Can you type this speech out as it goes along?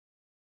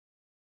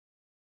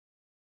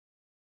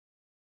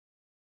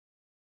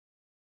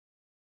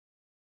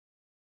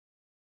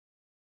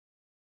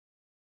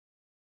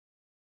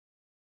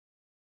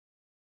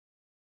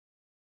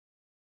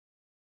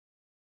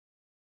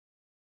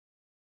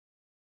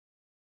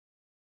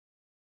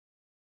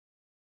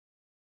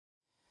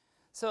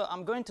So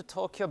I'm going to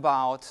talk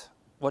about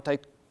what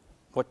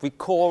we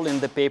call in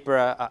the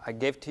paper I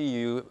gave to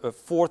you a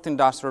fourth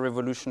industrial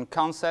revolution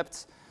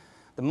concepts.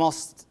 The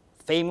most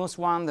famous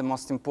one, the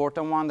most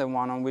important one, the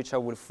one on which I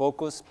will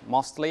focus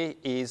mostly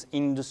is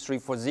Industry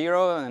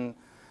 4.0, and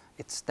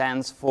it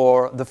stands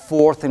for the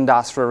fourth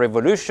industrial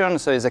revolution.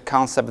 So it's a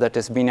concept that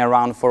has been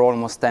around for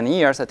almost 10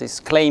 years that is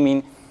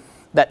claiming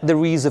that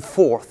there is a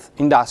fourth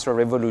industrial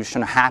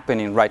revolution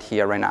happening right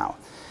here, right now.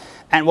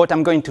 And what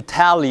I'm going to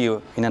tell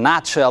you in a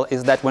nutshell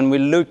is that when we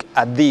look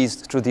at these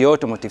through the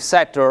automotive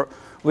sector,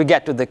 we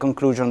get to the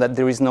conclusion that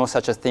there is no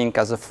such a thing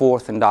as a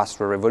fourth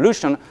industrial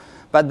revolution,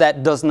 but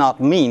that does not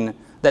mean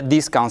that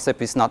this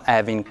concept is not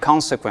having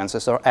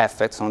consequences or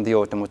effects on the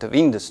automotive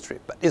industry.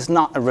 But it's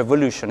not a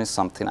revolution, it's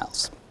something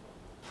else.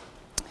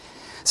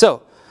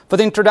 So, for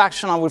the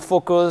introduction, I will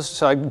focus,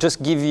 so I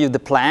just give you the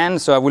plan,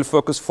 so I will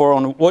focus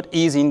on what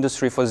is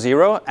Industry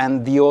 4.0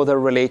 and the other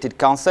related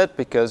concept,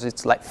 because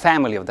it's like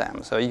family of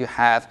them. So you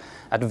have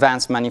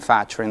advanced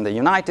manufacturing in the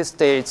United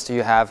States,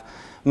 you have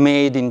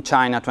Made in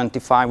China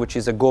 25, which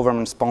is a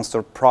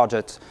government-sponsored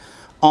project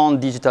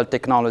on digital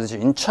technology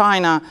in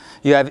China.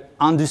 You have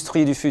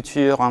Industrie du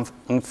Futur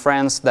in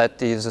France,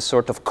 that is a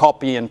sort of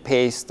copy and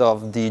paste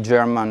of the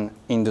German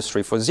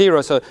Industry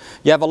 4.0. So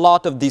you have a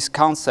lot of these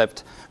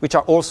concepts, which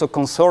are also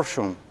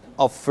consortium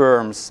of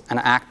firms and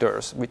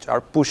actors which are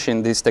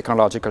pushing this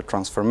technological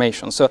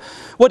transformation. So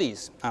what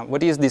is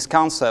this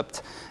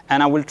concept?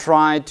 And I will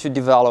try to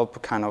develop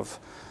kind of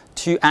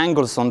two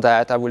angles on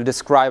that. I will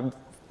describe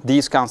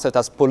these concepts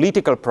as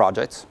political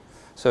projects.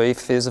 So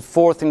if this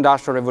fourth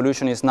industrial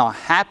revolution is not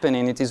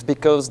happening, it is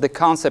because the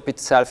concept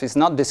itself is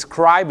not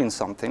describing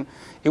something.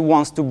 It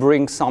wants to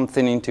bring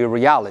something into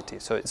reality.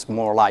 So it's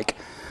more like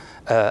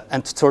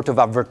a sort of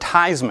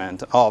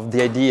advertisement of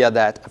the idea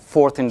that a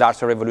fourth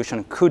industrial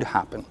revolution could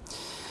happen.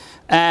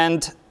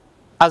 And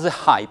as a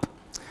hype.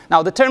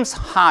 Now, the terms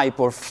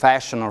hype or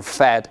fashion or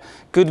fad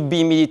could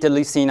be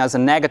immediately seen as a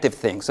negative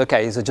thing. So,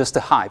 okay, it's just a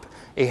hype.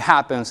 It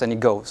happens and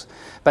it goes.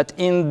 But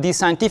in the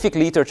scientific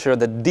literature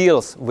that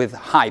deals with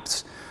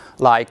hypes,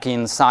 like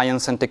in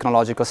science and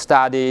technological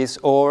studies,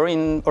 or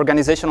in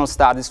organizational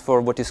studies for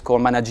what is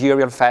called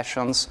managerial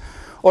fashions,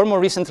 or more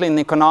recently in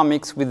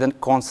economics with the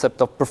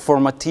concept of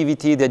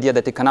performativity, the idea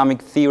that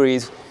economic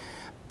theories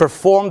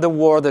perform the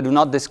word, they do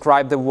not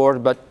describe the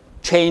word, but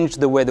change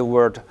the way the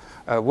word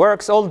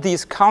works. All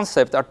these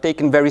concepts are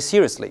taken very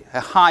seriously. A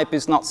hype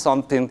is not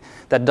something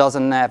that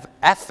doesn't have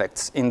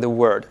effects in the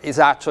word. It's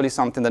actually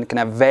something that can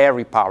have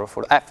very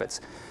powerful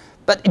effects.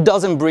 But it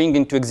doesn't bring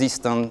into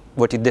existence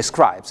what it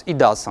describes. It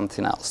does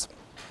something else.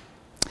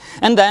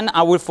 And then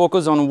I will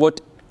focus on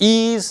what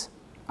is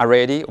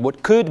already,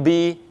 what could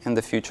be in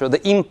the future,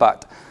 the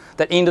impact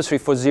that Industry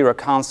 4.0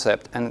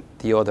 concept and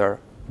the other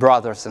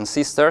brothers and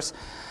sisters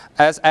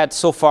has had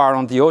so far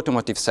on the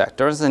automotive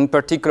sectors, in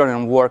particular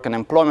on work and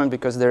employment,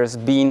 because there has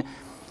been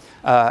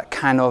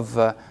kind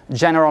of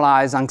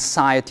generalized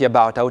anxiety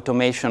about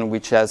automation,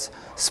 which has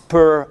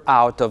spurred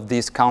out of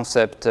this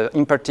concept,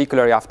 in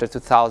particular after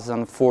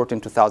 2014,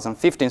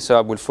 2015, so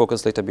I will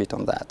focus a little bit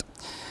on that.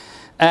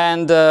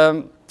 And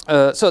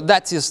so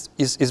that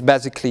is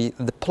basically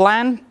the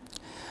plan.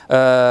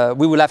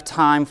 We will have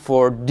time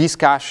for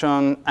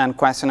discussion and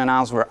question and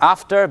answer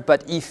after,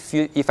 but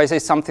if I say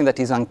something that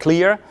is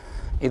unclear,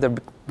 either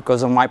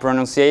because of my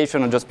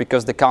pronunciation or just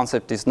because the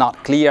concept is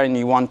not clear and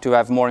you want to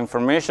have more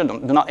information,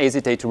 do not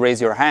hesitate to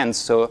raise your hands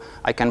so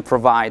I can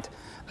provide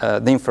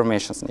the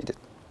information needed.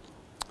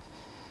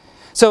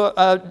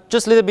 So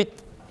just a little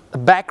bit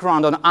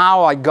background on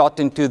how I got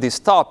into this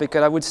topic,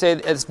 and I would say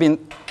it's been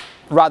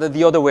rather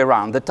the other way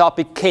around. The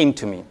topic came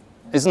to me.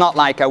 It's not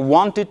like I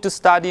wanted to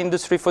study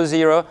Industry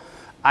 4.0,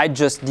 I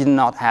just did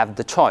not have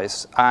the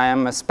choice. I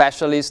am a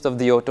specialist of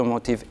the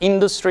automotive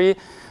industry.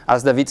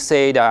 As David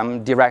said,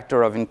 I'm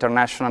director of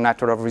International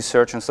Network of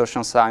Research and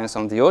Social Science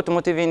on the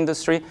automotive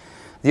industry.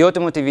 The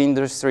automotive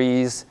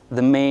industry is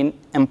the main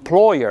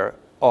employer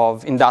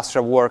of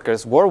industrial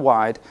workers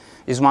worldwide,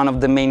 is one of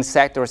the main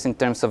sectors in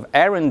terms of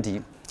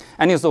R&D,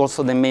 and is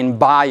also the main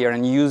buyer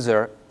and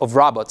user of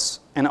robots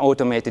and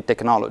automated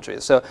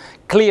technologies. So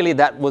clearly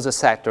that was a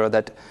sector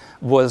that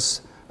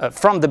was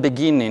from the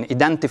beginning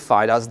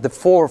identified as the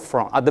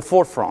forefront,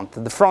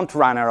 the front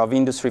runner of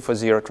Industry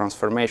 4.0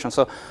 transformation.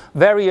 So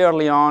very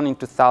early on in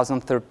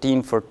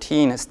 2013-14,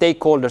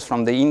 stakeholders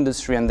from the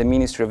industry and the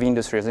Ministry of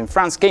Industries in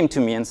France came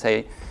to me and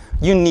say,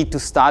 you need to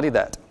study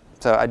that.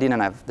 So I didn't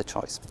have the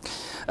choice.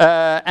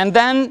 And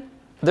then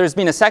there's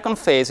been a second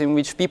phase in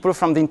which people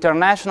from the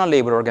International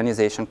Labour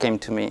Organization came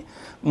to me,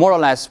 more or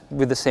less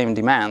with the same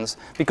demands,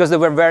 because they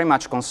were very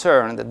much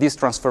concerned that this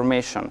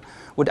transformation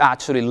would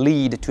actually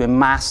lead to a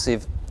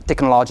massive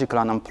technological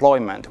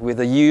unemployment with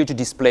a huge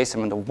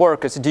displacement of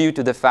workers due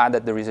to the fact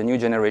that there is a new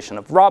generation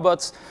of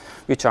robots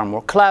which are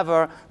more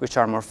clever, which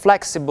are more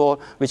flexible,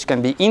 which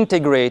can be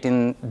integrated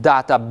in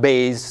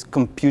database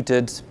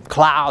computed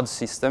cloud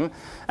system.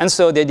 And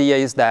so the idea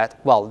is that,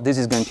 well, this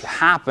is going to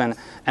happen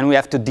and we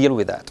have to deal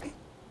with that.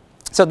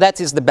 So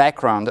that is the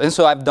background. And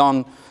so I've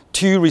done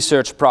two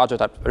research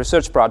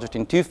projects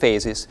in two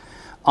phases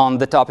on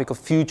the topic of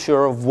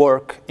future of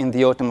work in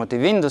the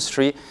automotive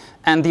industry.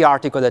 And the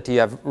article that you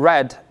have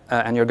read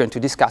and you're going to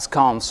discuss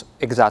comes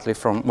exactly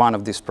from one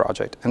of these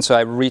projects. And so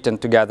I've written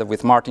together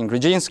with Martin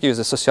Grzyński, who's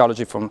a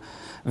sociologist from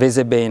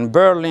WZB in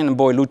Berlin, and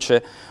Boy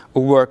Luce,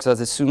 who works at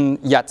the Sun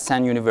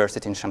Yat-sen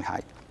University in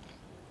Shanghai.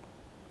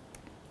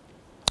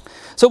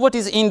 So what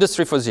is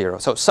Industry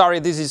 4.0? So sorry,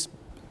 this is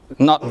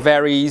not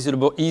very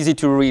easy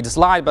to read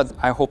slide, but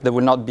I hope there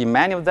will not be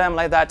many of them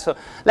like that. So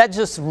let's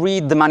just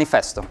read the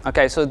manifesto.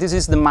 Okay, so this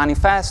is the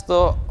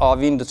manifesto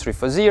of Industry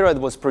 4.0.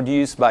 It was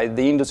produced by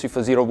the Industry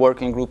 4.0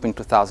 Working Group in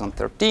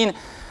 2013.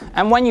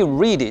 And when you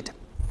read it,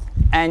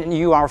 and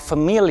you are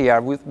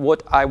familiar with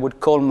what I would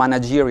call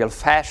managerial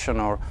fashion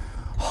or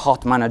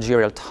hot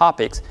managerial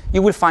topics,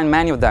 you will find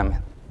many of them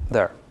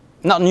there.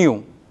 Not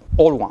new,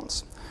 old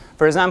ones.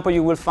 For example,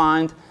 you will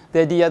find the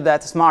idea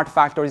that smart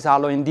factories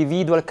allow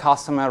individual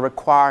customer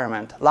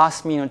requirement,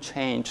 last-minute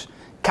change,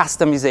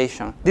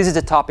 customization. This is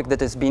a topic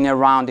that has been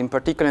around, in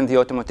particular in the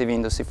automotive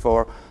industry,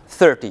 for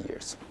 30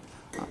 years.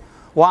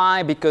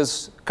 Why?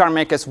 Because car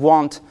makers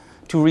want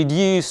to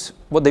reduce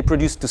what they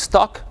produce to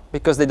stock,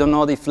 because they don't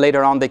know if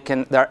later on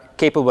they're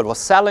capable of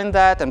selling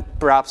that, and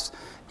perhaps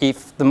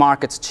if the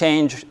markets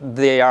change,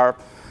 they are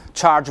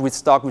charged with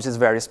stock, which is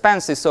very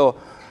expensive. So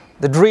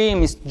the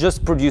dream is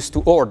just produced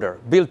to order,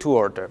 build to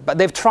order. But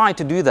they've tried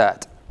to do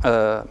that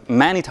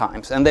many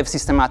times, and they've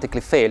systematically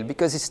failed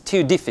because it's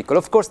too difficult.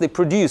 Of course, they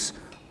produce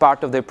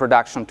part of their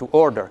production to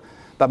order,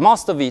 but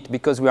most of it,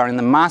 because we are in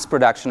a mass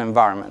production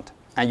environment,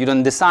 and you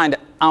don't decide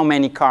how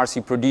many cars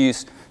you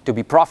produce to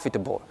be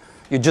profitable.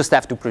 You just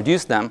have to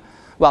produce them.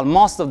 Well,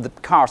 most of the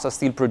cars are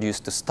still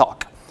produced to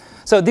stock.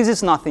 So this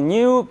is nothing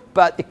new,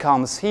 but it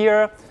comes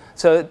here.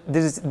 So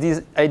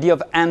this idea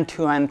of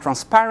end-to-end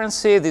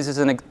transparency, this is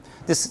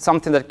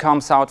something that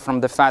comes out from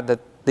the fact that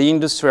the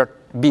industry has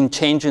been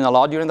changing a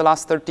lot during the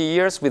last 30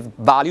 years with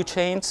value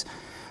chains,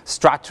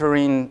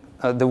 structuring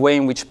the way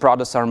in which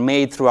products are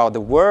made throughout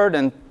the world.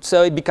 And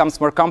so it becomes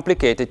more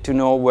complicated to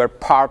know where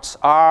parts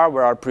are,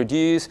 where are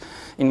produced,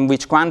 in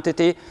which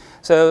quantity.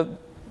 So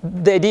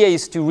the idea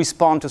is to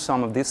respond to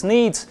some of these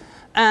needs.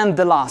 And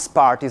the last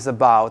part is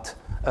about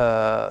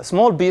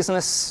small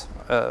business,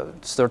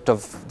 sort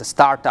of the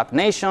startup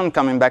nation.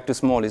 Coming back to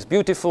small is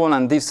beautiful,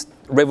 and this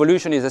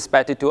revolution is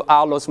expected to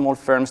allow small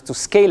firms to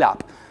scale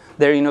up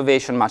their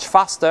innovation much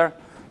faster,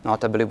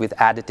 notably with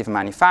additive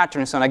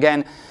manufacturing. So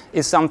again,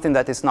 is something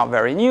that is not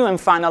very new. And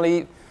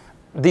finally,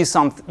 this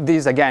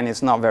again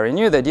is not very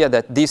new, the idea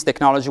that this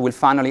technology will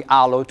finally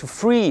allow to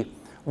free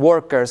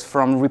workers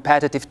from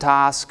repetitive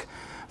tasks,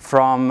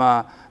 from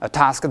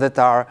tasks that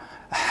are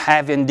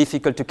heavy and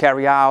difficult to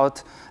carry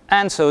out,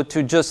 and so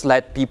to just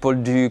let people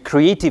do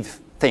creative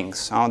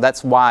things.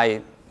 That's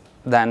why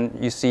then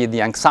you see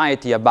the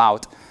anxiety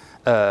about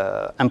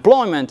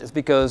employment is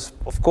because,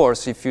 of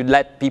course, if you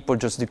let people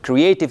just do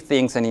creative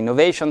things and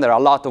innovation, there are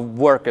a lot of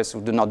workers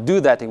who do not do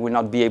that and will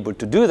not be able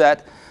to do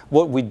that.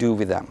 What we do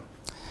with them?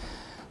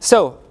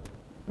 So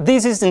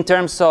this is in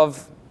terms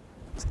of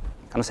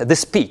the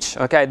speech.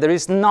 Okay, there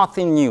is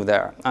nothing new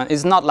there.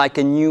 It's not like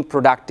a new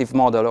productive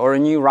model or a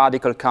new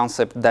radical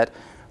concept that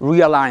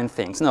realign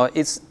things. No,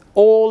 it's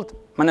old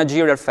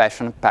managerial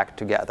fashion packed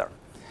together.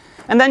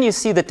 And then you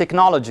see the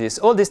technologies.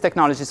 All these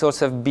technologies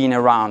also have been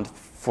around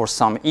for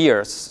some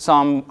years.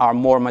 Some are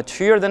more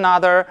mature than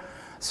others.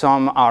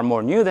 Some are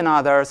more new than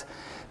others.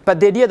 But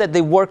the idea that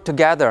they work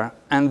together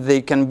and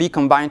they can be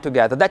combined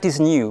together, that is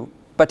new,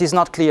 but it's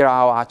not clear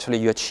how actually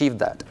you achieve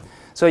that.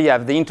 So you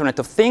have the Internet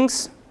of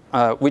Things,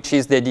 which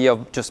is the idea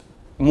of just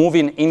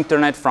moving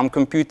internet from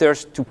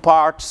computers to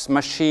parts,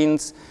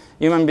 machines,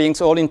 human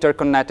beings all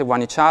interconnected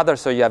with each other.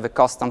 So you have a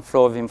constant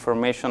flow of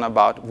information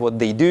about what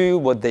they do,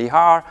 what they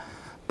are.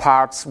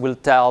 Parts will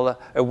tell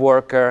a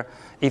worker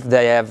if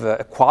they have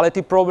a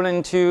quality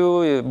problem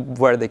too,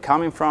 where they're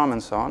coming from,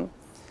 and so on.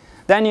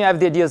 Then you have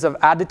the ideas of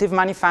additive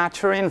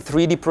manufacturing,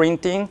 3D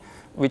printing,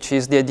 which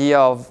is the idea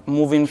of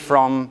moving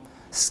from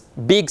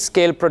big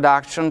scale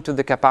production to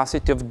the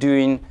capacity of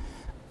doing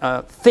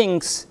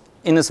things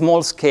in a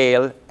small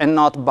scale and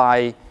not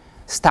by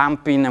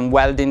stamping and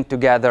welding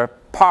together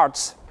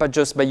parts, but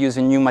just by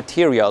using new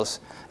materials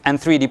and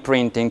 3D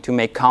printing to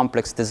make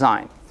complex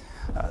design.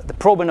 The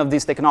problem of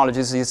these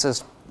technologies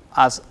is,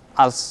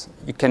 as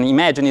you can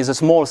imagine, is a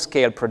small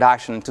scale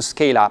production. To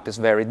scale up is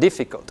very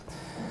difficult.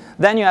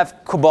 Then you have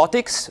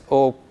cobotics,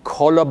 or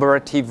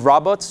collaborative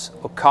robots,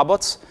 or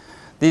cobots.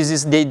 This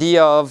is the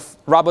idea of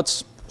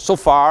robots so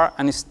far,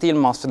 and it's still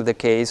mostly the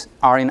case,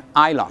 are in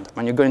island.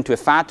 When you go into a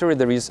factory,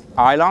 there is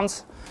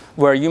islands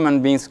where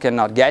human beings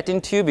cannot get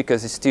into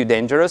because it's too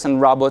dangerous, and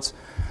robots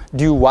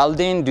do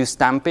welding, do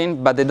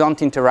stamping, but they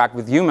don't interact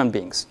with human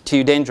beings,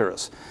 too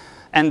dangerous.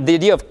 And the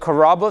idea of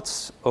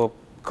co-robots, or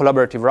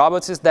collaborative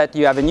robots, is that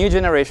you have a new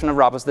generation of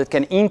robots that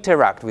can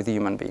interact with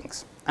human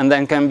beings and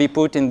then can be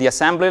put in the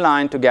assembly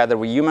line together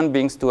with human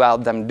beings to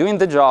help them doing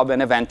the job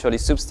and eventually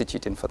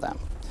substituting for them.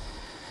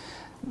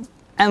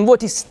 And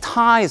what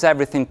ties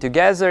everything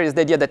together is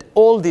the idea that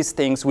all these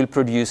things will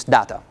produce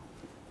data,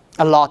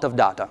 a lot of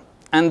data.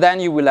 And then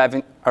you will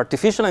have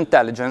artificial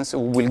intelligence who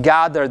will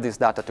gather this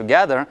data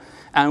together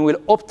and will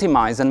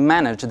optimize and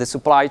manage the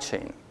supply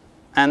chain.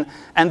 And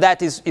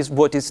that is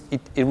what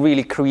it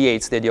really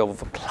creates the idea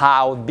of a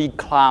cloud, big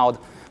cloud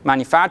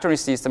manufacturing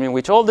system in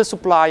which all the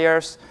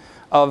suppliers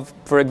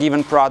for a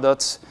given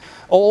product,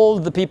 all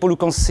the people who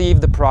conceive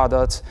the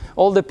products,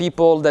 all the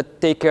people that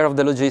take care of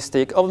the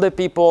logistics, all the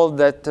people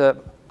that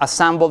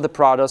assemble the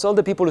products, all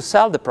the people who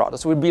sell the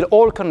products will be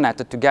all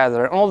connected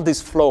together, and all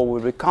this flow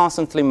will be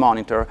constantly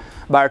monitored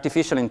by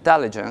artificial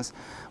intelligence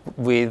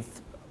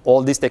with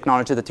all this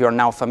technology that you are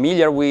now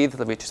familiar with,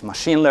 which is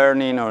machine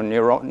learning or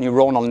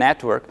neuronal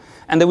network,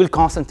 and they will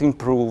constantly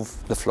improve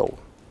the flow.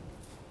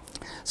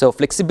 So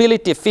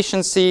flexibility,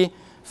 efficiency,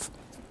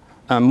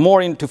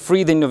 more into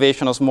free the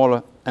innovation of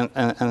smaller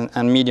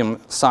and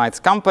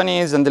medium-sized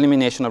companies, and the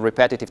elimination of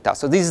repetitive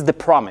tasks. So this is the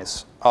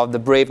promise of the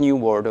brave new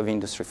world of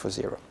Industry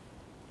 4.0.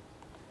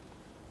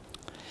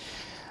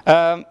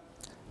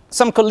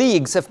 Some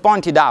colleagues have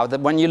pointed out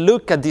that when you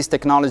look at this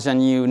technology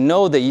and you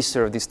know the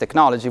history of this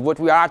technology, what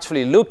we are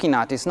actually looking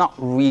at is not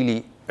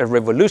really a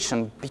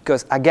revolution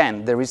because,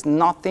 again, there is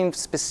nothing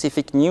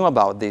specific new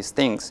about these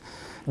things.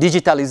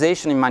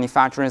 Digitalization in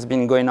manufacturing has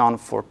been going on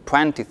for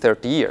 20,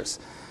 30 years.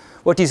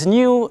 What is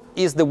new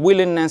is the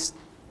willingness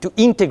to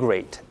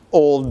integrate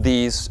all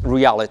these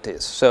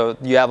realities. So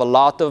you have a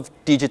lot of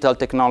digital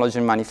technology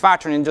in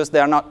manufacturing, just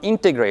they are not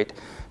integrated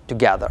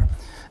together.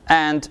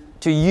 And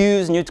to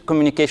use new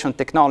communication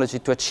technology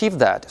to achieve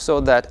that, so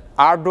that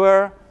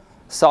hardware,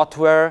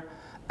 software,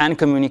 and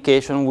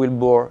communication will be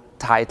more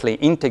tightly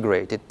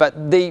integrated.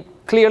 But they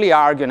clearly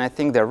argue, and I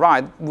think they're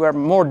right, we're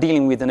more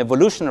dealing with an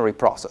evolutionary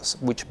process,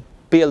 which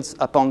builds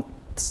upon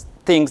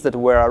things that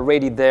were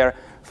already there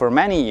for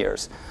many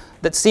years,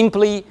 that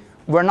simply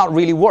were not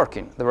really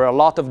working. There were a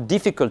lot of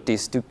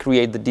difficulties to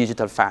create the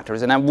digital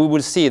factories, and we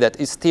will see that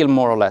is still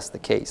more or less the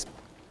case.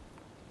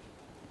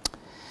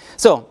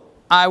 So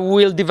I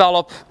will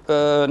develop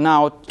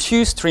now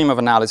two streams of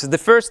analysis. The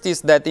first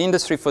is that the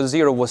Industry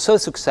 4.0 was so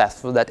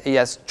successful that it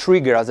has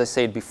triggered, as I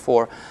said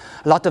before,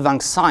 a lot of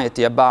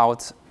anxiety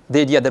about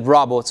the idea that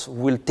robots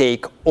will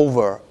take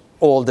over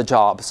all the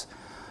jobs,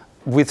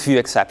 with few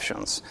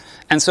exceptions.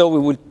 And so we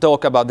will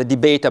talk about the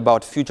debate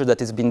about future that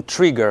has been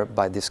triggered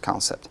by this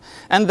concept.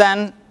 And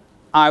then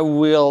I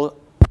will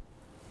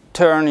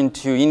turn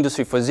into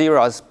Industry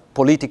 4.0 as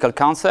political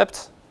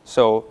concept.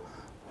 So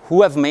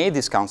who have made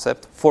this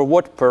concept, for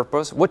what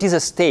purpose, what is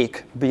at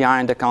stake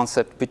behind a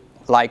concept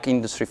like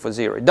Industry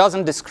 4.0. It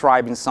doesn't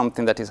describe in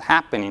something that is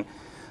happening,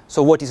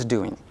 so what is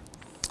doing.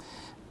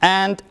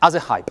 And as a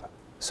hype.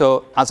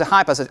 So as a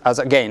hype,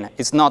 again,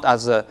 it's not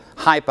as a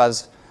hype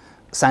as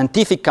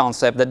scientific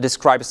concept that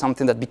describes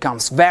something that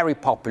becomes very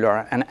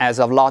popular and has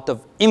a lot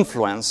of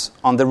influence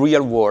on the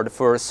real world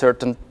for a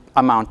certain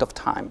amount of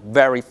time,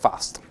 very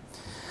fast.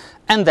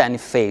 And then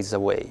it fades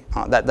away.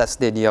 That's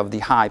the idea of the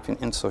hype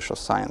in social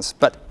science.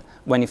 But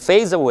when it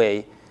fades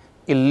away,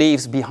 it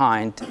leaves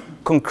behind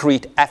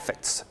concrete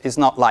effects. It's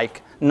not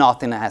like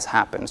nothing has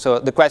happened. So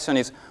the question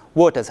is,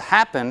 what has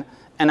happened?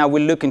 And I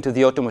will look into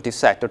the automotive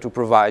sector to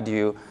provide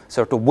you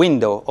sort of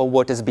window of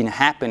what has been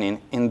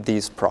happening in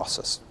this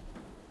process.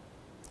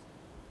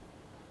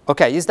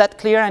 OK, is that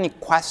clear? Any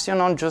question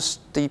on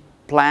just the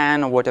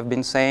plan or what I've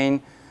been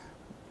saying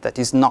that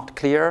is not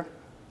clear?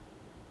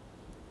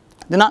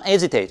 Do not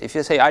hesitate. If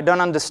you say, I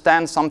don't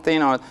understand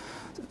something, or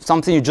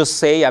something you just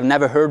say, I've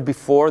never heard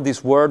before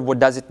this word, what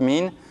does it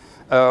mean?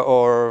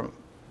 Or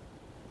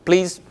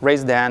please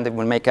raise the hand, it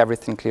will make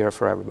everything clearer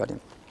for everybody.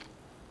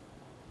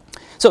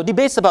 So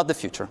debates about the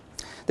future.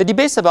 The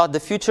debates about the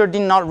future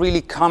did not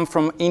really come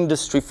from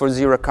Industry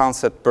 4.0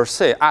 concept per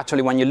se.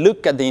 Actually, when you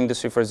look at the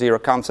Industry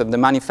 4.0 concept, the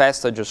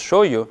manifesto I just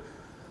showed you,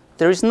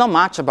 there is not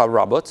much about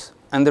robots,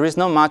 and there is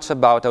not much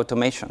about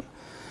automation.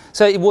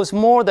 So it was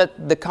more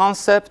that the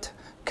concept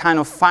kind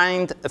of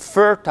find a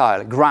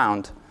fertile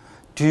ground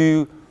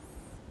to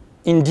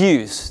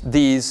induce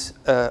this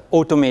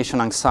automation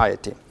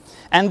anxiety.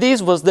 And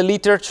this was the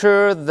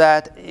literature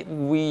that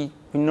we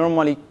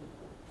normally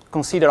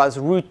consider as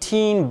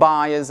routine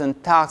bias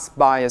and task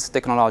bias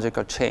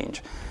technological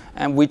change,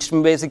 and which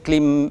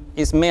basically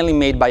is mainly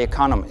made by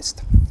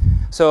economists.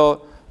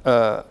 So,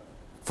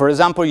 for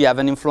example, you have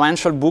an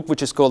influential book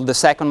which is called The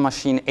Second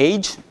Machine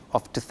Age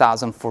of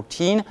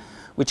 2014,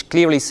 which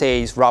clearly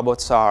says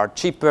robots are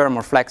cheaper,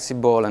 more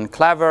flexible, and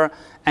clever.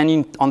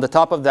 And on the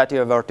top of that, you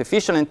have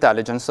artificial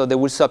intelligence, so they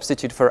will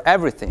substitute for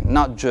everything,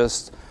 not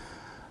just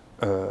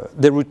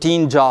the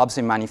routine jobs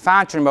in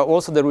manufacturing, but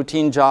also the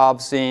routine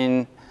jobs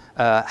in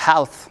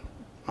health.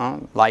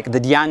 Like the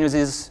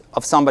diagnosis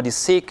of somebody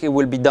sick, it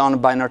will be done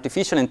by an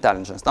artificial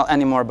intelligence, not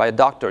anymore by a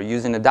doctor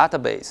using a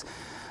database.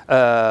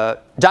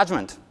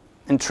 Judgment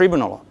in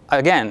tribunal.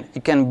 Again,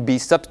 it can be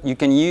you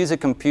can use a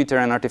computer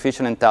and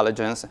artificial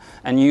intelligence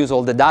and use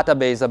all the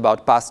database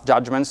about past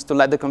judgments to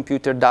let the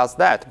computer does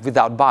that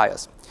without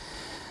bias.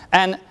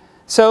 And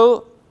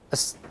so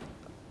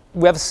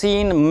we have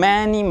seen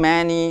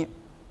many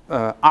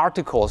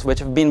articles which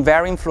have been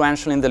very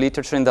influential in the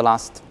literature in the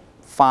last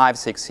 5,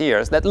 6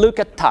 years that look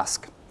at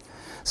task.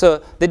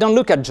 So they don't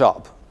look at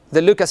job.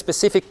 They look at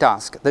specific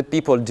tasks that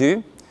people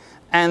do,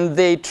 and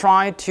they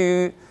try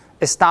to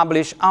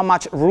establish how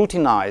much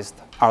routinized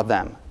are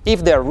them.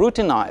 If they're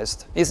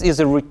routinized, is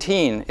a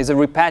routine, is a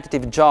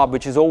repetitive job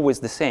which is always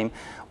the same,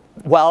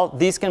 well,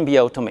 these can be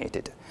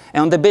automated.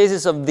 And on the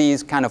basis of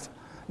these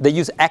they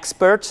use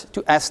experts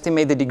to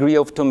estimate the degree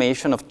of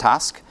automation of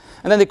tasks,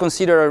 and then they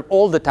consider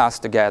all the tasks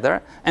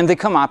together, and they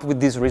come up with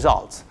these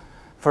results.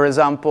 For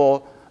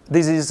example,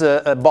 this is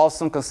a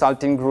Boston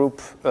consulting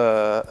group,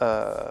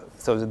 so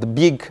the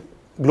big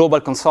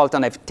global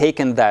consultant have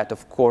taken that,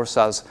 of course,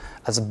 as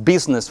a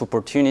business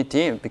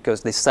opportunity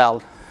because they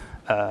sell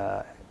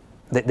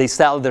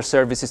their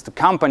services to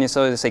companies,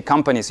 so they say,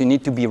 companies, you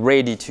need to be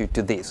ready to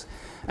this.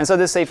 And so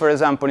they say, for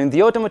example, in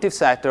the automotive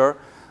sector,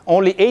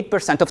 only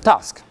 8% of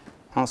tasks,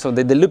 so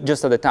they look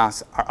just at the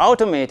tasks, are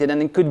automated,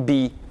 and it could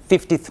be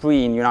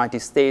 53 in the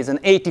United States and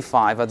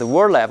 85 at the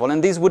world level,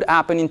 and this would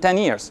happen in 10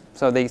 years.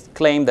 So they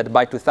claim that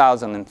by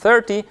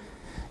 2030,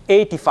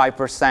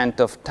 85%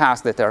 of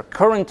tasks that are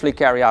currently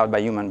carried out by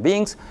human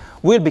beings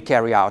will be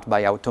carried out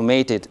by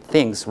automated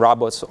things,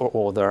 robots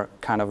or other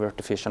kind of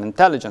artificial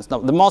intelligence. Now,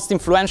 the most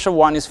influential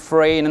one is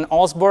Frey and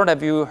Osborne.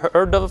 Have you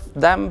heard of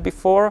them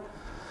before?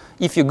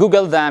 If you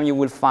Google them, you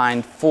will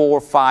find 4,000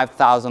 or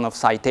 5,000 of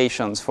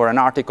citations for an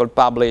article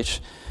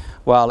published,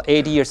 well,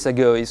 8 years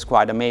ago. Is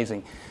quite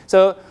amazing.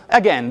 So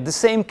again, the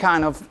same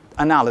kind of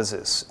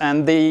analysis,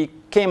 and they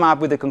came up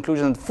with the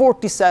conclusion that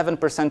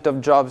 47%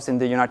 of jobs in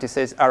the United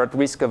States are at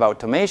risk of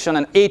automation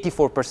and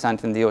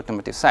 84% in the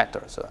automotive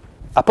sector. So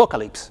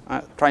apocalypse.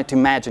 Try to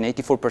imagine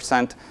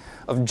 84%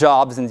 of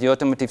jobs in the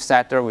automotive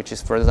sector, which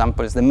is, for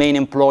example, is the main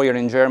employer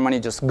in Germany,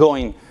 just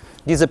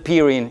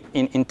disappearing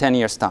in 10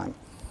 years' time.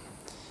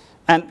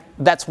 And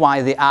that's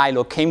why the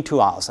ILO came to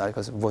us,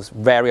 because it was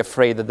very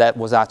afraid that that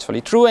was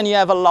actually true, and you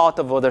have a lot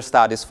of other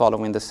studies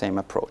following the same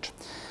approach.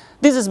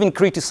 This has been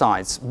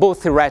criticized,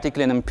 both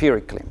theoretically and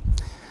empirically.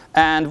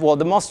 And well,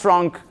 the most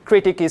strong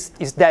critic is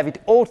David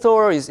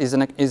Autor, is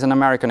an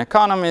American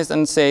economist,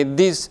 and say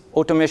this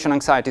automation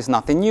anxiety is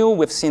nothing new.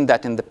 We've seen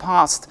that in the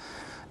past.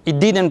 It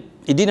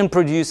didn't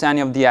produce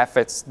any of the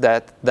effects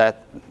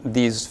that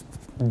these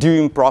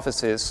doom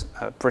prophecies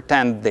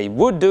pretend they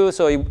would do,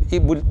 so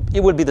it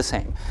would be the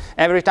same.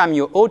 Every time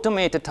you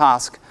automate a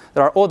task,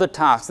 there are other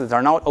tasks that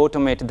are not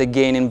automated, they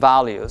gain in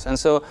values. And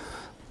so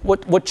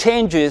what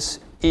changes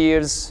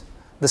is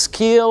the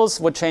skills,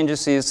 what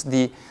changes is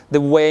the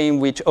way in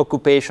which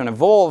occupation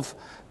evolve,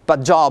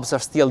 but jobs are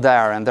still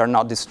there and they're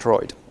not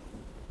destroyed.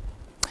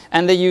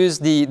 And they use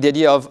the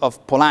idea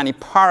of Polanyi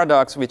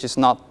paradox, which is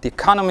not the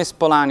economist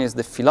Polanyi, it's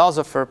the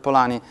philosopher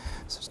Polanyi,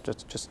 so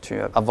just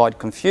to avoid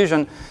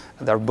confusion.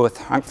 They're both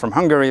from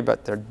Hungary,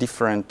 but they're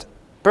different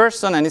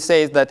person, and he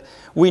says that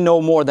we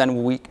know more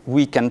than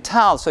we can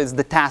tell, so it's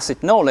the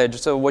tacit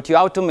knowledge. So what you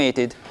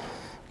automated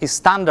is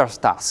standard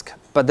task,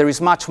 but there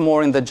is much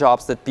more in the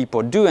jobs that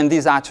people do, and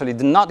these actually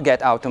do not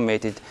get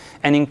automated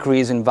and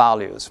increase in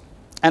values.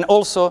 And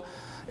also,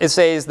 it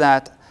says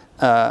that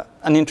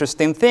an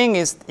interesting thing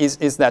is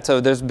that,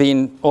 so there's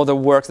been other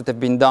works that have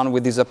been done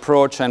with this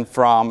approach, and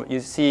you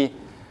see,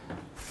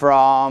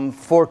 from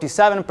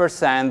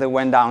 47%, they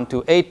went down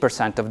to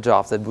 8% of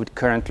jobs that would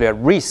currently at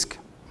risk,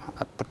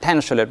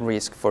 potentially at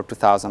risk for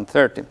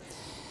 2030.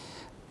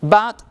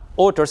 But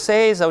Autor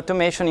says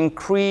automation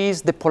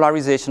increased the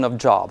polarization of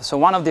jobs. So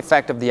one of the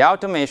effects of the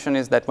automation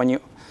is that when you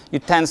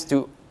tend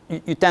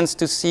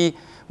to see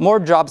more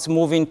jobs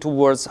moving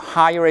towards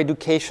higher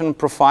education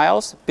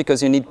profiles,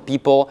 because you need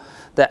people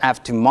that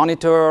have to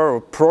monitor or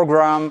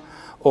program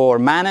or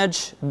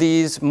manage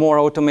these more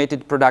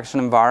automated production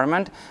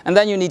environment. And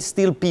then you need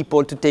still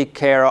people to take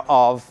care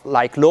of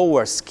like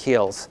lower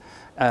skills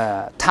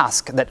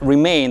tasks that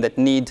remain, that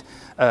need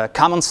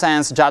common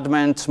sense,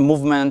 judgment,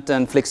 movement,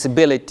 and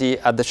flexibility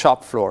at the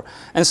shop floor.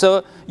 And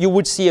so you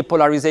would see a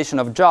polarization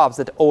of jobs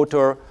that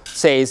Autor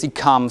says it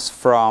comes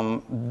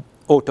from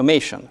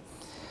automation.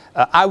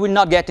 I will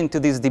not get into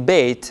this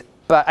debate,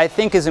 but I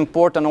think it's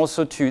important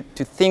also to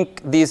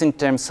think this in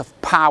terms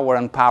of power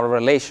and power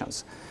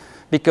relations.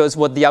 Because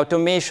what the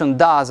automation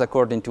does,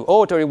 according to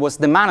Autor, it was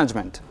the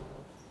management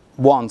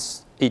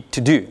wants it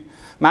to do.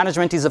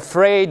 Management is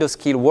afraid of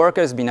skilled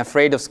workers, been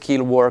afraid of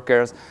skilled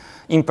workers,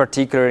 in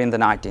particular in the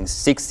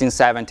 1960s,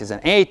 70s,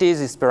 and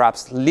 80s. It's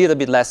perhaps a little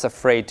bit less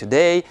afraid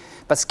today,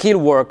 but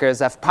skilled workers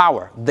have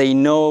power. They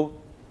know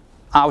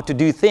how to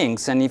do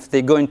things, and if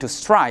they go into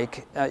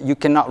strike, you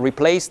cannot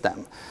replace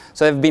them.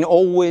 So they've been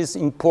always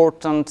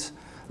important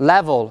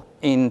level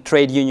in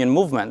trade union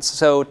movements.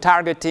 So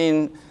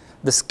targeting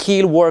the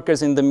skilled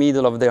workers in the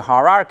middle of the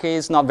hierarchy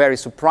is not very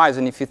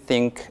surprising if you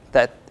think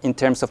that in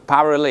terms of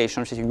power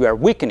relationships, you are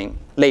weakening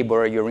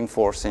labor, you're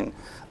reinforcing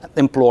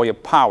employer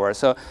power.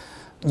 So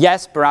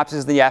yes, perhaps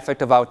it's the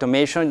effect of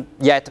automation,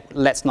 yet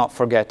let's not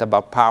forget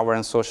about power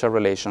and social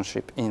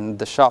relationship in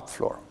the shop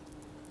floor.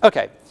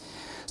 Okay,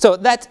 so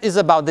that is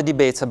about the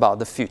debates about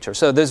the future.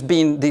 So there's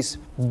been this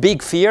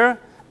big fear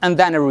and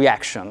then a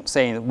reaction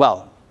saying,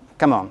 well,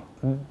 come on,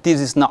 this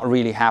is not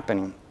really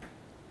happening.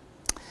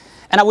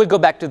 And I will go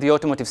back to the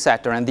automotive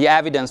sector and the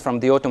evidence from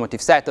the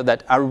automotive sector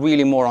that are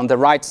really more on the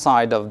right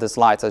side of the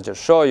slides I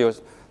just showed you.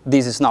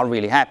 This is not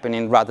really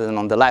happening, rather than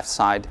on the left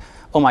side.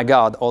 Oh my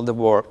God, all the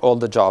work, all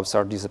the jobs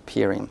are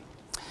disappearing.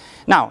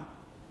 Now,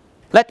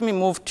 let me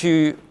move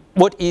to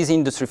what is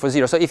Industry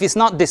 4.0. So if it's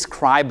not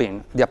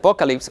describing the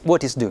apocalypse,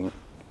 what is doing?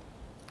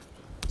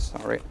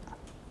 Sorry.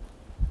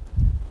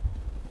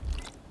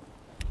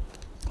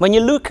 When you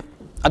look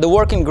at the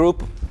working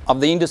group of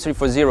the Industry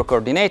 4.0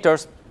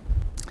 coordinators,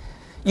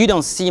 you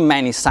don't see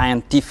many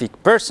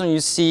scientific persons,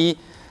 you see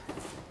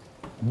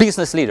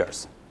business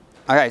leaders.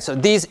 Okay, so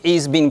this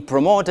is being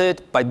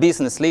promoted by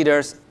business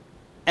leaders,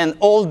 and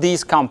all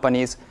these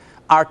companies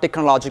are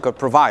technological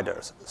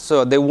providers.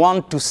 So they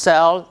want to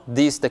sell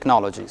these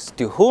technologies.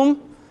 To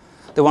whom?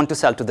 They want to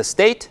sell to the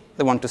state,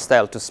 they want to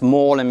sell to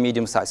small and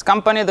medium-sized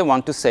companies, they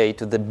want to say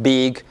to the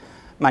big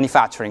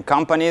manufacturing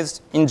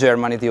companies, in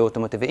Germany, the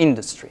automotive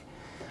industry.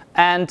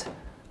 And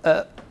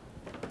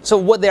so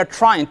what they're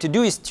trying to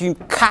do is to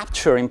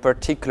capture, in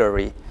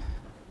particular,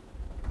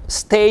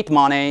 state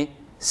money,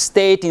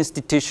 state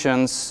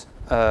institutions,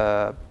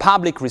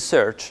 public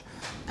research,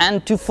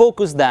 and to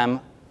focus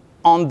them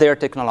on their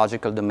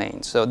technological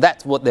domain. So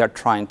that's what they're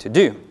trying to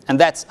do. And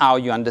that's how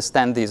you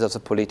understand these as a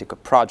political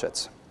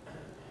projects.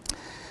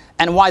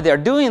 And why they're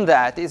doing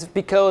that is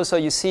because, so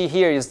you see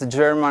here is the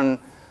German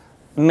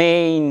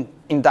main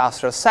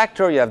industrial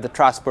sector. You have the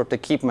transport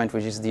equipment,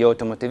 which is the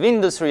automotive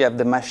industry. You have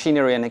the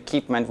machinery and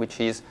equipment, which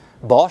is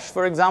Bosch,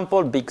 for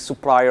example, big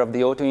supplier of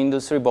the auto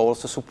industry, but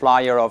also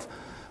supplier of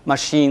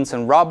machines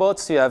and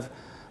robots. You have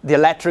the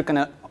electric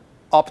and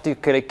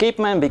optical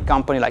equipment, big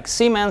company like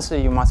Siemens,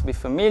 that you must be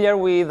familiar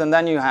with. And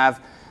then you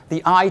have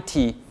the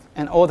IT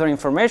and other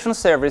information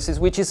services,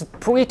 which is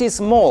pretty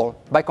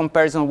small by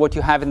comparison to what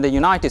you have in the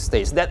United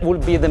States. That will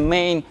be the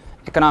main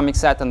economic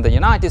sector in the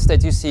United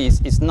States. You see,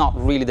 it's not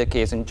really the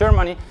case in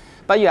Germany,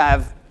 but you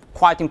have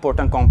quite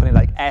important company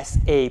like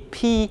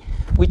SAP,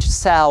 which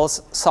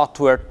sells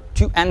software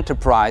to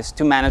enterprise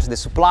to manage the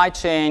supply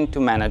chain, to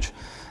manage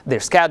their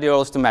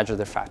schedules, to manage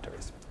their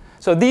factories.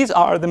 So these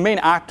are the main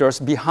actors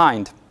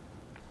behind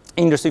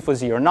Industry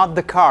 4.0, not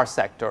the car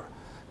sector,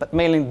 but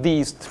mainly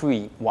these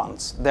three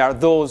ones. They are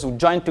those who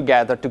joined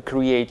together to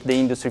create the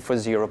Industry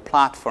 4.0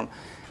 platform.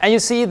 And you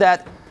see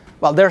that,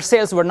 well, their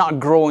sales were not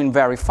growing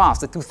very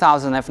fast. The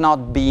 2000s have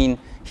not been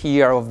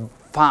here of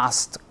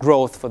fast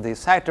growth for this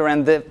sector,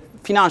 and the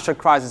financial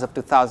crisis of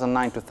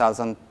 2009,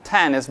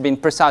 2010 has been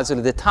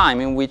precisely the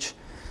time in which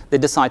they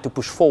decide to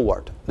push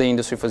forward the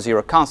Industry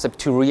 4.0 concept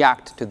to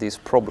react to these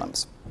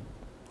problems.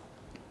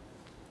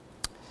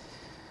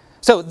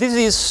 So this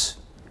is,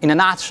 in a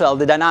nutshell,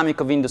 the dynamic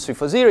of Industry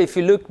 4.0. If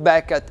you look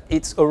back at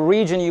its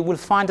origin, you will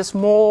find a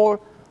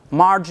small,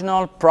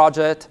 marginal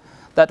project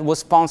that was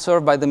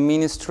sponsored by the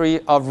Ministry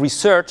of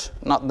Research,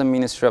 not the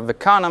Ministry of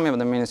Economy, but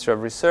the Ministry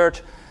of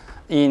Research,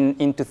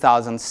 in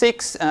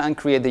 2006, and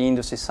create the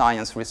Industry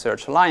Science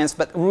Research Alliance.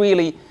 But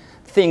really,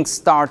 things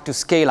start to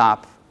scale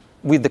up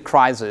with the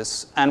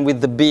crisis and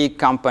with the big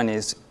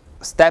companies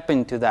stepping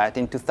into that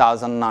in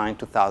 2009,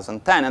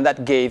 2010. And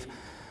that gave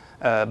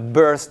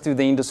birth to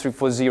the Industry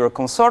 4.0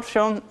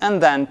 consortium,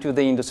 and then to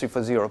the Industry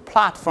 4.0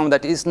 platform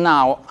that is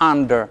now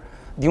under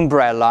the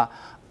umbrella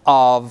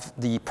of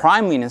the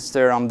Prime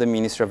Minister and the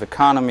Ministry of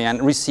Economy,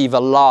 and receive a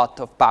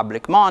lot of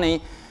public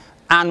money,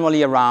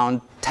 annually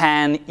around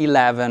 10,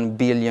 11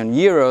 billion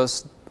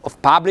euros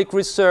of public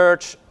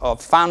research,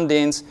 of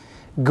fundings,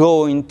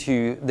 go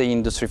into the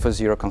Industry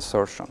 4.0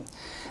 consortium.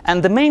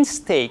 And the main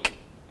stake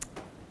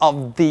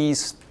of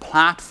this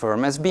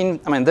platform has been,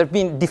 there have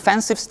been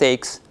defensive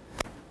stakes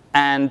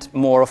and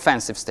more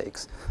offensive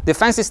stakes. The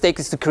offensive stake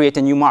is to create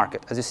a new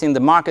market. As you see, in the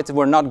markets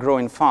were not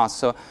growing fast,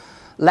 so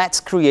let's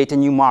create a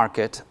new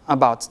market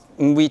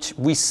in which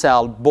we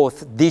sell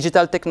both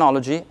digital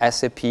technology,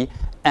 SAP,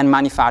 and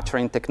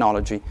manufacturing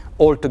technology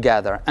all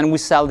together. And we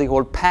sell the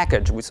whole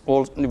package. We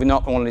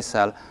not only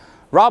sell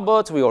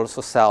robots, we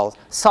also sell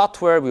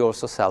software, we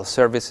also sell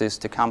services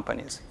to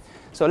companies.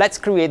 So let's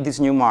create this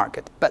new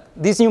market. But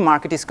this new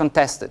market is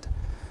contested,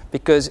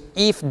 because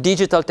if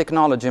digital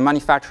technology and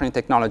manufacturing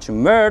technology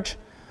merge,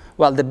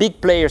 well, the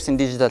big players in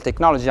digital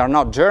technology are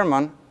not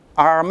German,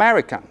 are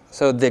American.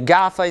 So the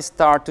GAFA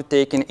start to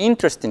take an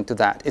interest into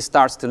that. It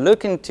starts to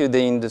look into the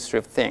industry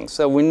of things.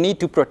 So we need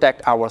to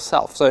protect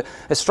ourselves. So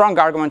a strong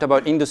argument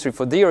about Industry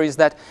 4.0 is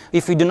that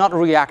if we do not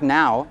react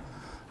now,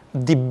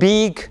 the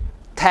big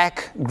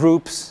tech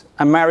groups,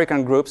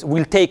 American groups,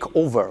 will take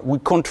over, will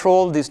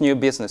control these new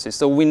businesses.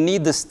 So we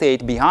need the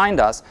state behind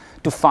us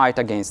to fight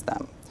against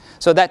them.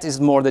 So that is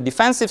more the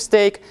defensive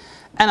stake.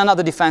 And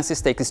another defensive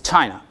stake is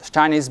China.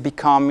 China is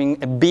becoming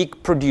a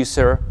big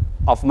producer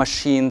of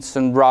machines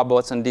and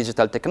robots and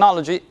digital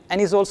technology, and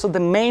is also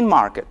the main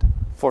market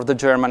for the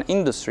German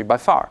industry by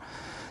far.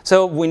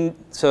 So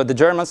the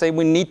Germans say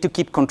we need to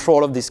keep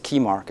control of this key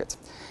market.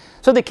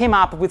 So they came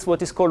up with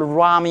what is called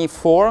RAMI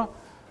 4,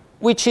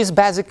 which is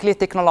basically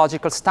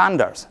technological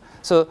standards.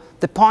 So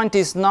the point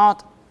is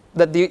not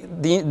that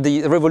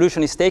the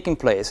revolution is taking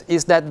place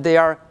is that they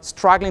are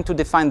struggling to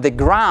define the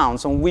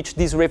grounds on which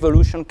this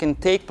revolution can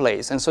take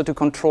place, and so to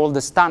control the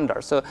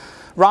standards. So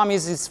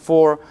RAMIS is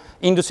for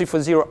Industry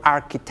 4.0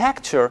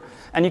 architecture,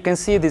 and you can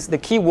see this, the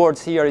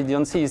keywords here you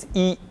don't see is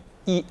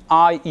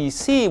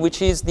IEC,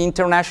 which is the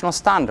international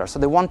standards. So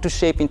they want to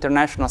shape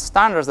international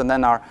standards and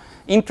then are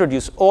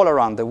introduced all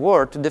around the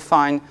world to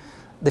define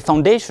the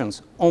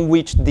foundations on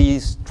which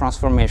this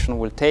transformation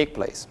will take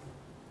place.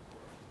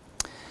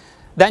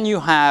 Then you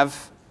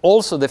have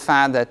also the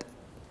fact that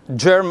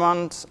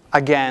Germans,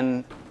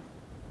 again,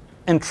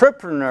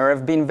 entrepreneurs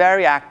have been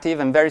very active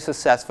and very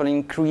successful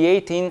in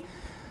creating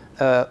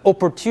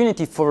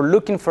opportunity for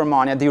looking for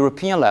money at the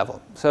European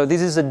level. So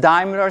this is a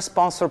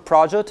Daimler-sponsored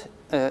project.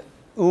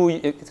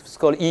 It's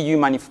called EU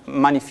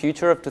Money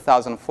Future of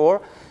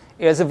 2004.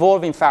 It has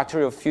evolved in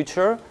Factory of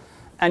Future.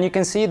 And you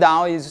can see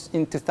now is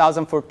in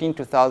 2014,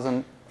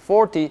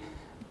 2040,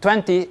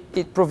 20,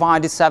 it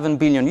provided 7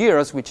 billion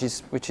euros, which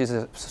is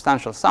a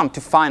substantial sum, to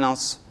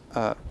finance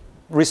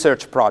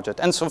research project.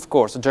 And so, of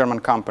course, the German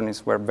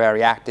companies were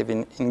very active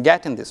in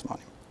getting this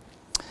money.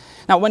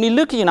 Now, when you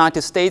look at the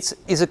United States,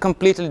 it's a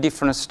completely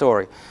different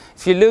story.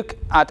 If you look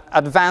at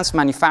advanced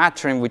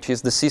manufacturing, which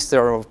is the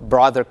sister or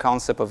brother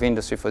concept of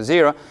Industry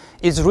 4.0,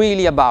 it's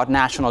really about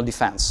national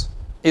defense.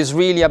 It's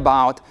really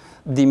about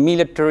the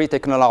military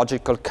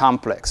technological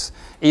complex.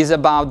 Is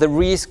about the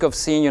risk of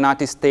seeing the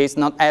United States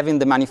not having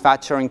the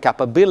manufacturing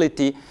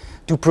capability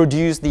to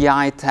produce the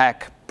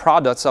high-tech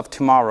products of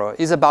tomorrow.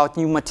 Is about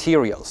new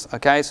materials,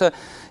 okay? So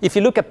if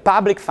you look at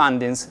public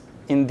fundings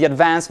in the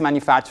Advanced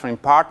Manufacturing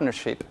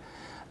Partnership,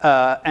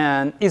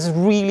 and it's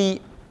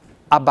really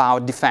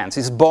about defense.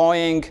 It's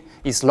Boeing,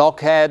 it's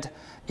Lockheed,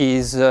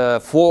 is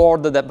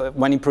Ford, that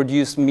when he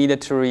produced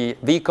military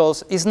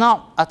vehicles. It's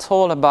not at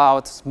all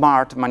about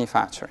smart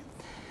manufacturing.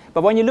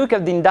 But when you look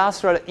at the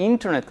Industrial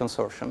Internet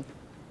Consortium,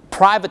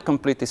 private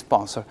completely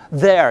sponsored,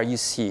 there you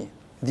see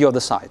the other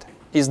side.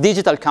 It's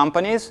digital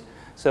companies,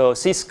 so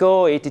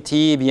Cisco,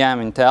 AT&T,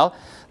 IBM, Intel,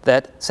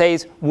 that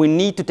says we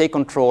need to take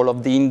control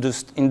of the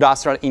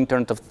industrial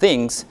Internet of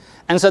Things,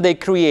 and so they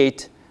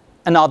create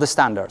another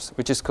standards,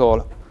 which is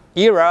called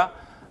ERA,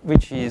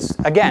 which is,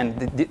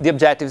 again, the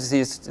objective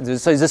is,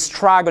 so it's a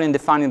struggle in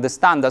defining the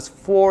standards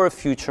for a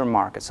future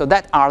market. So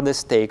that are the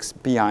stakes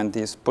behind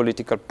these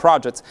political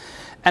projects.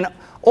 And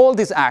all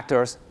these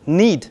actors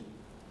need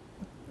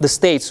the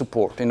state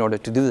support in order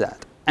to do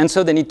that. And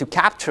so they need to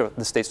capture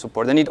the state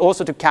support. They need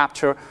also to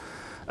capture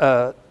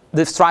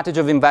the strategy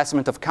of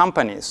investment of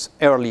companies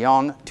early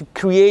on to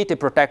create a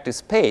protected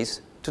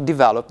space to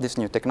develop these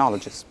new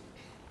technologies.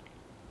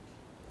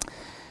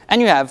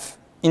 And you have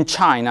in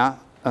China,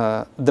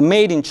 the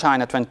Made in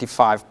China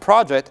 25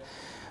 project,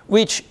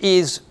 which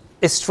is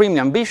extremely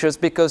ambitious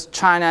because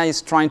China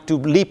is trying to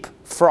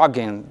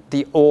leapfrogging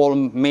the all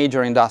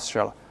major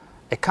industrial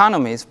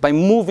economies by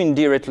moving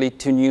directly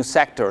to new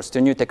sectors, to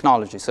new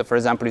technologies. So for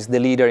example, it's the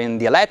leader in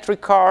the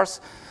electric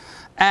cars,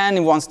 and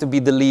it wants to be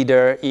the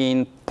leader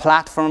in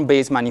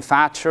platform-based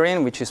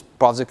manufacturing, which is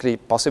possibly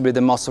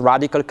the most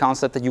radical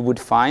concept that you would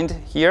find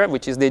here,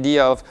 which is the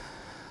idea of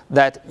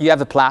that you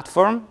have a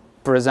platform,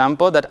 for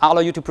example, that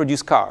allow you to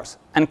produce cars.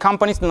 And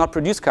companies do not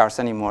produce cars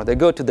anymore. They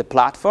go to the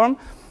platform,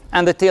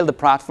 and they tell the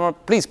platform,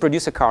 please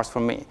produce a cars for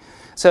me.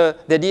 So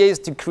the idea is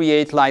to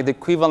create like the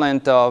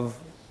equivalent of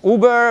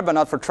Uber, but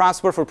not for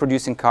transport, for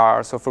producing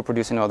cars or for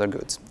producing other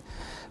goods.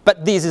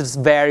 But this is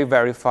very,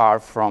 very far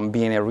from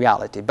being a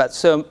reality. But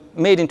so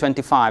Made in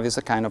 25 is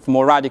a kind of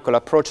more radical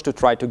approach to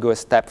try to go a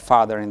step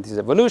farther in this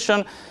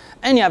evolution.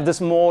 And you have the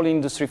small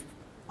industry,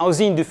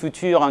 usine du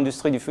futur,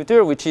 industrie du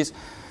futur, which is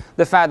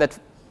the fact that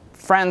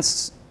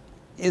France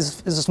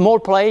is a small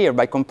player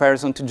by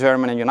comparison to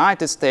Germany and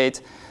United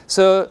States.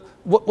 So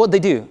what they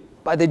do?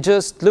 But they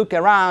just look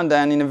around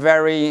and in a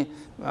very,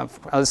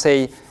 I'll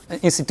say,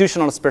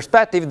 institutional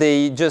perspective,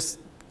 they just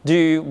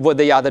do what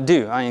they other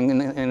do.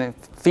 In a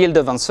field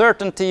of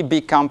uncertainty,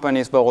 big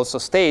companies, but also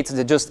states,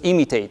 they just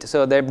imitate.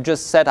 So they've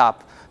just set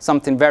up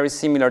something very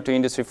similar to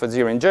Industry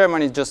 4.0 in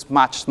Germany, just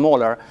much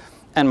smaller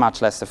and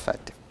much less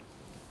effective.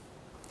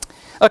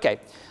 Okay,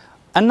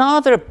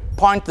 another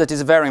point that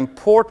is very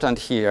important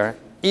here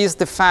is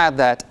the fact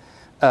that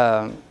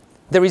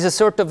there is a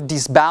sort of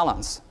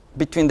disbalance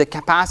between the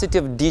capacity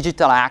of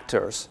digital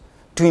actors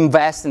to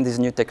invest in these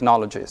new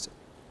technologies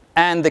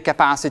and the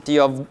capacity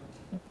of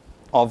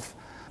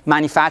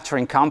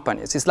manufacturing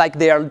companies. It's like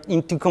they are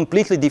in two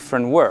completely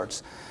different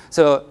worlds.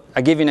 So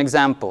I give you an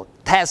example.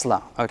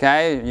 Tesla,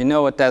 okay? You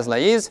know what Tesla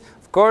is,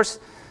 of course.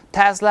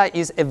 Tesla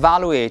is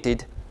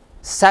evaluated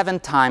 7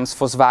 times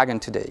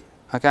Volkswagen today,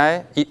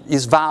 okay?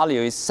 Its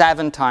value is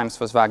 7 times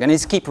Volkswagen.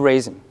 It keeps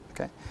raising,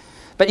 okay?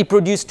 But it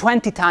produced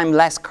 20 times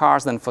less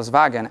cars than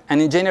Volkswagen,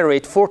 and it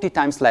generates 40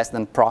 times less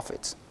than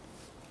profits,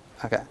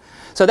 okay?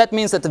 So that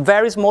means that a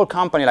very small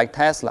company like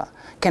Tesla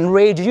can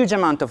raise a huge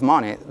amount of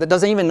money that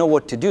doesn't even know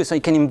what to do, so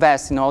it can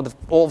invest in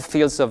all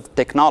fields of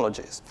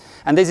technologies.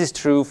 And this is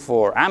true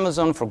for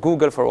Amazon, for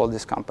Google, for all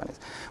these companies.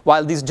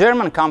 While these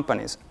German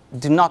companies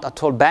do not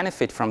at all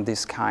benefit from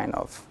this kind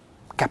of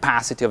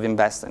capacity of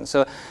investing.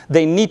 So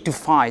they need to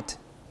fight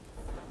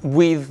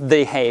with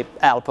the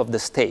help of the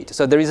state.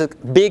 So there is a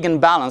big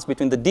imbalance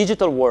between the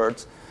digital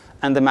world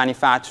and the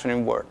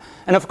manufacturing world.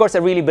 And of course, I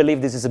really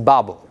believe this is a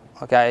bubble,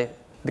 okay?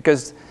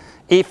 Because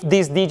if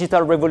this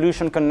digital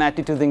revolution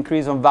connected to the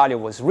increase of value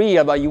was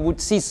real, but you would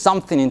see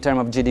something in terms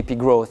of GDP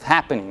growth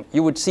happening.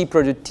 You would see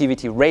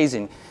productivity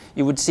raising.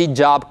 You would see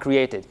job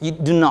created. You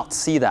do not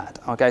see that,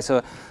 okay?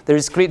 So there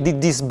is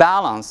this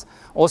balance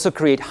also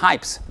create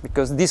hypes,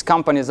 because these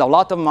companies have a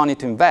lot of money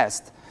to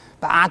invest,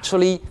 but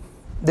actually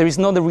there is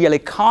not a real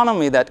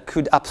economy that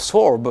could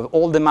absorb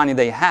all the money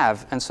they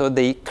have, and so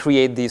they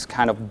create this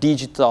kind of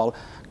digital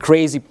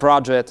crazy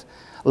project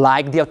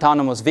like the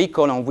autonomous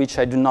vehicle, on which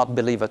I do not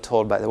believe at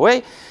all, by the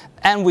way,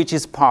 and which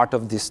is part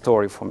of this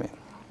story for me.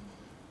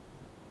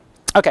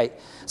 Okay,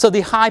 so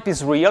the hype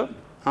is real.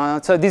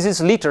 So this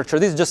is literature.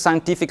 This is just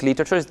scientific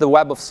literature. It's the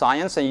Web of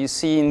Science, and you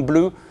see in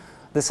blue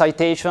the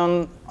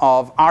citation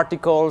of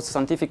articles,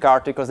 scientific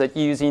articles that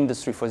use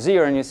Industry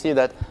 4.0, and you see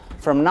that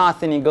from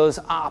nothing it goes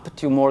up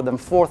to more than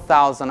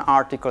 4,000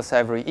 articles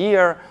every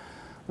year,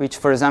 which,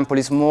 for example,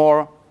 is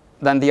more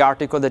than the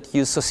article that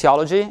used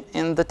sociology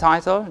in the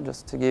title,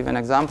 just to give an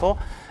example.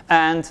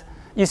 And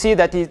you see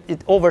that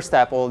it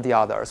oversteps all the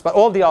others. But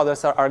all the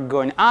others are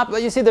going up,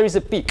 but you see there is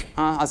a peak.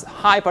 As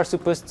hype are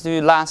supposed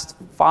to last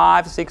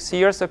 5-6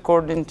 years,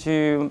 according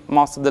to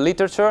most of the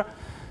literature.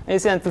 And you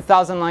see in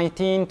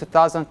 2019,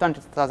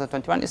 2020,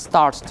 2021, it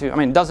starts to, I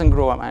mean, it doesn't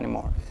grow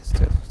anymore.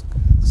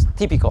 It's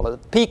typical, a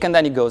peak, and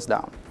then it goes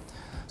down.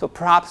 So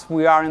perhaps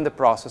we are in the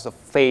process of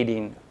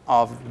fading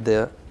of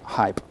the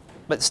hype,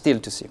 but still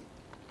to see.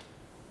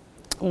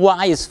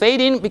 Why is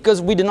fading?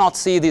 Because we do not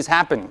see this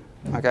happening,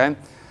 okay?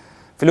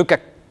 If you look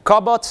at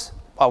cobots,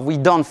 we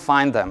don't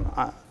find them.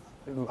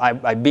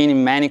 I've been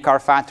in many car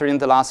factories in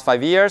the last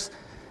 5 years.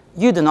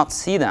 You do not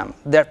see them.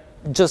 They're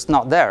just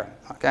not there,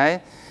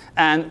 okay?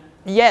 And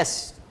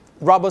yes,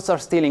 robots are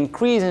still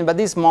increasing, but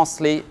this is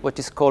mostly what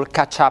is called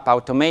catch-up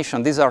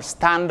automation. These are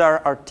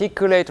standard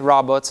articulate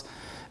robots,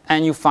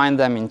 and you find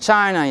them in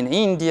China, in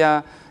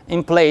India,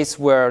 in places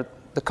where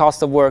the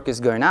cost of work is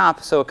going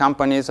up, so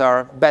companies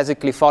are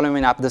basically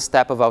following up the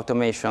step of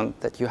automation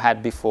that you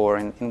had before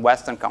in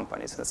Western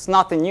companies. There's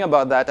nothing new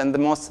about that, and the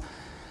most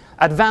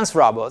advanced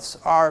robots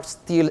are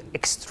still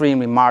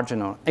extremely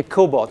marginal. And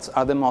cobots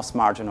are the most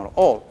marginal of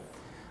all.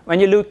 When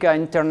you look at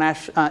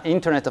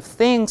Internet of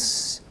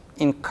Things,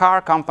 in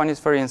car companies,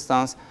 for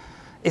instance,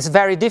 it's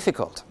very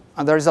difficult.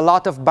 There is a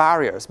lot of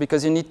barriers,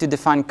 because you need to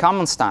define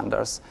common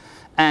standards.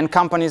 And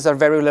companies are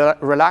very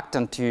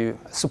reluctant to,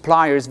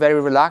 suppliers very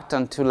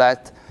reluctant to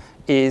let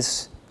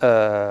his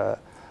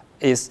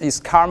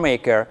car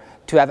maker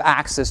to have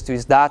access to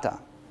his data.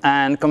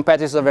 And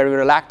competitors are very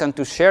reluctant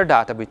to share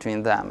data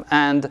between them.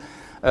 And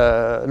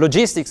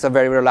logistics are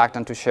very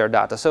reluctant to share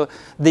data. So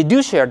they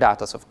do share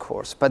data, of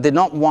course, but they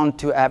don't want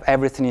to have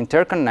everything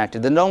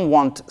interconnected. They don't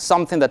want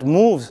something that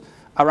moves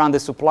around the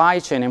supply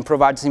chain and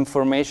provides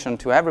information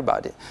to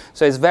everybody.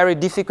 So it's very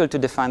difficult to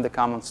define the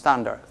common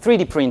standard.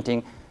 3D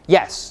printing,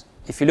 yes,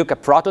 if you look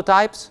at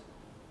prototypes,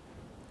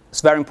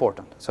 it's very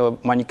important. So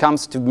when it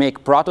comes to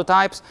make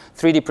prototypes,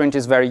 3D print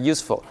is very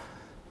useful.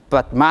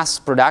 But mass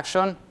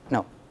production,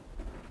 no,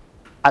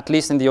 at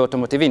least in the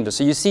automotive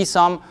industry. You see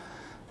some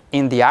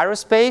in the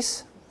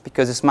aerospace,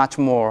 because it's much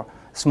more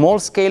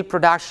small-scale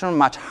production,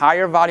 much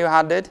higher value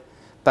added,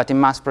 but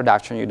in mass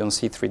production, you don't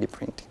see 3D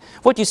printing.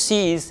 What you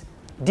see is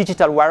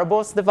digital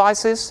wearables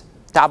devices,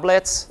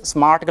 tablets,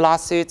 smart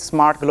glasses,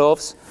 smart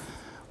gloves,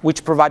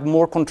 which provide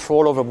more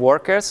control over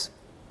workers,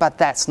 but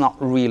that's not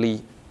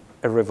really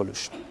a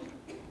revolution.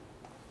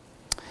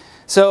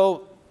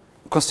 So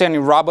concerning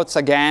robots,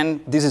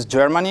 again, this is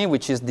Germany,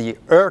 which is the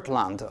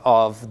earthland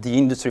of the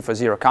Industry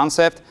 4.0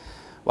 concept,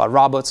 while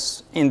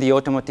robots in the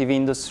automotive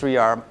industry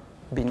are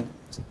being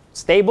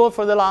stable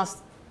for the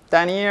last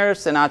 10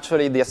 years, and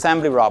actually the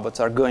assembly robots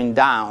are going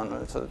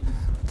down.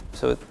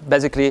 So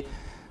basically,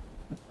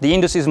 the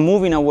industry is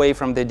moving away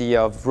from the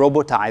idea of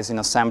robotizing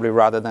assembly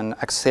rather than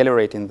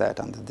accelerating that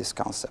under this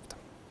concept.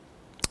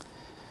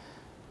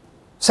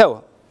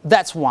 So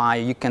that's why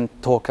you can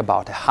talk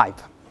about a hype.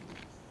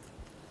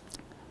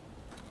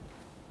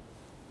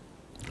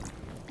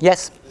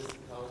 Yes? Is it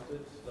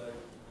counted, like,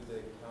 do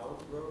they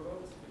count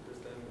robots? Because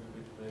then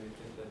we maybe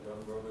think that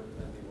one robot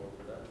can be more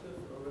productive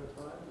over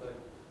time. Like,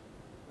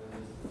 when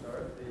you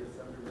start the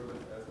assembly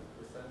robot as a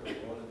percent of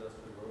all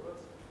industrial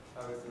robots,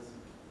 how is this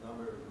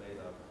number made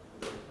up?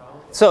 Do they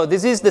count? So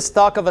this is the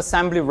stock of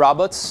assembly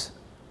robots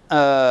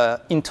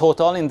in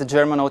total in the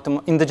German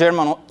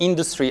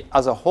industry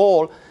as a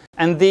whole,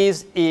 and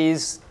this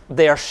is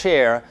their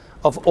share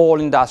of all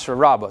industrial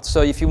robots.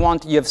 So if you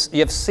want, you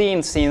have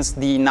seen since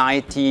the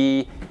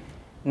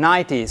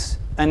 1990s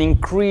an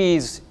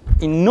increase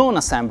in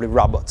non-assembly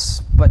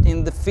robots, but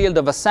in the field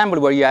of assembly,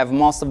 where you have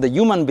most of the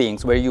human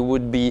beings, where you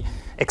would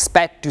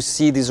expect to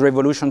see this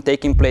revolution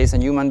taking place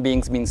and human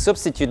beings being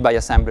substituted by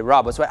assembly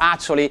robots, where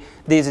actually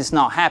this is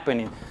not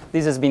happening.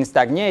 This has been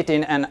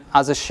stagnating, and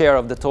as a share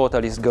of the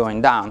total is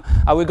going down.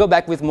 I will go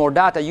back with more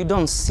data. You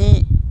don't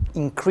see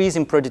increase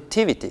in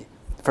productivity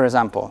for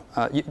example.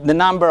 The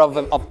number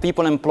of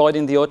people employed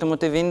in the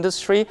automotive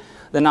industry,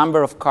 the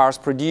number of cars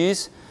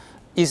produced,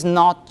 is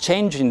not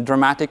changing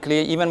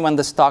dramatically even when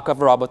the stock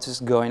of robots is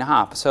going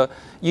up. So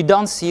you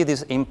don't see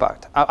this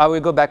impact. I will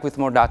go back with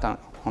more data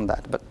on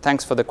that, but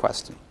thanks for the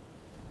question.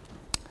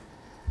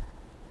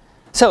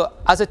 So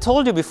as I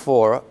told you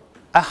before,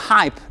 a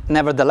hype,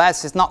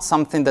 nevertheless, is not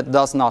something that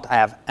does not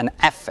have an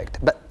effect.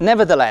 But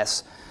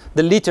nevertheless,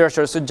 the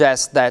literature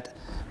suggests that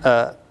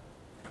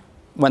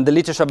when the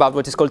literature about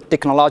what is called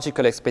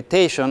technological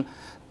expectation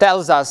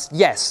tells us,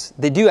 yes,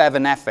 they do have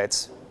an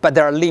effect, but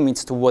there are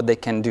limits to what they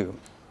can do.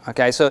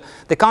 Okay, so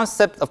the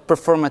concept of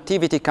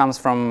performativity comes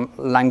from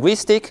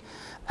linguistic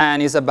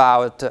and is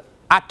about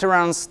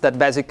utterance that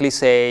basically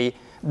say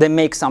they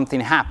make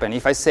something happen.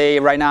 If I say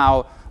right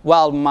now,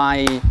 well,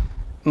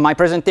 my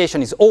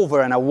presentation is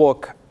over and I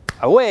walk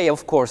away,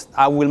 of course,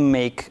 I will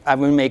make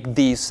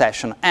this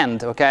session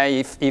end,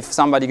 okay? If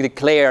somebody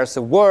declares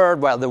a word,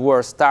 well, the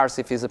word starts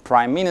if he's a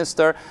prime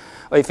minister,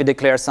 or if he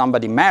declares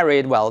somebody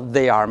married, well,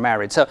 they are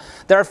married. So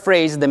there are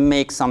phrases that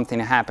make something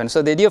happen.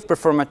 So the idea of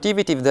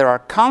performativity, if there are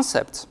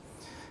concepts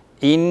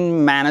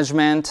in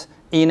management,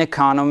 in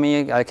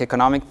economy, like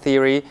economic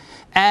theory,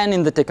 and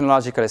in the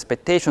technological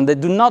expectation, they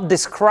do not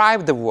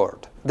describe the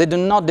word. They do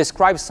not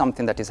describe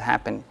something that is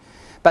happening.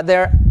 But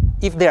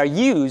if they are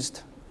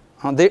used,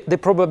 the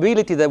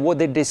probability that what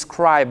they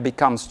describe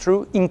becomes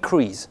true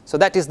increase. So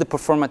that is the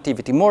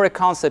performativity. More a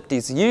concept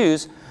is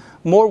used,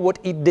 more what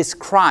it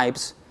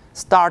describes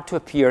start to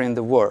appear in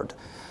the word.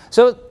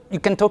 So you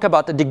can talk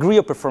about the degree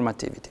of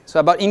performativity. So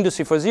about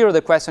Industry 4.0,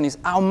 the question is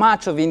how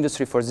much of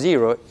Industry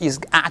 4.0 is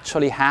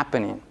actually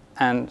happening,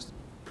 and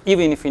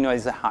even if you know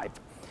it's a hype.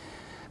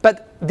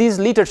 But this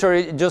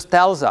literature just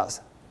tells us,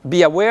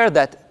 be aware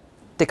that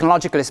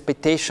technological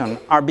expectations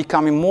are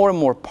becoming more and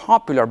more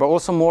popular, but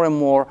also more and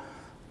more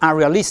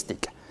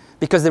unrealistic,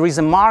 because there is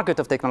a market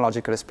of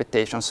technological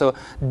expectations. So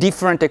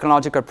different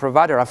technological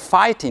providers are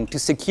fighting to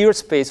secure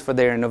space for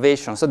their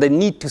innovation. So they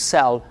need to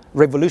sell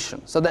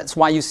revolution. So that's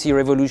why you see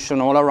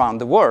revolution all around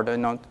the world. You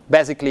know,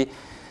 basically,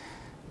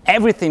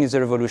 everything is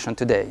a revolution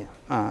today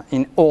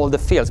in all the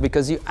fields,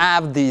 because you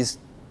have these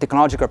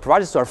technological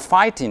providers who are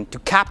fighting to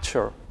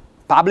capture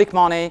public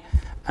money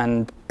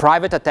and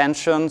private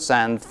attentions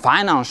and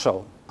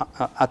financial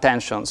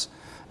attentions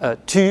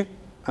to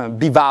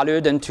be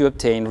valued and to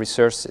obtain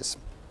resources.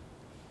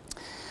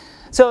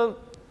 So,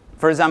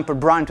 for example,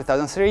 Brown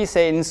 2003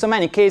 said, in so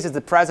many cases, the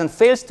present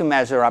fails to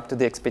measure up to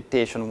the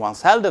expectation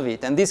once held of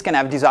it, and this can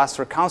have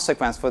disastrous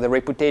consequences for the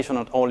reputation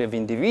not only of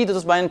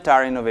individuals, but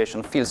entire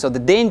innovation field. So the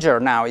danger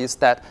now is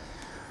that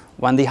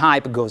when the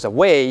hype goes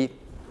away,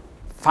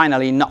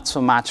 finally not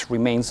so much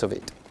remains of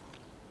it.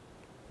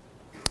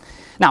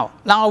 Now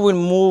I will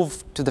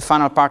move to the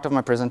final part of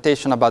my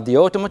presentation about the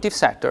automotive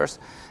sectors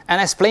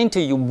and explain to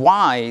you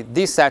why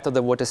this sector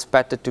that was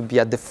expected to be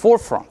at the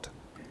forefront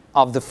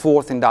of the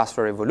fourth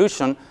industrial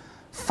revolution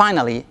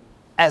finally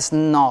has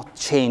not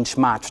changed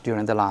much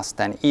during the last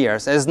 10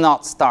 years, has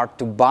not started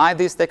to buy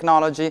this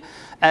technology,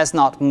 has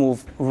not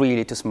moved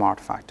really to smart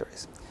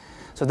factories.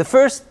 So the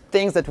first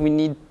things that we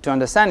need to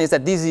understand is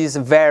that this is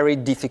a very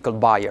difficult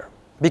buyer,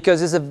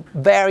 because it's a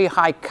very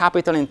high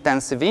capital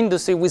intensive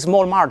industry with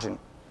small margin.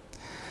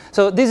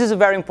 So this is a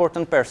very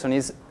important person.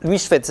 Is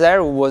Louis Schweitzer,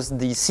 who was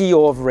the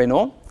CEO of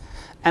Renault,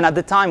 and at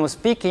the time of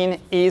speaking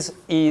is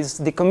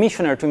the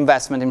commissioner to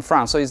investment in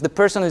France. So he's the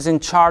person who's in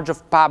charge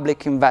of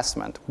public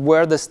investment,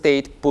 where the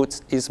state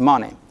puts its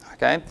money.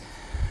 Okay?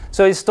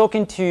 So he's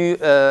talking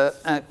to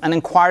an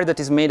inquiry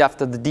that is made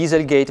after the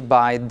Dieselgate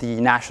by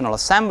the National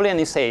Assembly, and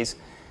he says,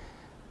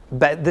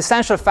 but the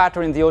essential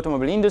factor in the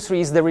automobile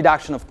industry is the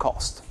reduction of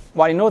cost.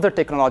 While in other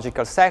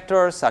technological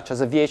sectors, such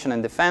as aviation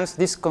and defense,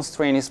 this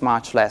constraint is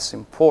much less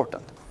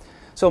important.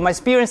 So my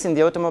experience in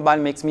the automobile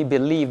makes me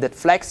believe that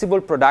flexible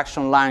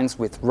production lines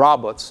with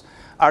robots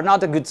are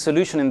not a good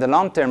solution in the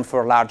long term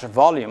for larger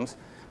volumes,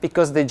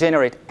 because they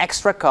generate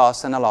extra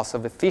costs and a loss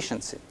of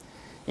efficiency.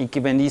 In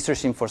keeping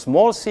researching for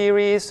small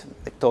series,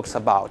 it talks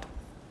about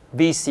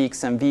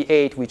V6 and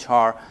V8, which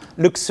are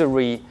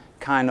luxury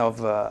kind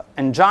of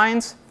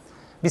engines.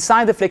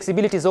 Besides, the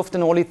flexibility is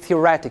often only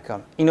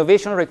theoretical.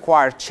 Innovation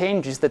requires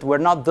changes that were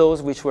not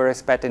those which were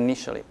expected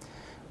initially.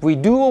 We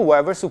do,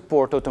 however,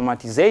 support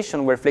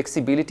automatization where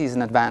flexibility is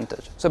an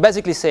advantage. So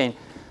basically saying,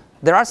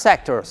 there are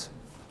sectors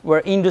where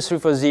Industry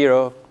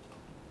 4.0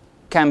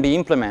 can be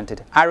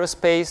implemented.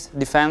 Aerospace,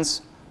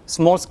 defense,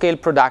 small-scale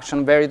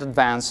production, very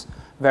advanced,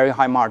 very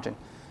high margin.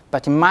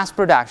 But in mass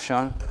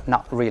production,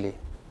 not really.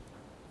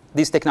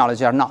 These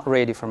technologies are not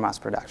ready for mass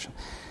production.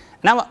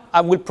 Now, I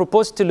will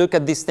propose to look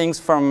at these things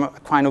from a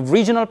kind of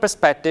regional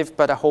perspective,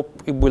 but I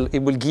hope it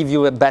will give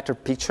you a better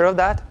picture of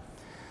that.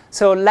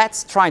 So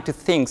let's try to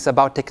think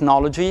about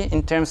technology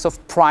in terms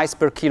of price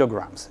per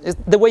kilograms. It's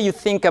the way you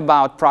think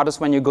about products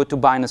when you go to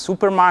buy in a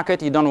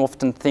supermarket. You don't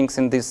often think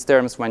in these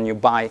terms when you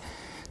buy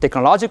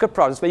technological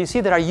products, but you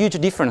see there are huge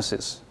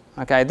differences.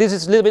 Okay? This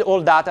is a little bit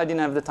old data. I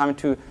didn't have the time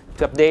to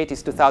update.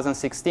 It's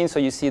 2016, so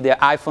you see the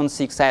iPhone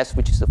 6s,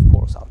 which is, of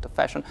course, out of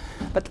fashion.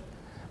 But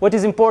What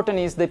is important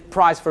is the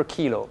price per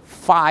kilo,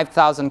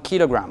 5,000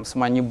 kilograms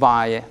when you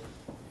buy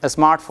a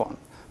smartphone.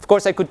 Of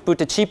course, I could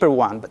put a cheaper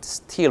one, but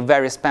still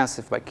very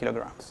expensive by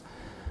kilograms.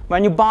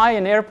 When you buy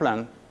an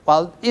airplane,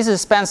 well, it's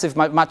expensive,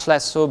 much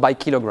less so by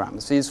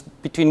kilograms. It's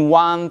between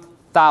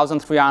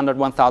 1,300,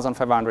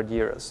 1,500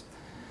 euros.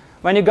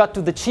 When you got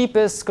to the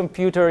cheapest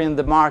computer in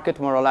the market,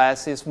 more or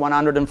less, is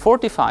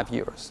 145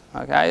 euros.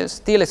 Okay? It's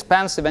still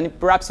expensive, and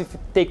perhaps if you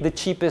take the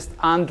cheapest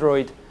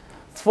Android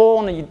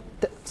phone,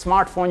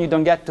 smartphone, you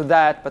don't get to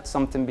that, but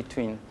something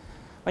between.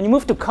 When you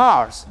move to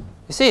cars,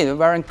 you see,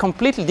 we're in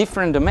completely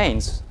different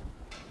domains.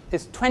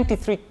 It's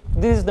 23,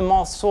 this is the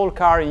most sold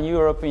car in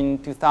Europe in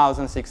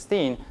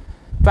 2016,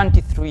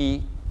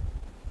 23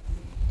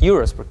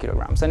 euros per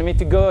kilograms. And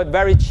if you go at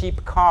very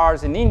cheap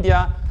cars in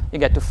India, you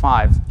get to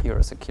 5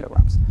 euros a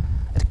kilograms.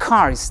 A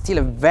car is still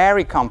a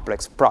very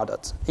complex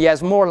product. It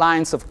has more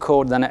lines of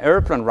code than an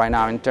airplane right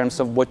now in terms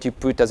of what you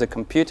put as a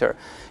computer.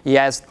 It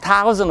has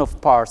thousands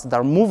of parts that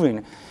are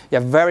moving. You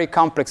have very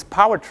complex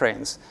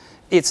powertrains.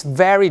 It's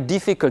very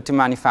difficult to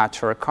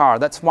manufacture a car.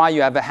 That's why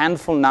you have a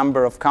handful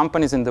number of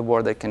companies in the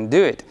world that can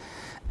do it.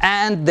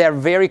 And they're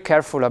very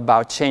careful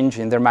about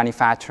changing their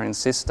manufacturing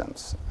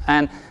systems.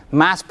 And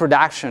mass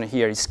production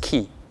here is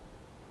key.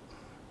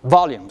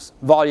 Volumes,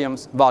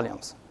 volumes,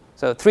 volumes.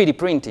 So 3D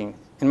printing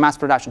in mass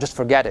production, just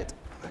forget it.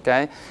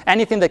 Okay?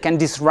 Anything that can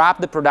disrupt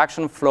the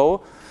production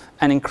flow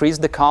and increase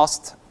the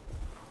cost,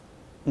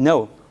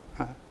 no.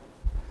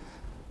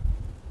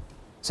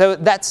 So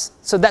that's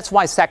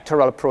why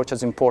sectoral approach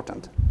is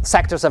important.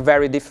 Sectors are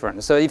very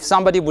different. So if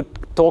somebody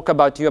would talk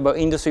about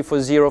Industry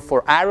 4.0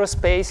 for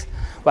aerospace,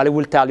 well, it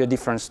will tell you a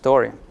different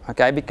story,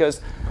 okay?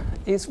 Because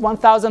it's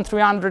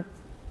 1,300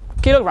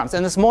 kilograms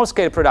and a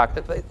small-scale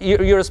production,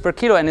 euros per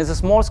kilo, and it's a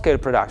small-scale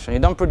production. You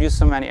don't produce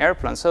so many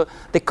airplanes. So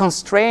the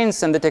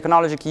constraints and the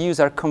technology you use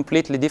are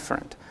completely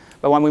different.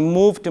 But when we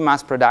move to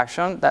mass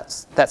production,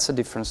 that's a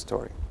different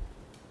story.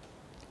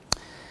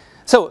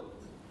 So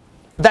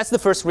that's the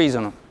first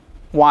reason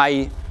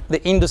why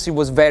the industry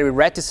was very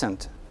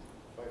reticent,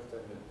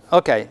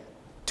 okay,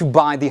 to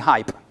buy the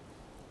hype.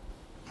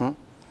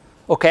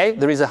 Okay,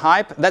 there is a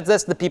hype.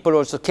 That's the people who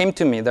also came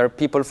to me. There are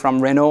people from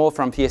Renault,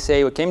 from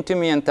PSA, who came to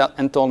me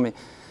and told me,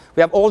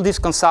 we have all these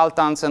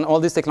consultants and all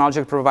these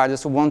technology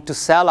providers who want to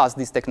sell us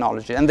this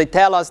technology. And they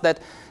tell us that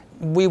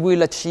we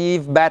will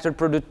achieve better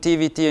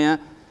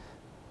productivity,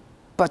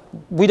 but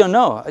we don't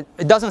know.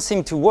 It doesn't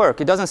seem to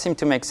work. It doesn't seem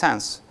to make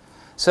sense.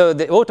 So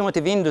the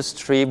automotive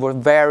industry were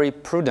very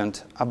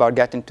prudent about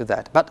getting to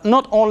that. But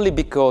not only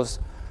because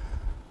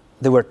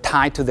they were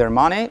tied to their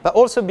money, but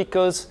also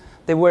because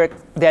they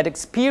had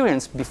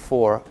experienced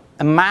before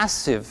a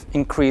massive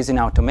increase in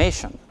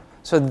automation.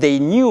 So they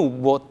knew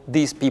what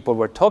these people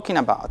were talking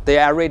about. They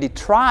already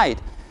tried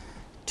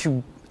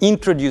to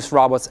introduce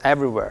robots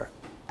everywhere.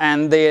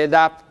 And they ended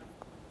up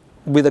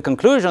with the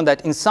conclusion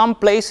that in some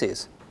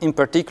places, in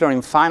particular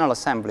in final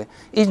assembly,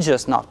 it's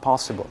just not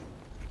possible.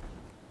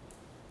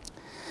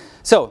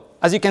 So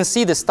as you can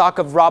see, the stock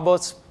of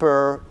robots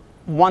per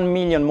 1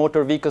 million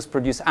motor vehicles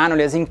produced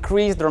annually has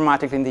increased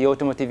dramatically in the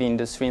automotive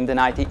industry in the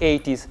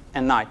 1980s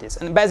and 90s,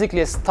 and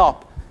basically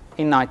stopped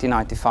in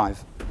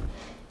 1995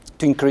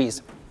 to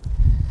increase.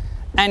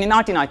 And in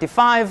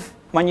 1995,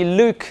 when you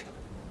look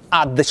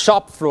at the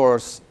shop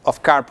floors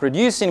of car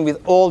producing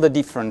with all the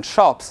different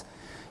shops,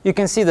 you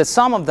can see that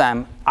some of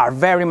them are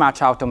very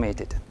much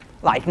automated,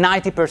 like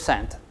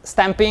 90%.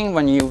 Stamping,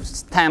 when you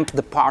stamp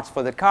the parts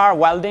for the car,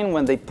 welding,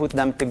 when they put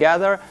them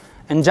together,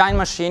 engine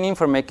machining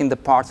for making the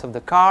parts of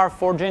the car,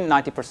 forging,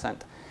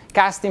 90%.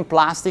 Casting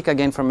plastic,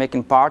 again, for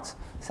making parts,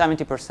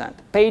 70%.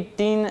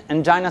 Painting,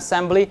 engine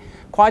assembly,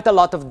 quite a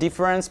lot of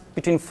difference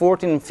between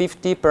 40 and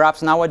 50.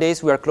 Perhaps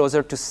nowadays we are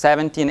closer to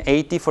 70 and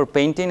 80 for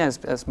painting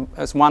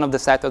as one of the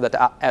sectors that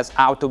has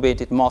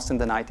automated most in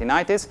the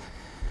 1990s.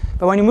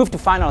 But when you move to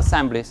final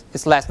assemblies,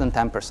 it's less than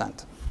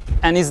 10%.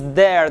 And it's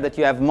there that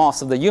you have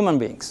most of the human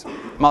beings.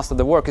 Most of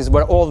the work is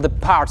where all the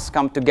parts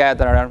come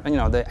together. You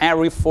know, the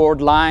Henry Ford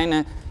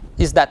line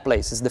is that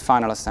place, is the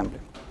final assembly.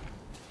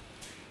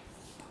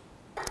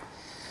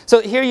 So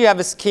here you have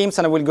a schemes,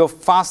 and I will go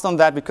fast on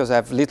that because I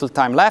have little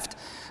time left,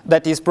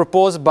 that is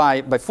proposed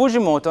by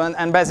Fujimoto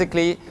and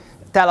basically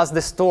tell us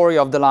the story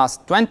of the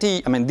last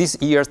 20,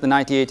 these years, the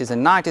 1980s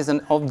and 90s,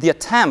 and of the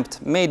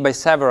attempt made by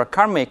several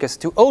car makers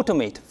to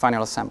automate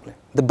final assembly,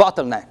 the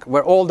bottleneck,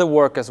 where all the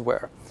workers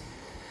were.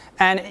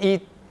 And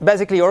it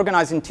basically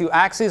organized in two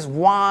axes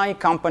why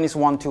companies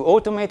want to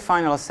automate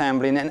final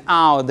assembly and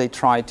how they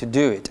try to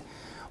do it.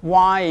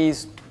 Why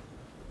is,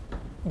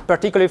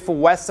 particularly for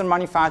Western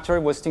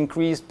manufacturers, was to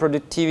increase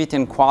productivity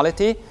and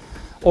quality,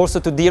 also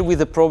to deal with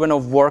the problem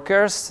of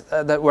workers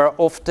that were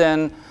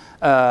often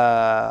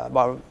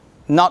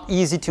not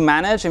easy to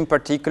manage, in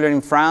particular in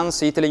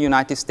France, Italy,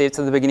 United States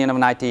at the beginning of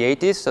the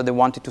 1980s. So they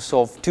wanted to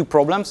solve two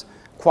problems,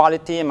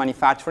 quality and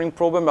manufacturing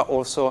problem, but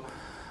also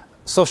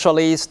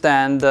socialist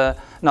and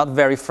not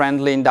very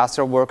friendly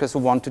industrial workers who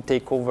want to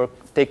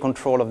take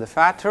control of the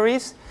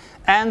factories,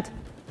 and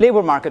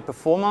labor market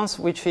performance,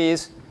 which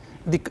is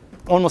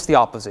almost the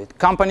opposite.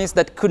 Companies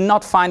that could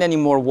not find any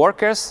more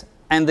workers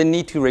and they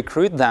need to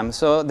recruit them,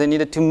 so they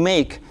needed to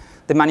make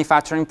the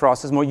manufacturing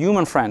process more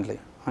human-friendly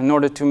in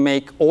order to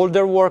make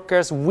older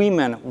workers,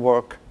 women,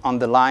 work on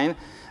the line.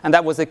 And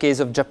that was the case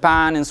of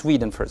Japan and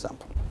Sweden, for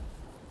example.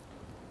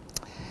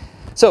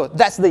 So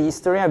that's the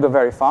history. I go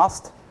very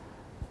fast.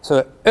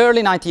 So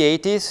early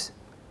 1980s,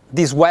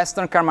 these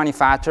Western car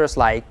manufacturers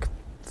like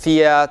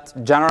Fiat,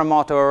 General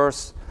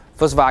Motors,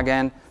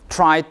 Volkswagen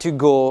tried to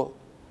go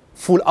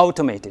full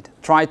automated,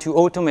 tried to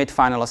automate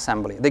final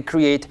assembly. They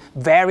create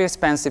very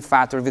expensive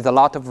factories with a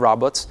lot of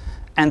robots,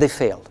 and they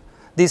failed.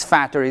 These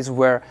factories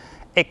were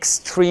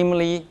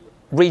extremely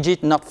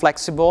rigid, not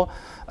flexible.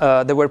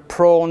 They were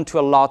prone to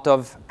a lot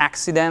of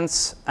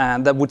accidents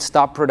that would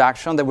stop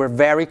production. They were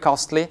very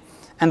costly,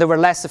 and they were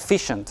less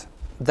efficient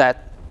than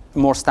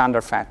more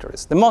standard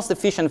factories. The most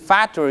efficient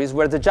factories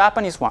were the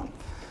Japanese one,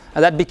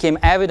 and that became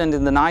evident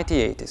in the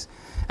 1980s.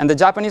 And the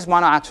Japanese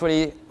one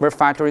actually were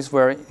factories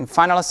where in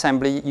final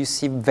assembly you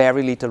see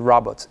very little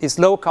robots. It's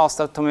low-cost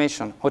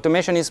automation.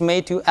 Automation is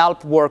made to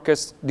help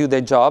workers do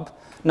their job,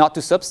 not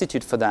to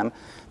substitute for them,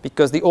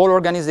 because the whole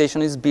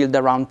organization is built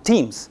around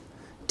teams.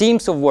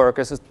 Teams of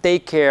workers who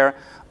take care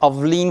of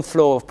lean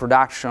flow of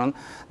production.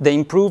 They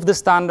improve the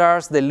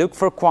standards, they look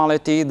for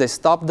quality, they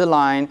stop the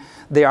line.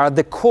 They are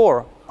the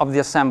core of the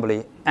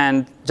assembly,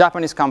 and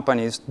Japanese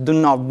companies do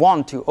not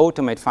want to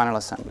automate final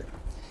assembly.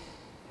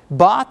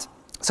 But,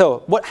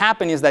 so what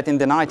happened is that in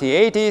the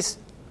 1980s,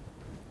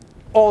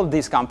 all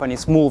these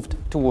companies moved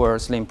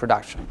towards lean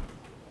production.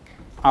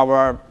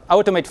 Our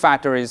automate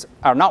factories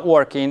are not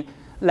working,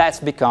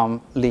 let's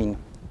become lean.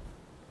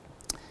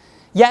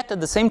 Yet, at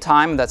the same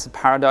time, that's a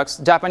paradox,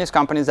 Japanese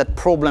companies had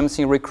problems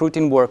in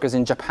recruiting workers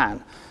in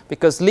Japan,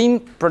 because lean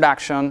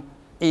production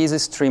is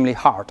extremely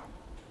hard,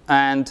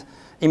 and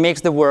it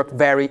makes the work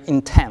very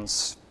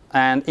intense,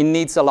 and it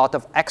needs a lot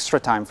of extra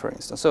time, for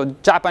instance. So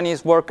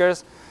Japanese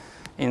workers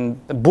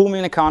in a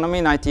booming economy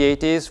in the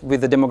 1980s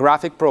with the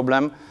demographic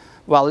problem,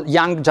 well,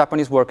 young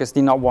Japanese workers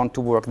did not want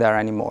to work there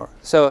anymore.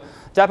 So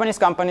Japanese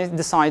companies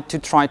decided to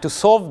try to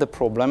solve the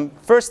problem,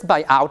 first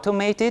by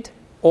automating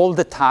all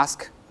the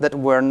tasks that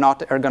were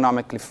not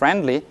ergonomically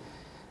friendly,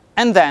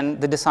 and then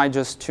they decided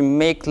just to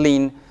make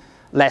lean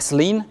less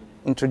lean,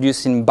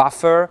 introducing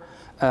buffer,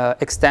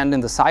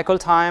 extending the cycle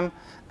time,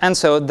 and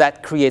so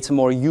that creates a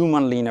more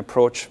human lean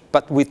approach,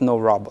 but with no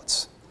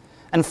robots.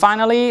 And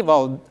finally,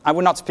 well, I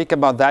will not speak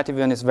about that,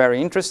 even it's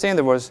very interesting.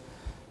 There was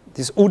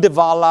this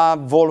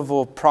Uddevalla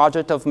Volvo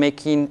project of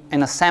making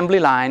an assembly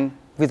line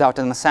without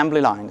an assembly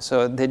line.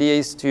 So the idea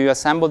is to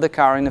assemble the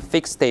car in a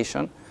fixed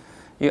station.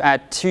 You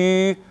add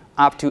 2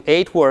 up to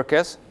 8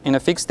 workers in a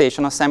fixed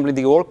station, assembling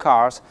the whole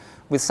cars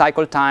with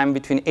cycle time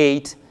between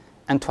 8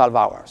 and 12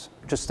 hours.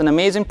 Just an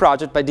amazing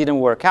project, but didn't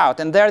work out.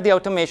 And there the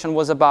automation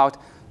was about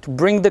to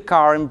bring the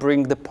car and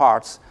bring the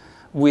parts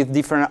with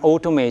different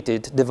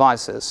automated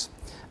devices.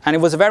 And it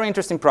was a very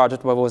interesting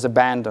project, but it was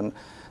abandoned.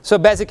 So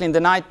basically in the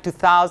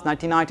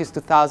 1990s,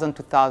 2000,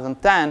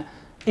 2010,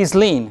 is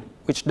lean,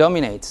 which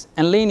dominates.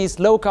 And lean is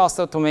low-cost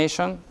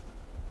automation,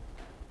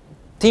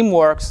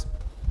 teamworks,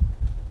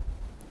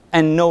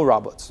 and no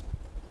robots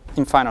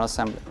in final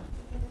assembly.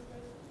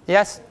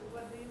 Yes?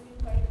 What do you mean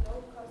by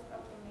low-cost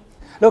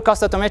automation?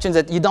 Low-cost automation is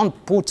that you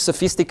don't put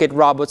sophisticated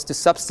robots to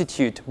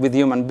substitute with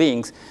human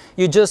beings.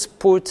 You just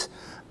put,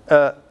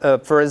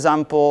 for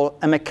example,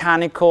 a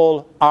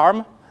mechanical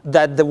arm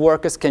that the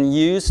workers can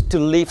use to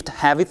lift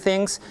heavy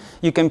things.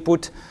 You can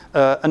put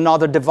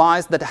another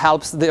device that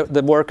helps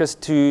the workers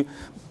to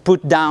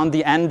put down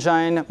the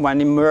engine when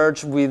it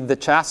merged with the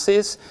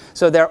chassis.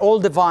 So they're all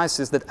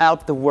devices that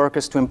help the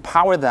workers to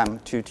empower them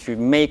to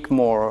make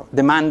more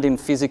demanding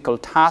physical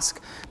tasks,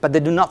 but they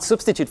do not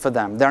substitute for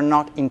them. They're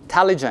not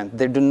intelligent.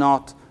 They do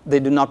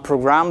not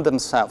program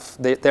themselves.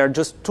 They're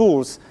just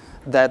tools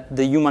that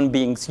the human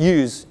beings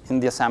use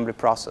in the assembly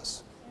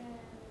process.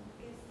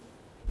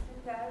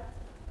 Isn't that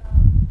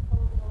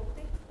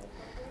robotics?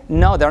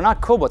 No, they're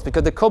not cobots,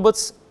 because the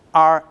cobots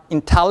are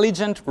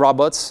intelligent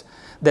robots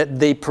that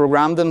they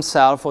program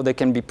themselves, or they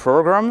can be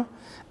programmed,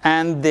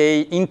 and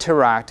they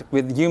interact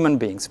with human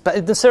beings. But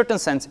in a certain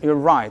sense, you're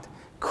right.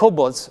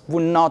 Cobots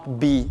would not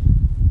be,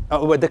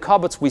 the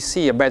cobots we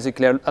see are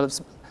basically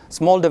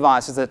small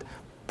devices that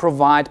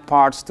provide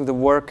parts to the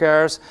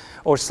workers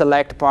or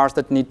select parts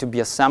that need to be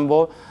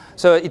assembled.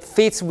 So it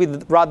fits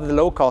with rather the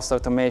low-cost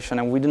automation,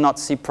 and we do not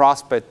see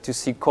prospect to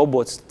see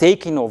cobots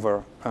taking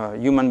over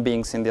human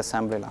beings in the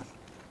assembly line.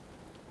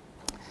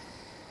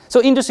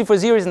 So Industry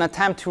 4.0 is an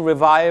attempt to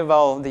revive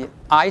the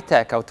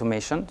high-tech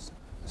automation.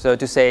 So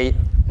to say,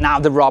 now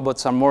the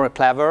robots are more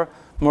clever,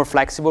 more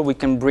flexible, we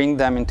can bring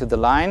them into the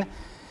line.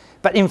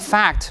 But in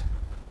fact,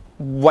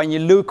 when you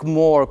look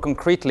more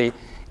concretely,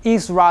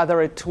 is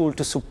rather a tool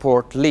to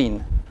support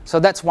lean. So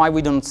that's why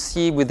we don't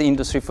see with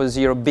Industry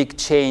 4.0 big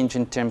change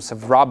in terms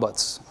of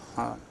robots.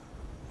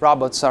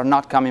 Robots are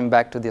not coming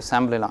back to the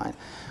assembly line.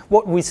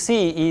 What we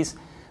see is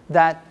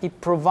that it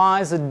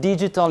provides a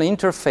digital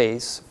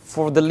interface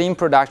for the lean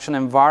production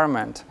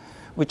environment,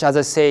 which, as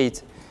I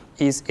said,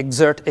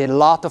 exert a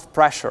lot of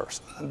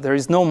pressures. There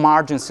is no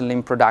margins in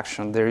lean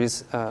production. There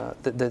is,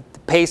 the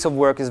pace of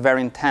work is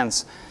very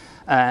intense.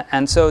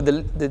 And so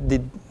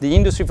the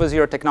Industry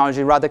 4.0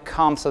 technology rather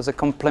comes as a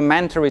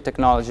complementary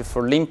technology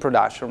for lean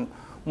production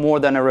more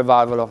than a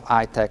revival of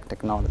high-tech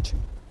technology.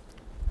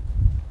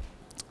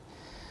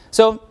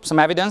 So, some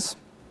evidence.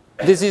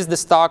 This is the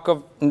stock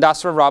of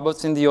industrial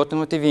robots in the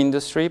automotive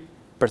industry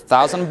per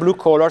 1,000 blue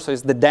collar, so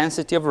it's the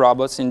density of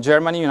robots in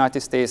Germany, United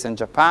States, and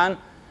Japan.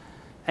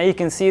 And you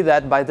can see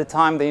that by the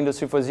time the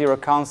Industry 4.0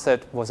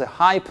 concept was a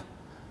hype,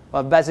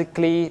 well,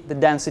 basically the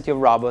density of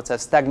robots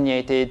has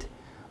stagnated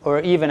or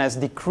even has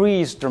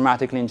decreased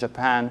dramatically in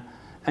Japan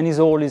and is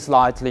only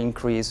slightly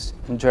increased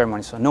in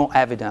Germany. So no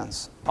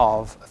evidence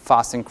of a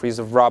fast increase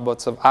of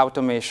robots, of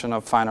automation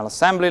of final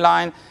assembly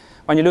line.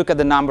 When you look at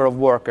the number of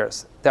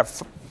workers, they're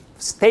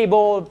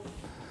stable.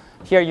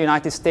 Here in the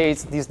United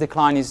States, this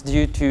decline is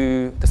due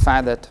to the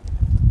fact that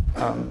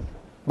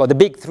well, the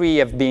big three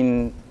have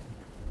been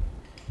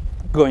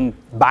going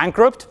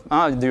bankrupt.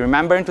 Do you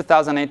remember in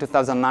 2008,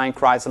 2009,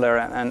 Chrysler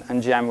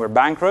and GM were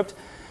bankrupt?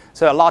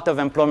 So a lot of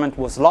employment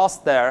was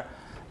lost there.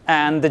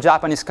 And the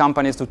Japanese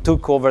companies who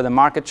took over the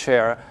market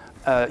share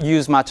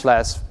use much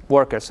less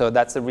workers. So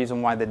that's the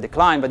reason why they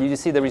decline. But you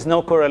see there is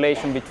no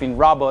correlation between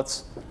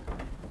robots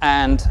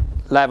and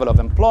level of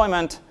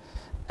employment.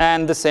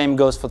 And the same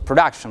goes for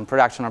production.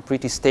 Production are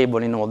pretty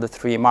stable in all the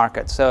three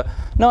markets. So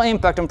no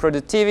impact on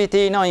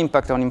productivity, no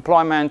impact on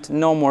employment,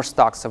 no more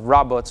stocks of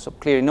robots. So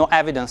clearly no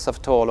evidence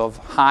at all of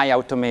high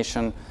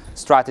automation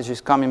strategies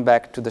coming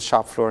back to the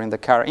shop floor in the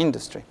car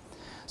industry.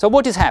 So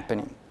what is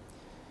happening?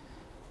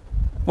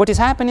 What is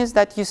happening is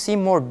that you see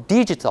more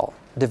digital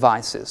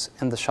devices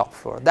in the shop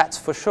floor, that's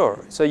for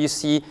sure. So you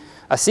see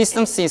a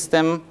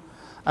system,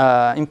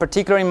 in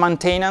particular in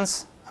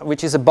maintenance,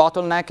 which is a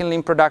bottleneck in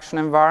lean production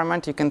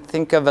environment. You can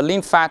think of a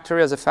lean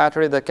factory as a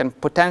factory that can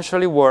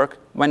potentially work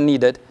when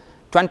needed,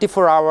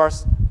 24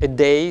 hours a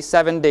day,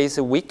 7 days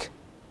a week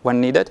when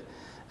needed,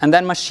 and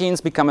then machines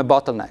become a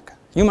bottleneck.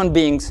 Human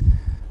beings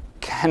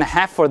can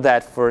have for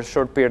that for a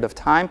short period of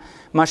time.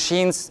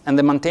 Machines and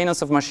the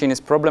maintenance of machines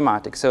is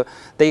problematic. So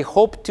they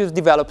hope to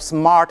develop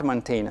smart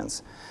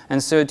maintenance.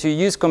 And so to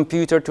use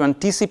computer to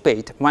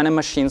anticipate when a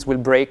machines will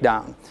break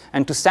down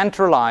and to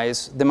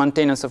centralize the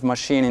maintenance of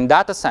machine in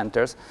data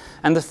centers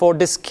and therefore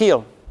de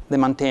skill the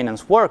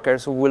maintenance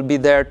workers who will be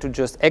there to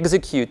just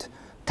execute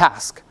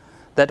tasks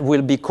that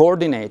will be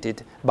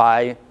coordinated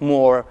by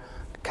more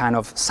kind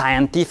of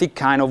scientific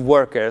kind of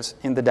workers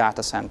in the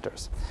data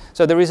centers.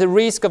 So there is a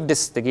risk of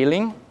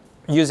de-skilling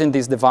using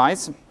this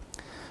device.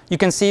 You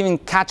can see in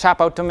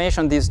catch-up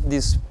automation,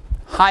 these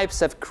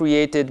hypes have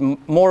created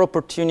more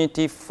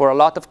opportunity for a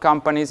lot of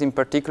companies, in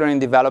particular in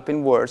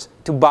developing worlds,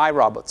 to buy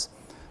robots.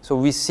 So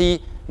we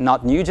see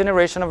not new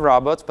generation of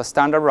robots, but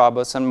standard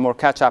robots and more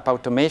catch-up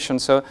automation.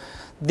 So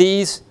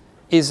these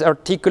is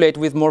articulated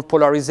with more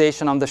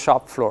polarization on the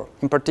shop floor,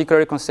 in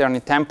particular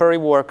concerning temporary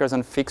workers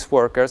and fixed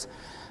workers.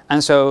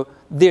 And so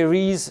there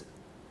is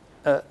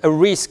a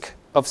risk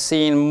of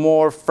seeing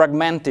more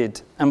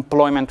fragmented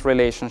employment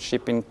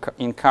relationship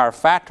in car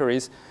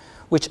factories,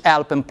 which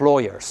help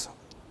employers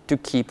to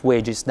keep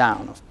wages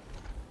down.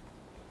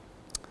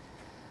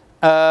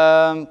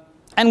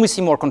 And we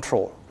see more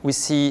control. We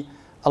see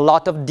a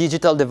lot of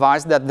digital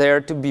devices that are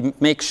there to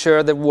make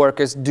sure that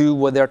workers do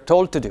what they're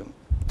told to do,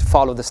 to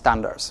follow the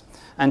standards,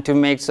 and to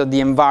make so the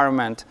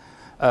environment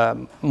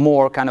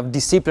more kind of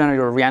disciplinary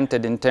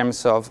oriented in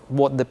terms of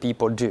what the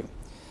people do.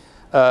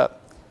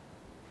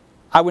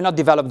 I will not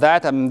develop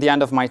that. I'm at the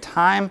end of my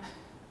time.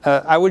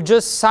 I will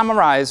just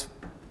summarize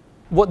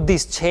what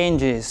these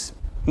changes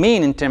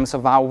mean in terms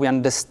of how we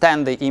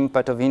understand the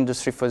impact of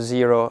Industry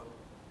 4.0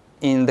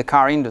 in the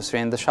car industry,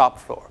 in the shop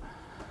floor.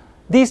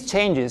 These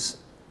changes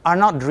are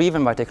not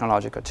driven by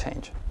technological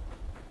change.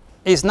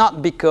 It's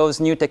not because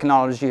new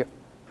technology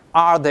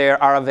are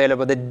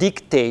available that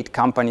dictate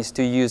companies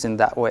to use in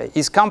that way.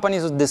 It's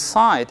companies who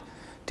decide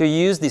to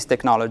use this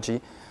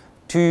technology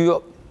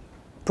to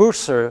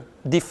pursue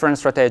different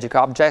strategic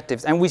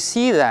objectives. And we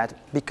see that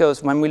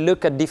because when we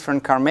look at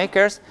different car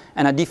makers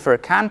and at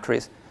different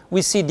countries,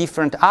 we see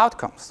different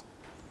outcomes.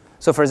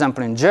 So for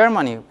example, in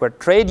Germany, where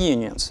trade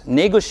unions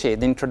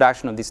negotiate the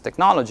introduction of this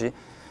technology,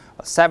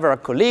 several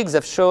colleagues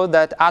have shown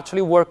that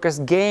actually workers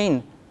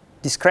gain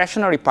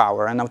discretionary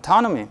power and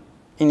autonomy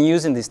in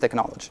using this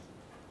technology,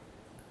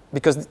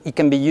 because it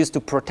can be used to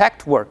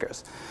protect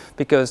workers.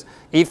 Because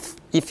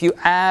if you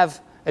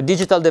have a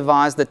digital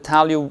device that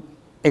tells you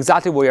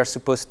exactly what you're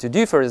supposed to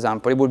do, for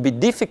example, it would be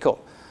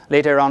difficult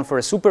later on for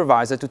a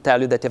supervisor to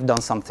tell you that you've done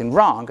something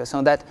wrong.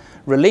 So that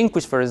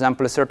relinquishes, for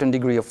example, a certain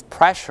degree of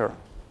pressure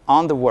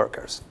on the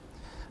workers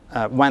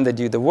when they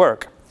do the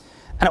work.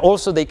 And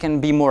also they can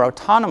be more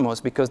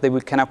autonomous because they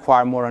can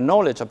acquire more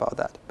knowledge about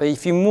that. But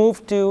if you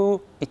move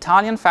to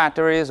Italian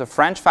factories or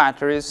French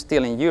factories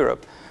still in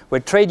Europe, where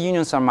trade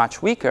unions are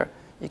much weaker,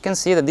 you can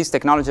see that these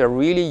technologies are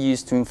really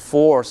used to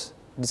enforce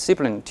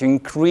discipline, to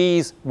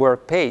increase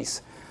work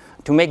pace,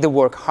 to make the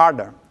work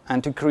harder,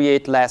 and to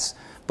create less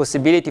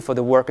possibility for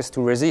the workers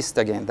to resist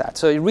against that.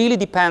 So it really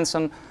depends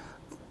on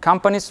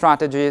company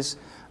strategies,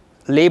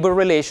 labor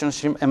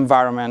relationship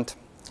environment,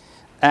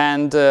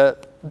 and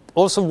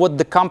also what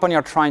the company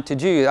are trying to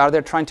do. Are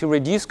they trying to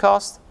reduce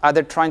costs? Are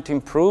they trying to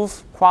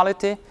improve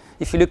quality?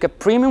 If you look at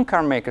premium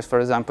car makers, for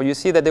example, you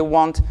see that they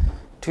want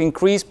to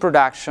increase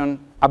production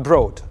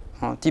abroad.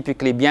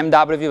 Typically,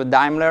 BMW or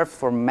Daimler,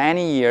 for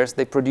many years,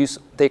 they produce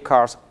their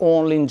cars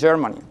only in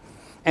Germany.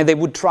 And they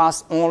would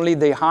trust only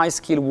the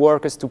high-skilled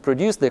workers to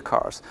produce their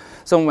cars.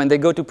 So when they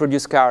go to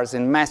produce cars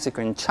in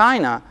Mexico and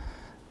China,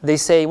 they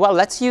say, well,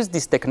 let's use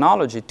this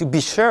technology to be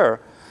sure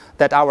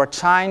that our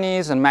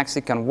Chinese and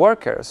Mexican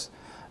workers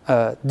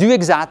do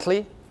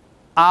exactly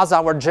as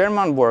our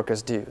German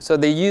workers do. So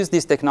they use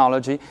this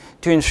technology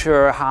to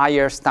ensure a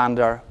higher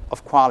standard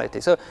of quality.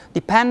 So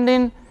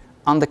depending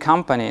on the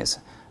companies,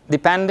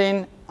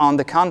 depending on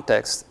the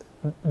context,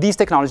 these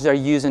technologies are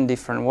used in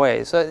different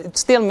ways. So it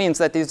still means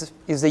that it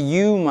is a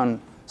human,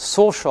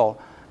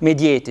 social,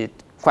 mediated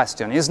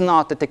question. It's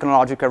not a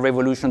technological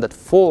revolution that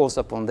falls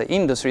upon the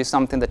industry. It's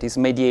something that is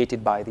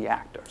mediated by the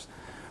actors,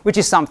 which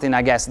is something,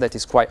 I guess, that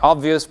is quite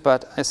obvious,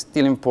 but it's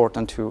still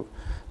important to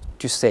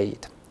say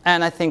it.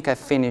 And I think I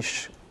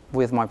finish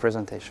with my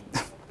presentation.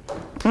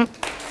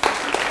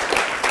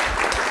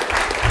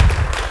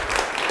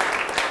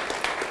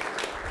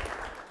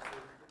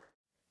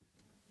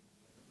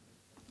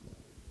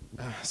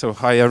 So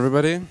hi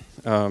everybody.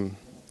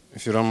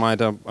 If you don't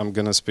mind, I'm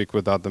going to speak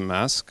without the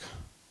mask.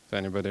 If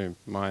anybody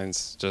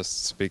minds,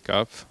 just speak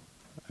up.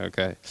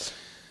 Okay.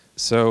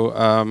 So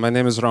my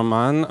name is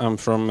Raman. I'm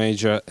from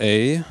Major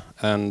A,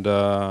 and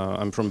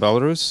I'm from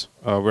Belarus.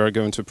 We're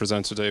going to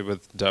present today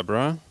with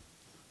Deborah.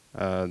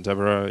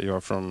 Deborah, you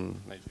are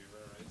from Nigeria,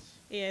 right?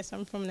 Yes,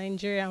 I'm from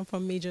Nigeria. I'm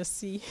from Major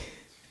C.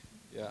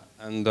 Yeah,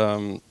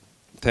 and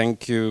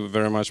thank you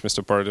very much,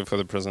 Mr. Pardi, for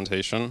the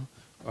presentation.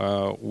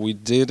 We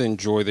did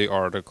enjoy the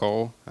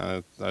article.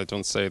 I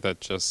don't say that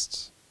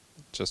just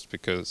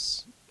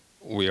because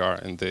we are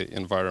in the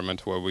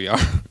environment where we are.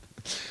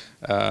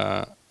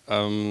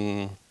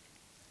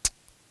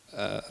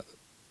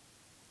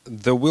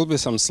 There will be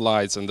some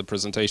slides in the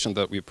presentation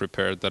that we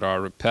prepared that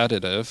are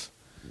repetitive.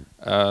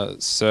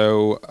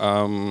 So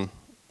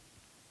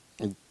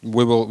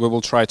we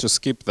will try to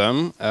skip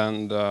them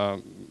and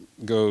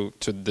go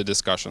to the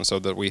discussion so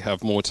that we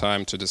have more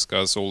time to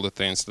discuss all the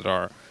things that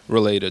are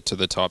related to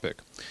the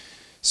topic.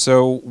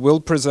 So we'll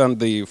present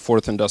the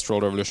fourth industrial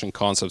revolution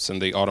concepts in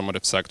the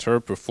automotive sector: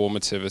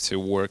 performativity,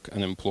 work,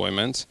 and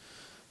employment.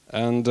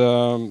 And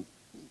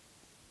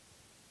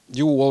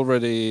you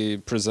already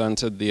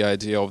presented the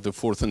idea of the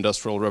fourth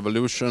industrial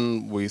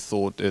revolution. We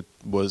thought it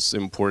was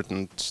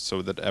important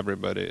so that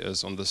everybody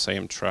is on the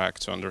same track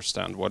to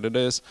understand what it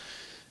is.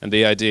 And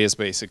the idea is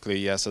basically,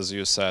 yes, as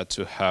you said,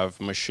 to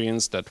have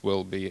machines that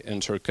will be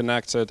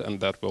interconnected and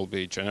that will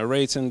be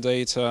generating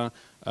data,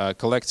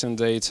 collecting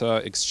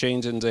data,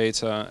 exchanging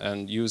data,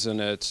 and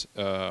using it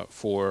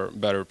for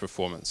better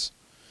performance.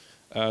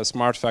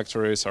 Smart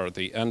factories are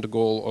the end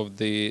goal of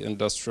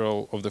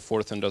the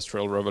fourth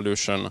industrial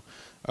revolution,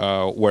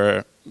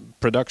 where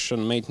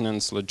production,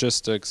 maintenance,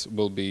 logistics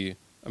will be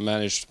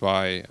managed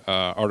by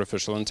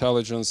artificial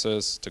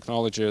intelligences,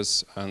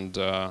 technologies, and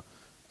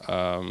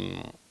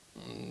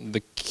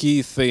the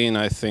key thing,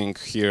 I think,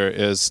 here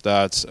is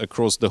that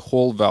across the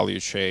whole value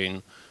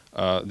chain,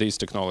 these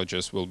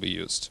technologies will be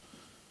used.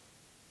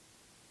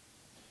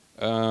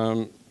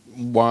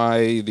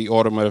 Why the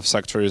automotive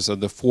sector is at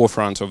the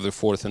forefront of the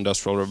fourth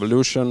industrial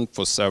revolution?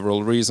 For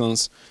several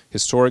reasons.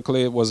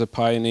 Historically, it was a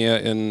pioneer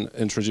in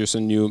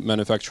introducing new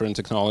manufacturing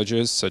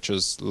technologies, such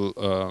as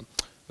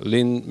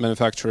lean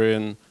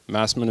manufacturing,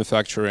 mass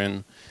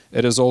manufacturing.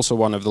 It is also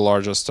one of the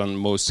largest and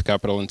most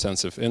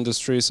capital-intensive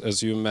industries.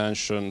 As you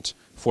mentioned,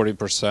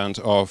 40%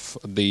 of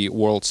the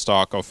world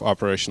stock of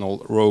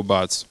operational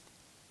robots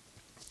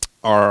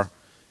are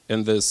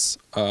in this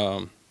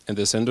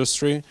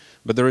industry,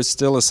 but there is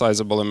still a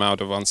sizable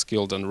amount of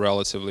unskilled and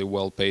relatively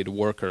well-paid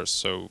workers,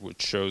 so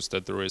which shows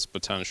that there is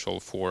potential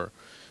for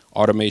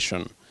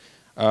automation.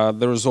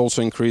 There is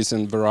also increase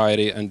in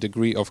variety and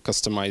degree of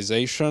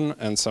customization,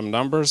 and some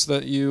numbers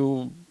that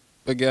you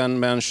again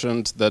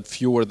mentioned, that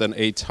fewer than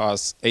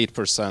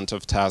 8%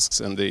 of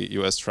tasks in the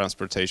US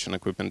transportation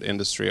equipment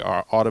industry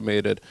are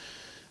automated,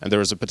 and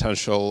there is a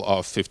potential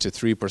of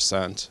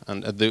 53%.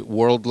 And at the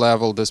world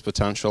level, this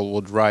potential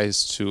would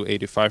rise to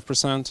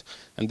 85%.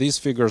 And these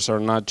figures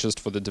are not just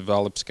for the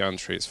developed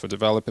countries. For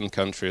developing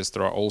countries,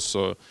 there are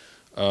also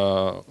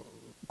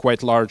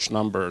quite large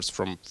numbers,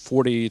 from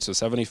 40 to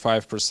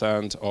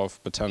 75%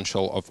 of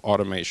potential of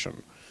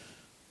automation.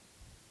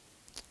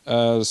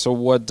 So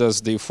what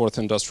does the fourth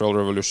industrial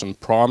revolution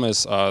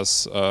promise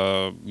us?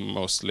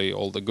 Mostly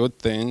all the good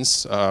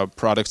things: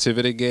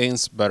 productivity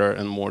gains, better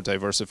and more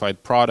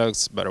diversified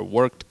products, better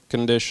work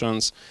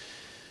conditions.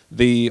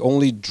 The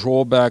only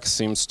drawback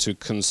seems to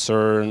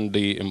concern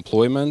the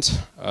employment,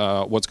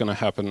 what's going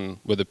to happen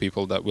with the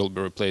people that will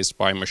be replaced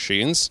by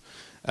machines.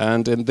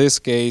 And in this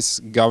case,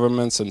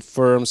 governments and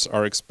firms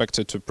are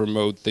expected to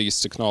promote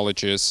these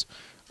technologies,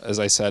 as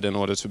I said, in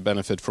order to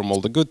benefit from all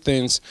the good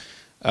things.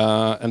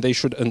 And they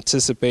should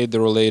anticipate the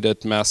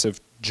related massive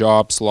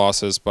jobs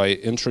losses by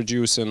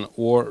introducing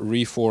or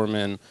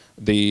reforming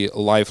the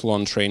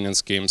lifelong training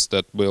schemes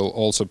that will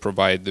also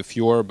provide the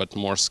fewer but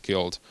more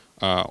skilled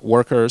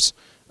workers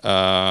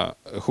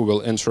who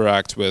will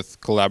interact with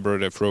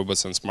collaborative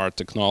robots and smart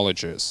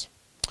technologies.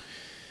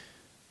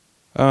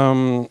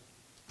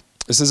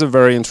 This is a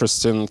very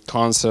interesting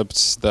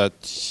concept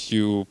that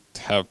you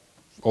have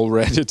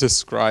already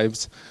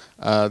described.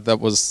 That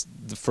was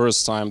the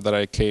first time that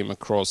I came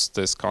across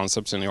this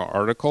concept in your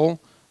article.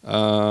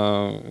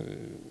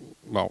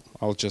 Well,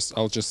 I'll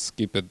just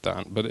skip it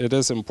then. But it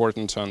is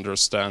important to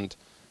understand,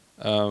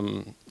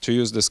 to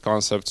use this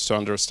concept to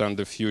understand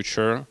the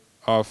future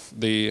of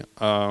the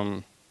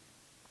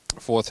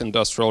fourth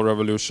industrial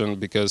revolution,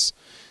 because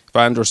if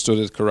I understood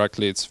it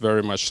correctly, it's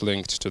very much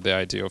linked to the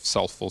idea of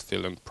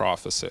self-fulfilling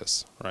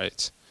prophecies,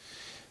 right?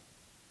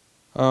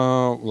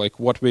 Like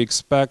what we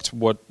expect,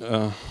 we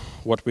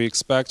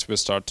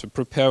start to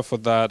prepare for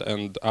that,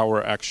 and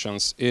our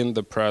actions in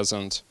the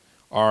present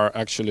are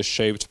actually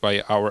shaped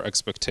by our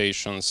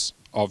expectations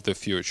of the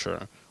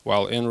future.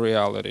 While in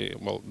reality,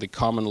 well, the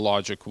common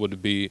logic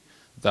would be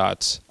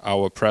that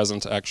our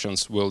present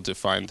actions will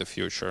define the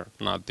future,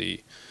 not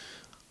the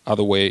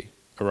other way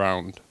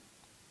around.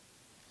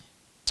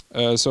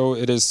 So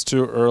it is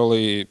too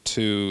early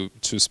to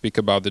speak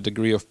about the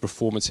degree of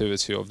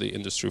performativity of the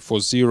Industry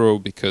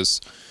 4.0 because,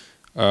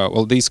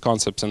 well, these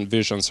concepts and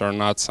visions are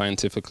not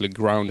scientifically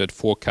grounded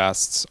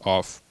forecasts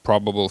of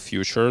probable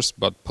futures,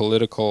 but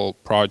political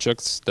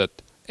projects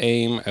that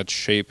aim at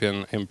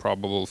shaping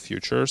improbable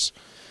futures.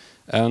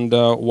 And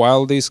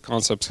while these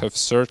concepts have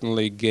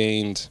certainly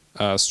gained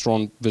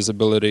strong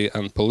visibility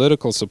and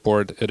political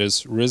support, it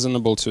is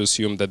reasonable to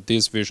assume that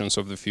these visions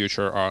of the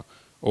future are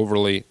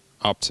overly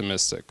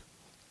optimistic.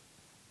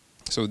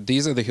 So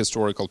these are the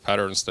historical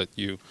patterns that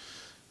you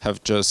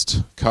have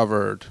just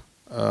covered.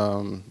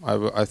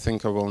 I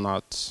think I will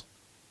not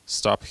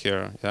stop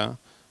here. Yeah.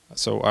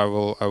 So I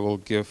will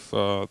give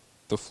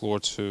the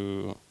floor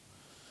to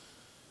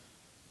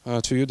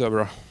you,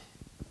 Deborah.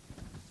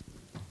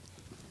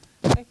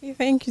 Okay,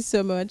 thank you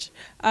so much.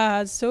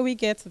 So we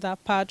get to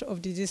that part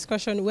of the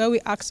discussion where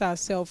we ask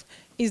ourselves,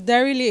 is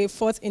there really a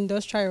fourth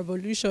industrial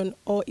revolution,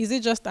 or is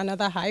it just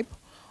another hype?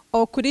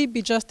 Or could it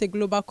be just a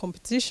global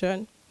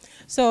competition?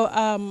 So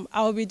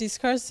I'll be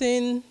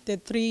discussing the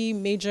three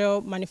major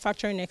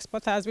manufacturing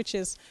exporters, which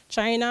is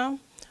China,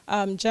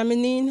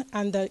 Germany,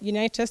 and the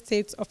United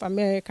States of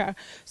America.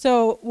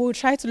 So we'll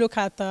try to look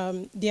at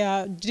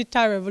their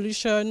digital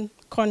revolution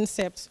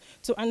concepts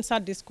to answer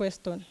this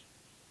question.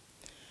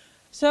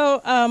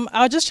 So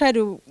I'll just try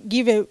to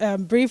give a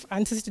brief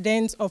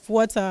antecedent of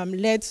what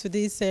led to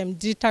this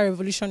digital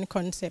revolution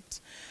concept.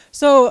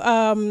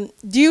 So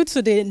due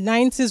to the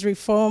 90s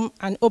reform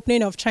and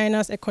opening of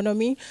China's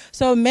economy,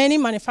 so many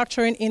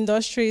manufacturing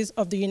industries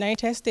of the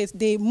United States,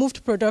 they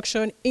moved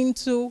production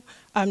into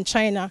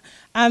China.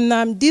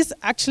 And this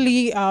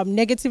actually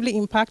negatively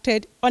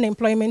impacted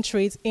unemployment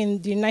rates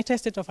in the United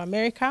States of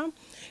America.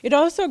 It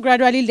also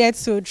gradually led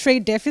to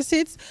trade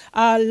deficits,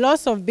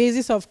 loss of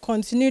basis of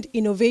continued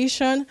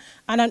innovation,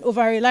 and an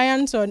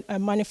over-reliance on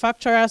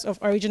manufacturers of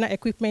original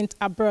equipment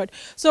abroad.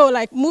 So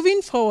like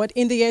moving forward,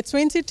 in the year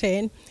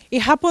 2010,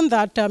 it happened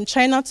that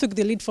China took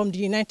the lead from the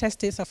United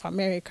States of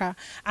America,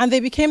 and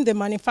they became the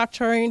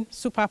manufacturing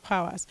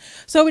superpowers.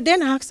 So we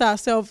then asked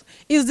ourselves,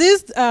 is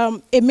this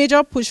a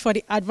major push for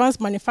the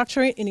advanced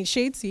manufacturing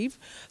initiative?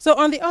 So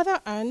on the other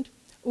hand,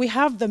 we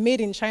have the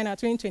Made in China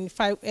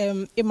 2025,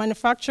 a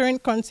manufacturing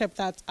concept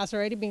that has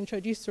already been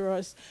introduced to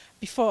us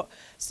before.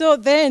 So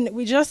then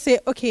we just say,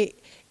 okay,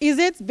 is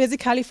it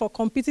basically for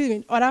competing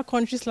in other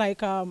countries like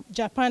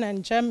Japan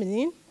and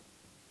Germany?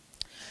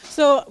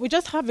 So we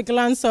just have a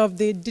glance of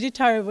the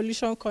digital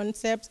revolution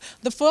concept.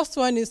 The first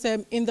one is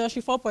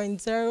Industry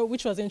 4.0,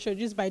 which was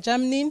introduced by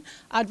Germany,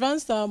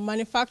 Advanced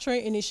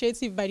Manufacturing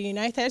Initiative by the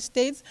United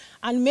States,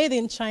 and Made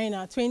in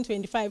China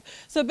 2025.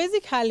 So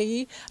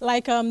basically,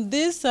 like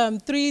these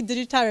three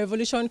digital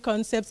revolution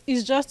concepts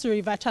is just to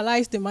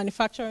revitalize the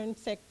manufacturing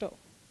sector.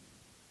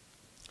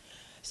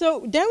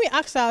 So then we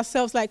ask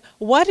ourselves, like,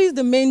 what is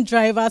the main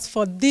drivers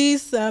for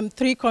these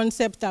three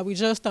concepts that we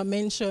just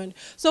mentioned?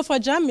 So for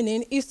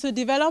Germany, is to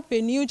develop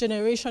a new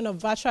generation of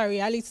virtual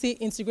reality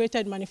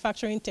integrated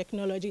manufacturing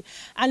technology,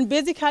 and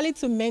basically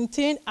to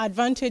maintain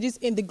advantages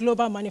in the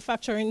global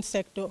manufacturing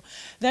sector.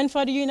 Then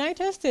for the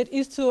United States,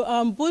 is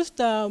to boost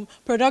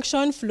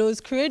production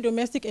flows, create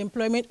domestic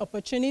employment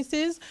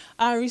opportunities,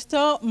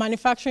 restore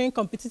manufacturing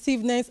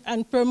competitiveness,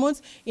 and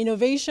promote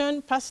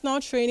innovation, personal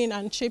training,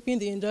 and shaping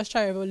the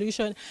industrial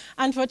revolution.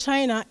 And for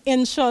China,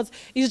 in short,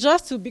 is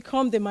just to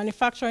become the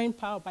manufacturing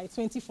power by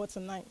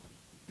 2049.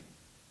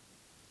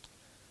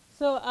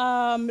 So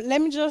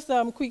let me just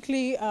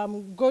quickly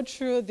go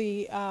through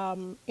the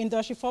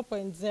Industry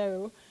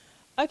 4.0.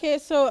 Okay,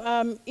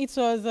 so it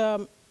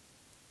was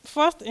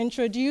first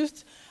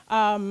introduced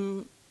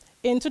in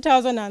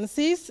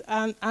 2006,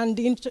 and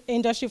the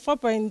Industry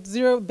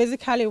 4.0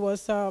 basically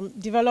was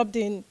developed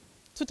in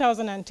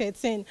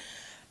 2013.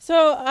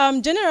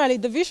 So generally,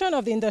 the vision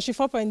of the Industry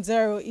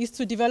 4.0 is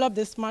to develop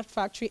the smart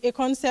factory, a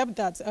concept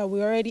that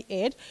we already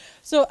had.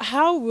 So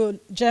how will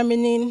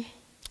Germany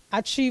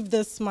achieve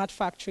this smart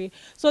factory?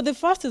 So the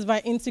first is by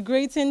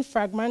integrating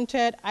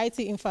fragmented IT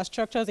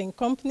infrastructures in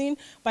company,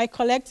 by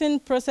collecting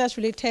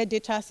process-related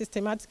data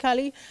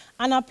systematically,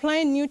 and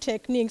applying new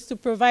techniques to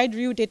provide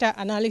real data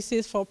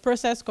analysis for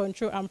process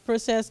control and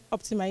process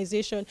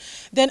optimization.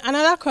 Then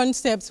another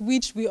concept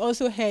which we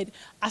also had,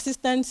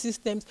 assistance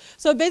systems.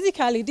 So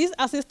basically, this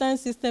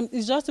assistance system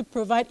is just to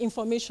provide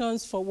information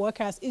for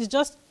workers. It's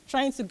just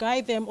trying to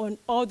guide them on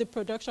all the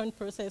production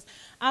process.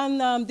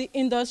 And the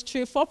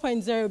Industry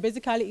 4.0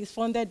 basically is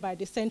funded by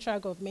the central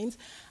government.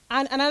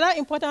 And another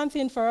important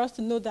thing for us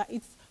to know that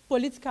it's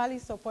politically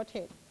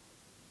supported.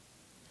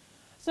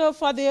 So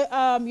for the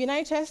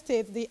United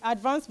States, the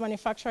Advanced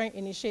Manufacturing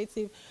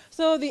Initiative.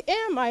 So the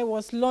AMI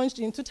was launched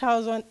in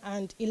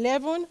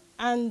 2011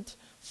 and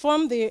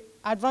formed the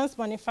Advanced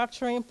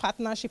Manufacturing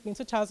Partnership in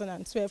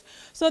 2012.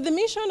 So the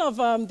mission of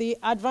the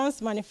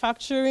Advanced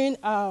Manufacturing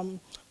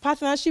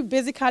Partnership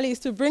basically is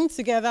to bring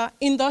together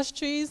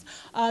industries,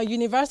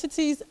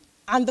 universities,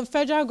 and the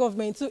federal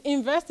government to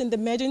invest in the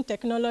emerging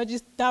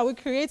technologies that will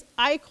create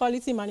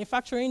high-quality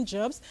manufacturing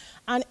jobs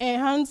and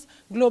enhance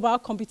global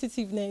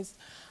competitiveness.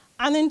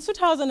 And in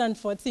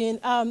 2014,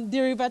 the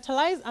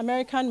Revitalized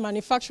American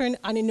Manufacturing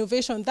and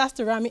Innovation, that's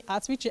the RAMI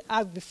Act, which you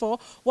asked before,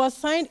 was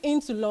signed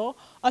into law,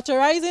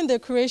 authorizing the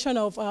creation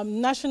of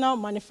National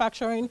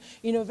Manufacturing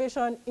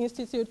Innovation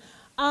Institute.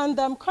 And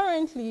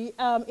currently,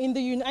 in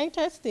the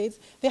United States,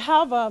 they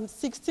have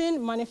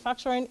 16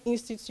 manufacturing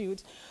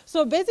institutes.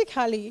 So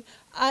basically,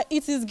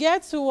 it is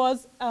geared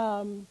towards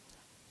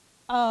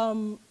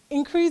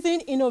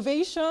increasing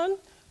innovation,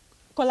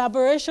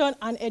 collaboration,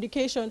 and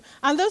education.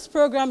 And this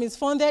program is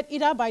funded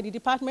either by the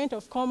Department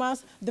of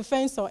Commerce,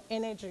 Defense, or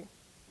Energy.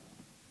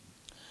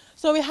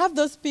 So we have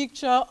this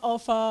picture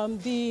of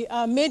the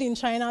Made in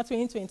China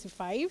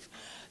 2025.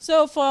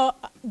 So for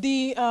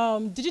the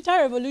digital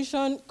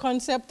revolution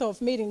concept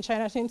of Made in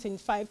China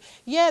 2025,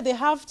 yeah, they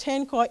have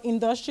 10 core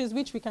industries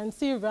which we can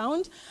see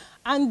around.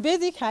 And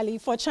basically,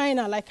 for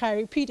China, like I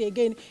repeat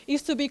again,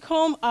 is to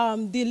become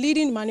the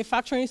leading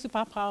manufacturing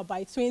superpower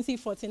by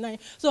 2049.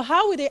 So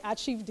how will they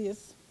achieve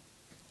this?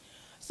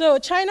 So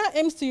China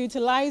aims to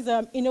utilize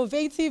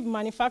innovative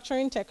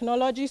manufacturing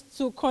technologies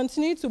to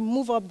continue to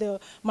move up the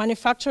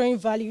manufacturing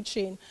value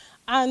chain.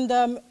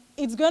 And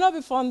it's going to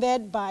be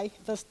funded by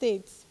the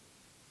states.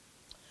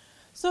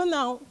 So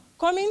now,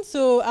 coming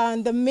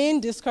to the main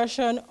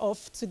discussion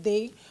of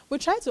today, we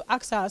try to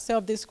ask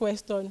ourselves this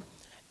question.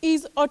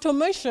 Is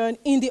automation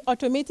in the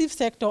automotive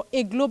sector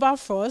a global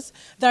force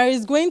that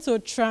is going to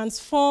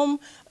transform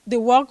the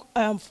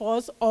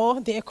workforce or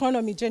the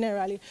economy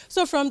generally?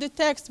 So from the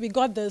text, we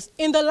got this.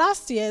 In the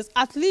last years,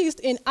 at least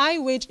in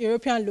high-wage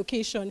European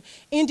location,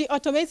 in the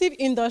automotive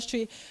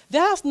industry,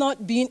 there has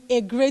not been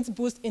a great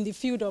boost in the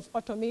field of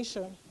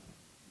automation.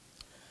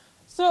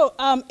 So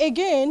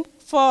again,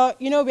 for,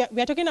 we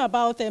are talking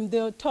about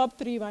the top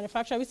 3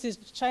 manufacturers, which is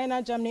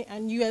China, Germany,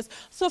 and US.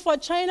 So for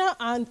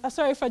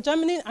for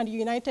Germany and the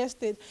United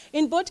States,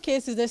 in both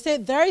cases, they say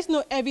there is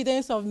no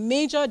evidence of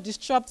major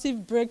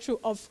disruptive breakthrough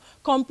of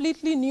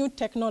completely new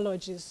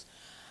technologies.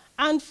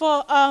 And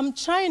for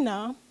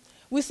China,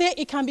 we say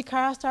it can be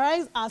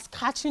characterized as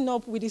catching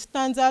up with the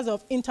standards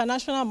of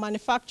International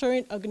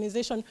Manufacturing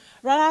Organization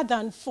rather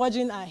than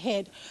forging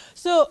ahead.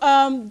 So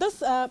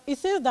it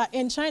says that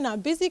in China,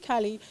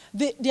 basically,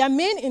 their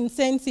main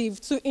incentive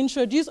to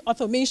introduce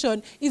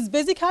automation is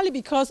basically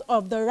because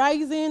of the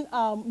rising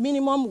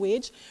minimum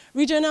wage,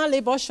 regional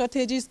labor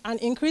shortages, and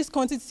increased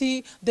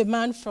quantity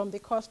demand from the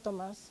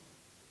customers.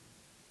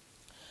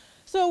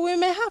 So we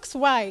may ask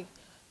why.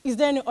 Is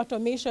there any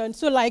automation?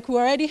 So like we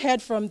already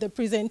heard from the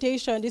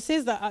presentation, it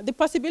says that the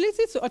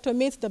possibility to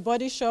automate the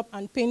body shop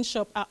and paint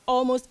shop are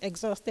almost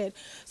exhausted.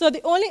 So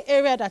the only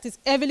area that is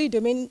heavily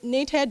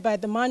dominated by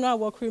the manual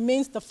work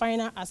remains the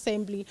final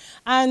assembly.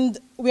 And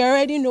we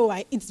already know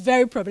why. It's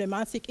very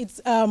problematic.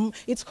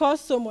 It's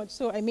caused so much.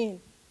 So I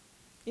mean,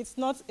 it's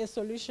not a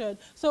solution.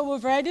 So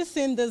we've already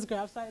seen this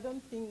graph, so I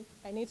don't think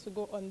I need to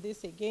go on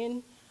this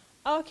again.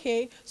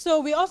 Okay, so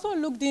we also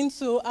looked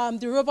into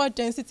the robot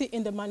density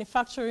in the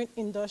manufacturing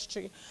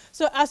industry.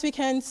 So as we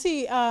can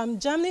see,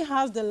 Germany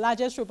has the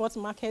largest robot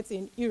market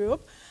in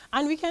Europe,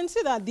 and we can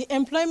see that the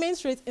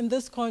employment rate in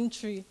this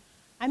country,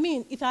 I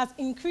mean, it has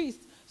increased.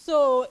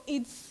 So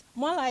it's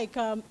more like,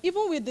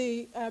 even with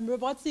the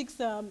robotics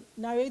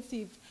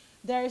narrative,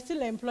 there is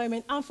still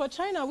employment. And for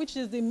China, which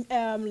is the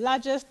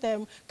largest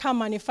car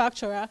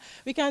manufacturer,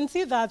 we can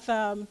see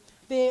that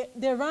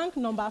they rank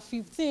number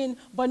 15,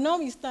 but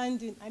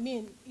notwithstanding, I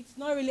mean, it's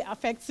not really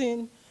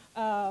affecting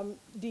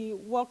the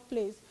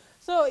workplace.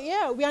 So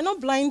yeah, we are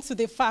not blind to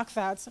the fact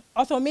that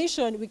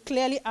automation will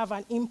clearly have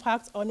an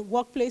impact on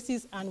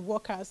workplaces and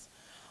workers.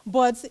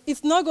 But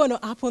it's not going to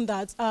happen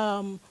that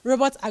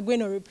robots are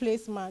going to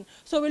replace man.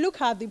 So we look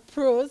at the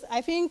pros.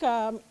 I think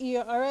you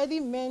already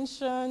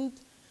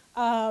mentioned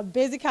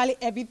basically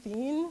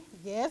everything,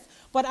 yes.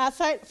 But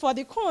aside for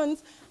the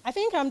cons, I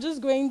think I'm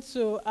just going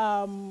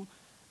to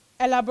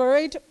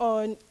elaborate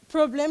on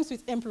problems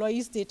with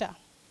employees' data.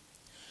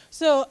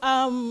 So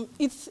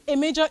it's a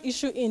major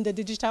issue in the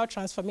digital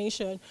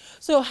transformation.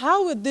 So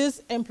how would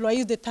this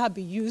employees' data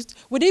be used?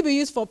 Would it be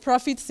used for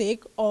profit's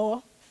sake,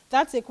 or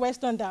that's a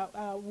question that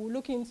we'll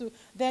look into.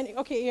 Then,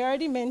 okay, you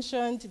already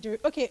mentioned,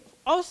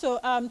 also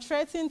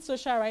threatening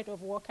social rights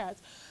of workers.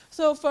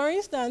 So for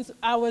instance,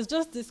 I was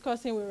just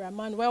discussing with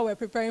Raman while we're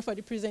preparing for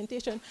the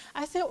presentation.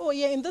 I said, oh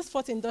yeah, in this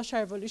fourth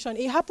industrial revolution,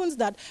 it happens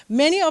that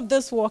many of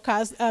these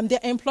workers, they're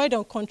employed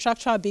on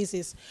contractual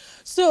basis.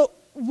 So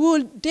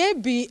would they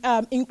be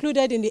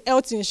included in the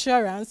health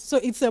insurance? So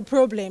it's a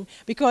problem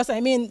because, I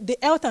mean, the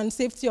health and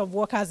safety of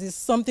workers is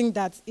something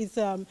that is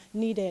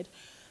needed.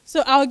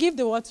 So I'll give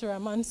the word to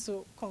Raman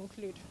to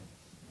conclude.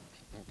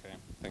 Okay,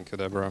 thank you,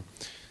 Deborah.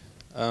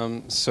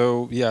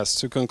 So yes,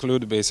 to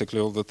conclude basically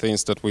all the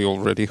things that we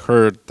already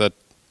heard, that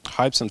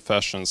hypes and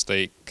fashions,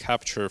 they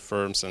capture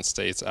firms and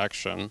states'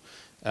 action,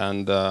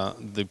 and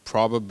the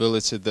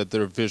probability that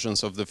their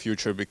visions of the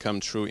future become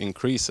true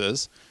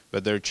increases,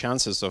 but their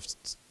chances of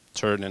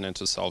turning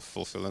into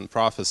self-fulfilling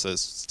prophecies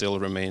still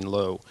remain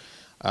low.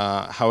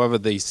 However,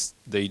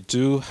 they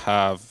do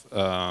have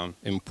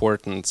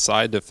important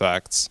side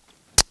effects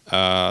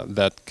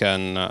that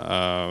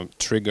can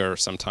trigger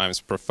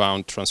sometimes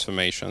profound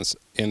transformations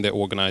in the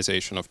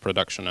organization of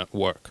production at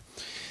work.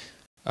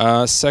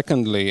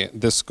 Secondly,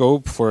 the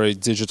scope for a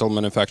digital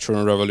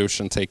manufacturing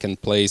revolution taking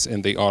place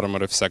in the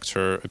automotive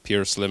sector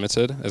appears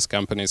limited, as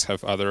companies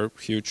have other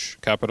huge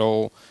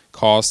capital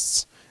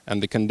costs,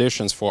 and the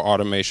conditions for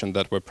automation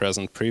that were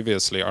present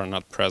previously are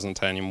not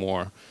present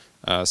anymore,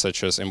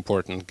 such as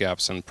important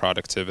gaps in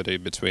productivity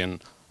between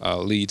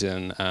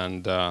leading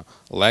and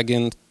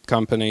lagging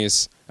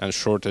companies, and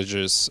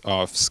shortages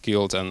of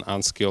skilled and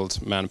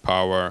unskilled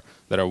manpower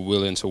that are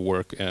willing to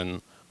work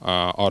in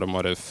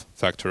automotive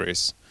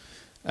factories.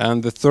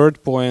 And the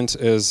third point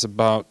is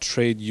about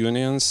trade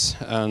unions,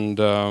 and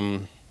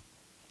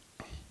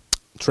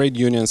trade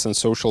unions and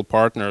social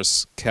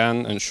partners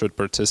can and should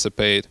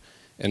participate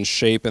in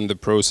shaping the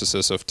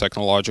processes of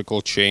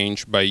technological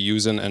change by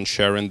using and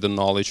sharing the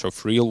knowledge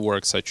of real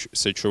work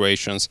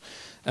situations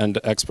and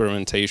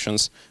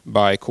experimentations,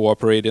 by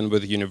cooperating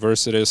with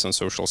universities and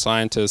social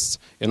scientists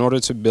in order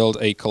to build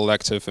a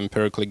collective,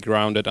 empirically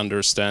grounded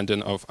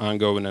understanding of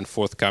ongoing and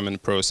forthcoming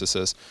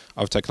processes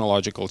of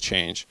technological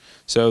change,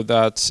 so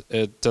that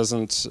it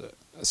doesn't,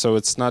 so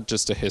it's not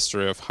just a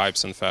history of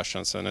hypes and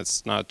fashions, and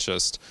it's not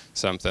just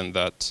something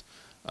that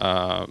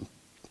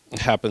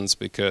happens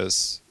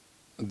because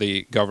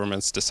the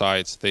governments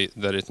decide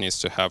that it needs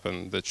to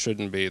happen. That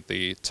shouldn't be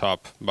the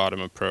top-bottom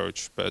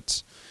approach,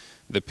 but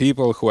the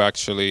people who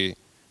actually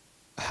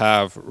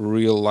have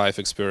real life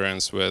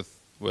experience with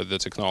the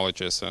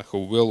technologies and who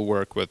will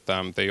work with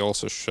them, they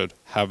also should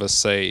have a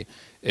say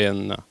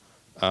in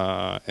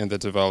the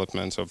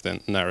development of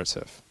the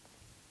narrative.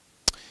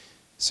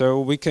 So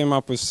we came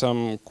up with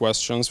some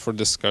questions for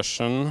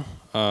discussion.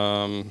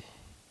 Elon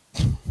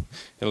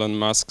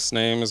Musk's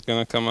name is going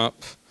to come up.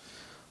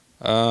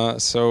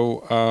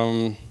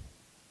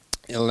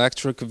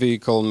 Electric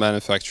vehicle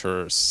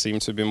manufacturers seem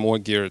to be more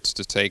geared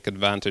to take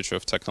advantage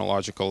of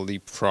technological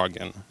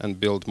leapfrogging and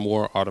build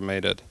more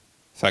automated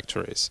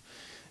factories.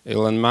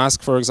 Elon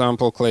Musk, for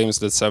example, claims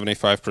that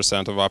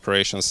 75% of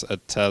operations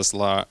at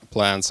Tesla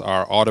plants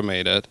are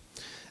automated,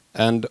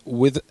 and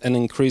with an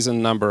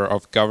increasing number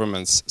of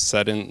governments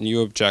setting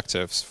new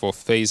objectives for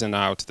phasing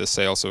out the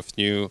sales of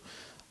new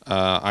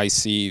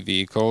ICE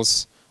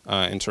vehicles,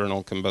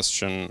 internal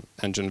combustion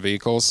engine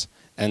vehicles,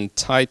 and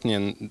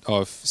tightening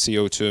of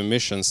CO2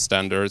 emissions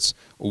standards,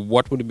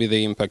 what would be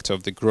the impact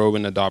of the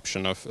growing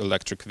adoption of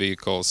electric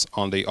vehicles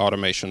on the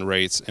automation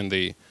rates in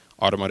the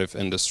automotive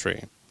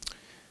industry?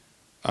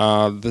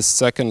 The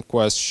second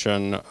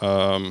question,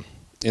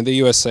 in the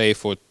USA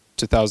for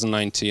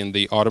 2019,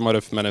 the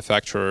automotive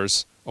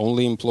manufacturers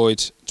only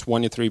employed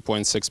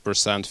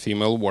 23.6%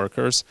 female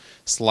workers,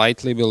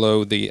 slightly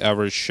below the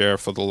average share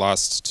for the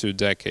last 2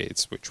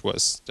 decades, which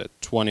was at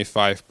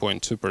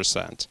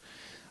 25.2%.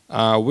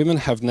 Women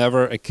have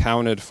never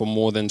accounted for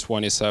more than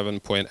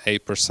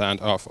 27.8%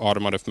 of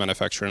automotive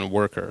manufacturing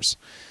workers.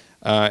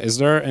 Is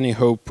there any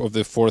hope of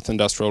the fourth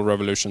industrial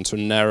revolution to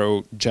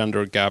narrow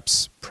gender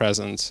gaps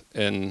present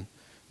in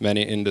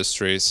many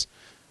industries?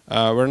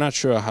 We're not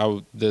sure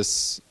how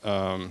this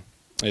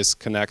is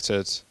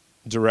connected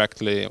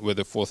directly with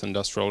the fourth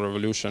industrial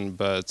revolution,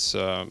 but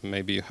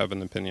maybe you have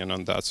an opinion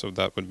on that, so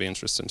that would be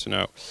interesting to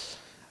know.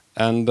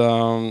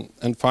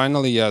 And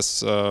finally,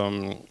 yes,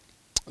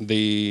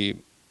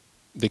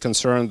 the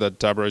concern that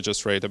Deborah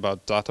just raised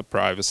about data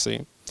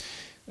privacy.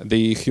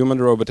 The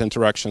human-robot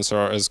interactions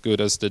are as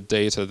good as the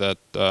data that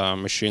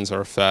machines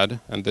are fed,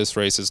 and this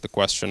raises the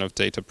question of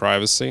data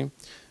privacy.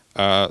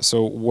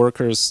 So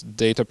workers'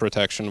 data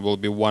protection will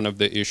be one of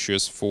the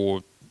issues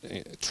for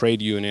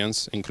trade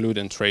unions,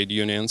 including trade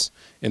unions,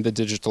 in the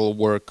digital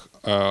work,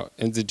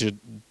 in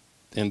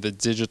the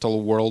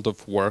digital world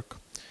of work.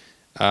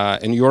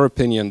 In your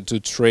opinion, do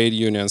trade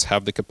unions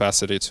have the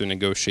capacity to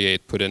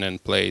negotiate, putting in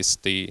place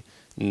the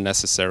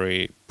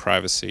necessary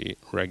privacy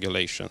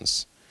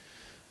regulations?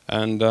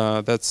 And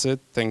that's it.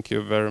 Thank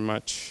you very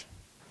much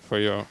for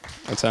your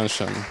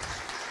attention.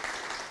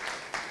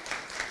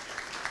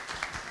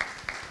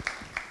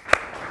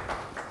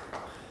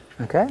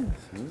 Okay.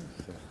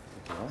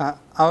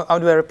 How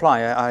do I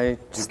reply?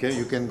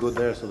 You can go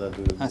there so that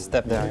I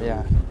step there,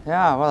 yeah.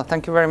 Yeah, well,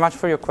 thank you very much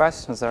for your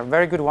questions. They're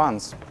very good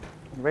ones,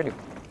 really.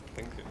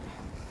 Thank you.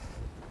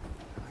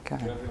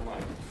 Okay. You have your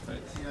mic,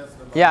 right?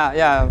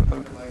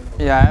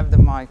 Yeah, I have the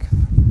mic.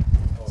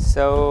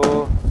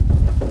 So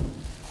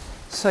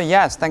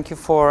yes, thank you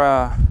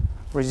for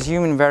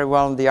resuming very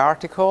well the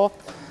article.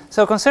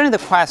 So concerning the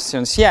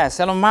questions, yes,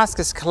 Elon Musk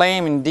has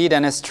claimed indeed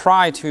and has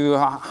tried to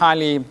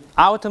highly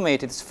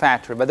automate its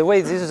factory. By the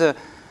way, this is an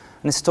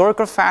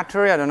historical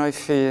factory. I don't know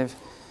if there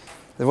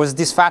was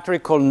this factory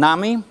called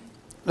NAMI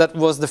that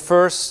was the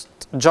first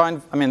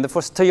the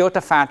first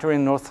Toyota factory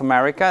in North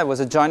America. It was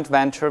a joint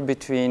venture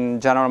between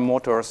General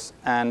Motors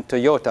and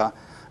Toyota,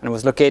 and it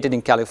was located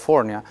in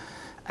California.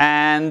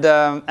 And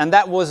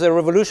that was a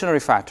revolutionary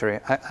factory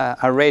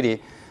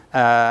already.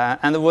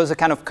 And there was a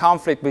kind of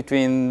conflict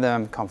between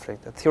a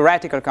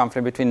theoretical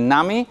conflict between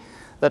NAMI,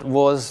 that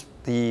was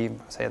the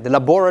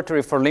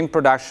laboratory for limb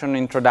production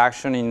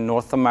introduction in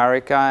North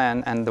America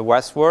and the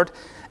westward,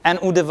 and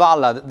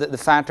Uddevalla, the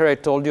factory I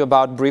told you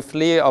about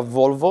briefly of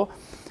Volvo,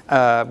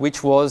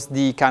 which was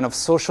the kind of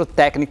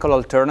socio-technical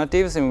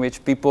alternatives in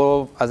which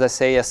people, as I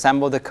say,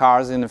 assemble the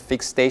cars in a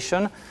fixed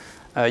station.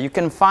 You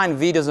can find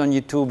videos on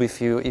YouTube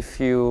if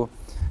you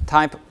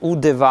type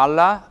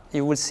Uddevalla.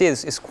 You will see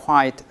it's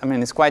quite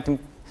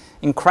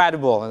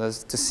incredible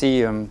to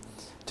see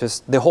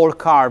just the whole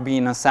car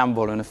being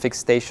assembled in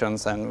fixed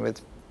stations and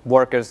with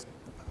workers,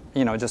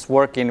 just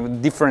working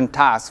with different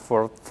tasks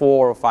for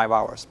 4 or 5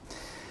 hours.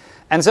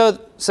 And so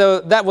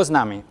that was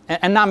NAMI,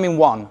 and NAMI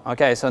won.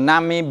 Okay, so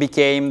NAMI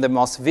became the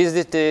most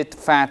visited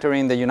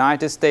factory in the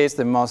United States,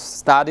 the most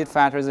studied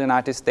factory in the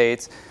United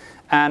States,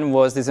 and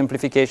was the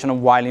simplification of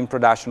why limb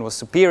production was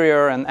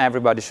superior, and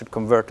everybody should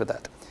convert to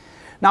that.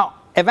 Now,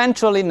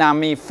 eventually,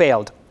 NAMI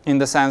failed in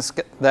the sense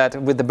that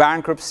with the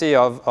bankruptcy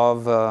of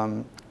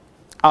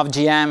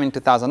GM in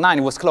 2009,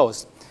 it was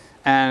closed.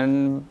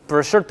 And for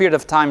a short period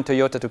of time,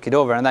 Toyota took it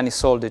over, and then he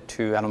sold it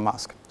to Elon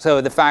Musk. So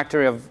the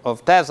factory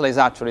of Tesla is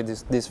actually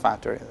this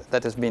factory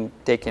that has been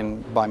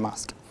taken by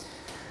Musk.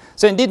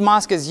 So indeed,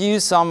 Musk has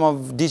used some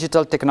of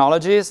digital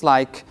technologies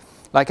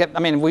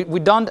we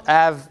don't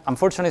have,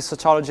 unfortunately,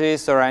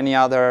 sociologists or any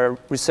other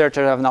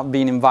researcher have not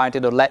been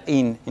invited or let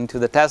into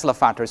the Tesla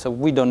factory, so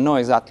we don't know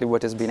exactly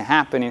what has been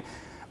happening.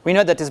 We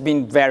know that it's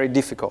been very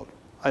difficult.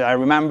 I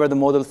remember the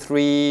Model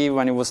 3,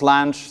 when it was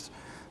launched,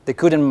 they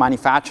couldn't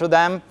manufacture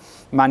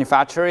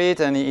it,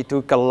 and it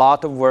took a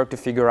lot of work to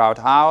figure out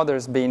how.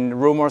 There's been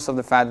rumors of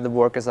the fact that the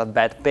workers are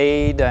bad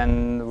paid,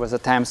 and there was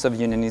attempts of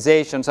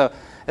unionization. So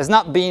it's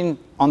not been,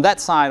 on that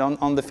side,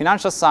 on the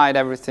financial side,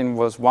 everything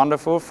was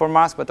wonderful for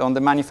Musk, but on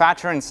the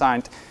manufacturing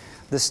side,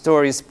 the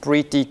story is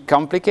pretty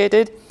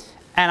complicated.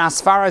 And as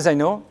far as I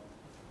know,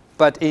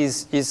 but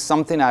is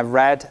something I've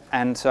read,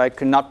 and so I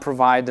could not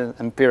provide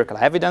empirical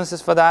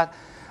evidences for that,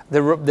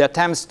 the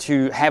attempts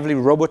to heavily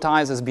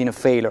robotize has been a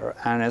failure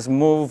and has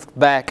moved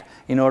back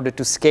in order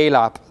to scale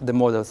up the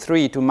Model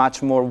 3 to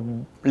much more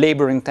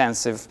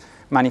labor-intensive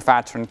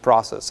manufacturing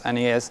process. And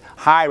he has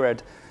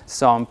hired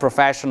some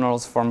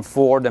professionals from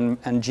Ford and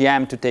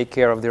GM to take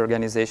care of the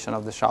organization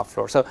of the shop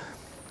floor.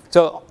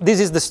 So this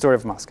is the story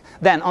of Musk.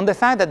 Then on the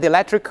fact that the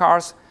electric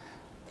cars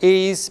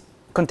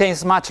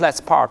contains much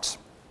less parts.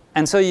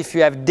 And so if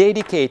you have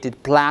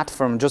dedicated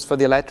platform just for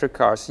the electric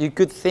cars, you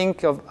could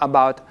think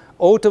about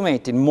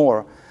automating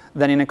more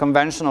than in a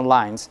conventional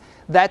lines.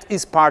 That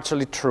is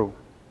partially true.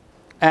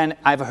 And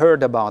I've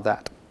heard about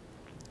that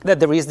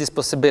there is this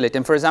possibility.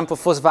 And for example,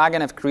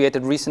 Volkswagen have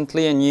created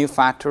recently a new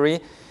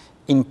factory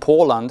in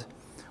Poland,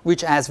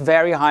 which has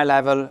very high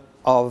level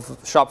of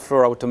shop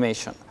floor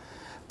automation.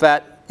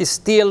 But it's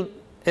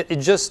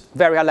just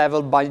very high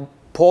level by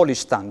Polish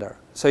standard.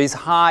 So it's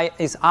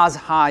as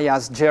high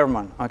as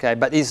German, okay?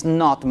 But it's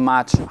not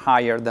much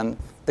higher than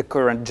the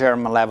current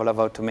German level of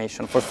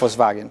automation for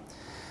Volkswagen.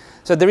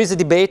 So there is a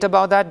debate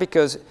about that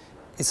because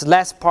it's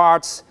less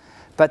parts,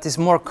 but it's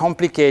more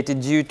complicated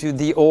due to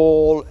the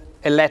whole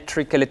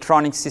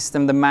electronic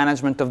system, the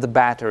management of the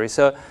battery.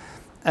 So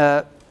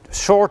there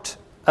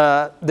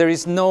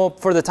is no,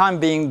 for the time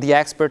being, the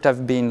experts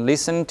have been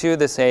listened to.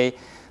 They say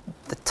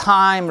the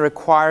time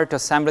required to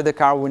assemble the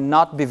car will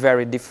not be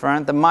very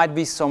different. There might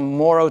be some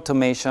more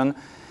automation,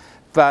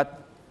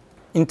 but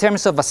in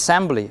terms of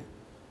assembly,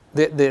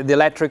 the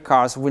electric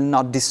cars will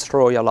not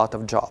destroy a lot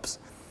of jobs.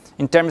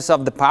 In terms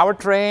of the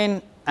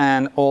powertrain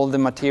and all the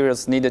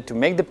materials needed to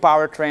make the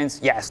powertrains,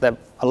 yes, a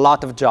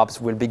lot of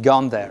jobs will be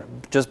gone there,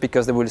 just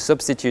because they will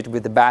substitute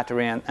with the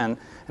battery and an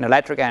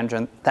electric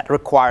engine that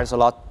requires a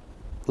lot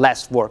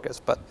less workers.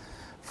 But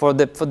for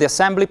the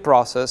assembly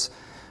process,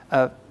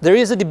 there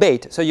is a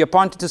debate. So you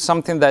pointed to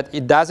something that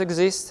it does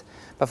exist,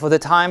 but for the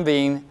time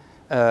being,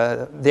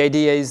 the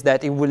idea is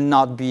that it will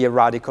not be a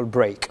radical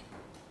break.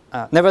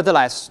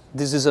 Nevertheless,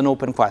 this is an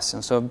open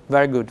question, so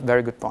very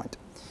good point.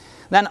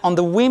 Then on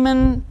the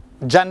women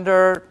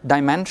gender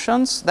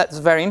dimensions, that's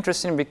very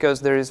interesting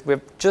because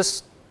we've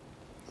just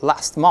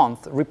last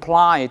month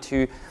replied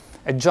to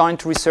a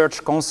joint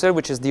research council,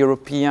 which is the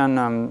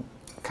European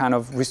kind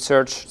of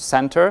research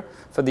center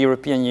for the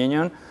European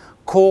Union,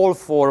 call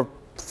for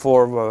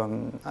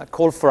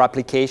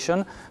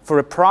application for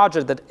a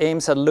project that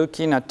aims at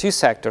looking at two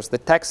sectors, the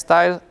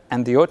textile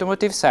and the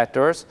automotive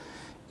sectors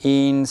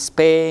in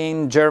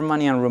Spain,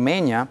 Germany, and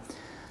Romania,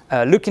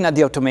 looking at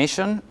the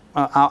automation,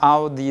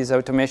 how this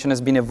automation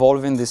has been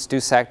evolving these two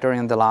sectors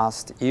in the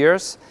last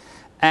years,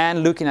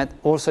 and looking at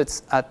also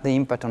at the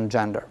impact on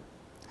gender.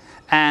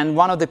 And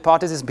one of the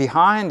hypotheses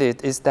behind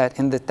it is that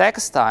in the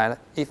textile,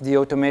 if the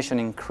automation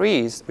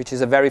increased, which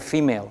is a very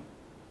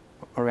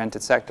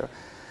female-oriented sector,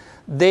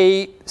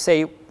 they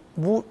say,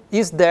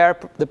 is there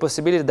the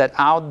possibility that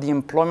the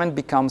employment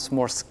becomes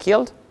more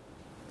skilled?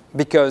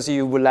 Because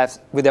you will have,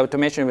 with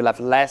automation, you will have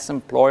less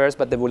employers,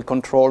 but they will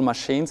control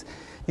machines.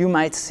 You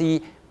might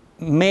see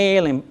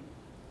male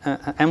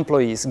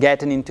employees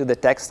getting into the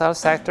textile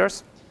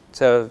sectors.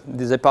 So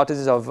this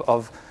hypothesis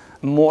of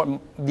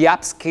more, the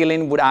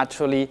upskilling would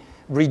actually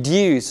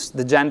reduce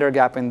the gender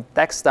gap in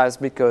textiles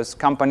because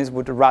companies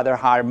would rather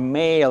hire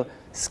male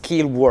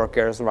skilled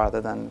workers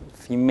rather than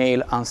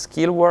female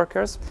unskilled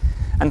workers.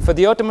 And for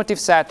the automotive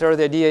sector,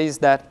 the idea is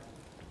that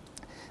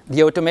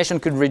the automation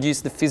could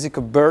reduce the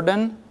physical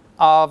burden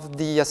of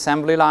the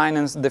assembly line,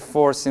 and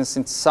therefore, since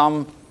in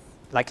some,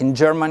 like in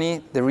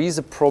Germany, there is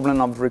a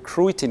problem of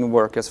recruiting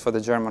workers for the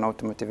German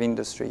automotive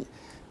industry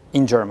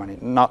in Germany,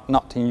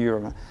 not in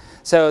Europe.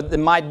 So they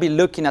might be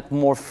looking at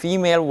more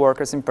female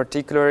workers, in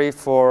particular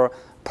for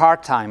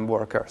part-time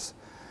workers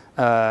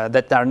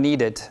that are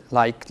needed,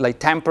 like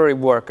temporary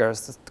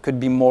workers that could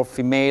be more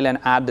female and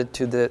added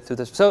to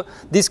the. So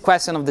this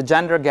question of the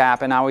gender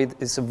gap and how it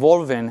is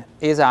evolving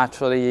is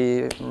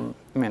actually,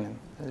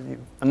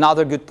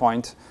 another good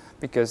point,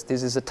 because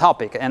this is a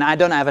topic, and I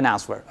don't have an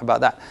answer about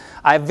that.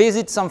 I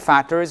visit some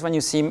factories when you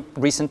see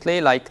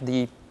recently, like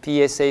the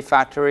PSA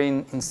factory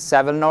in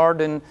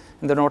Saclay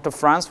in the north of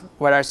France,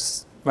 where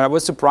I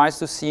was surprised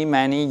to see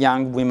many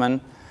young women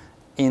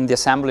in the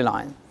assembly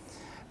line.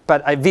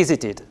 But I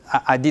visited,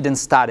 I didn't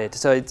study it,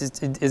 so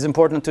it is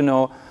important to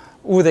know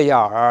who they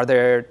are. Are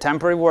they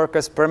temporary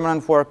workers,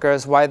 permanent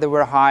workers, why they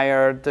were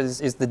hired,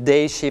 is the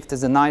day shift,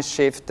 is the night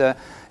shift?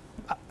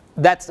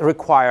 That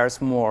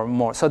requires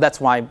more. So that's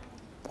why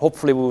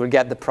hopefully we will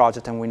get the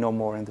project and we know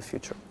more in the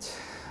future.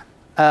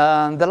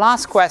 The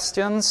last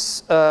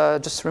questions,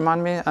 just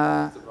remind me. It's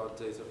about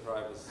data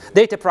privacy.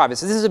 Data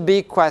privacy. This is a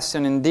big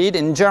question indeed.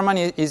 In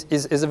Germany,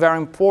 is very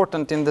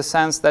important in the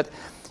sense that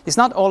it's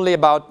not only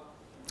about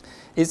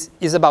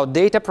about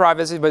data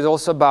privacy, but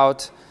also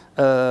about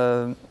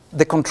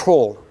the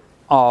control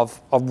of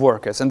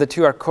workers, and the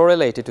two are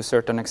correlated to a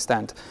certain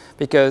extent.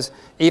 Because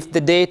if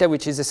the data,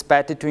 which is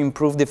expected to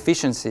improve the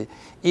efficiency,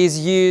 is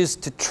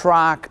used to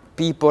track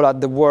people at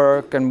the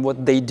work and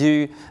what they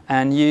do,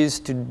 and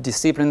used to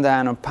discipline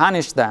them or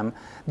punish them,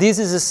 this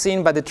is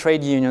seen by the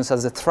trade unions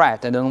as a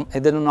threat, and they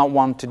do not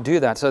want to do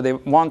that. So they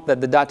want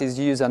that the data is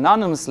used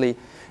anonymously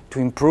to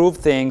improve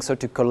things or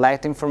to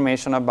collect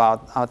information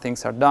about how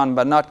things are done,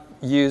 but not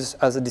used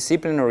as a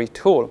disciplinary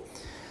tool.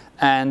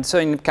 And so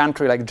in a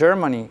country like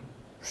Germany,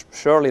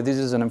 surely this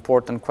is an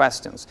important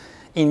question.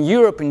 In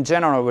Europe in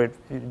general, where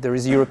there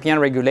is European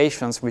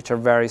regulations which are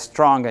very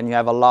strong, and you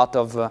have a lot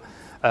of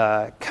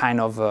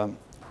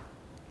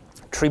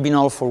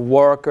tribunal for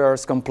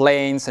workers,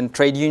 complaints, and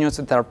trade unions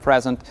that are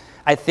present,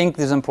 I think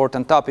this is an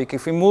important topic.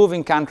 If we move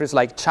in countries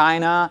like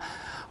China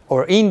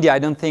or India, I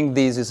don't think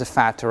this is a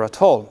factor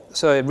at all.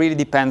 So it really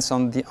depends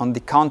on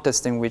the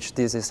context in which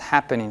this is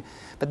happening.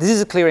 But this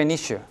is clearly an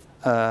issue,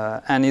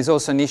 and is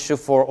also an issue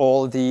for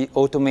all the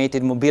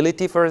automated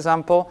mobility, for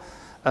example.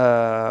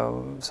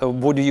 So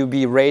would you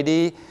be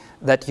ready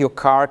that your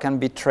car can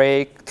be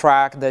tracked,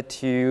 that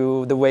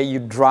the way you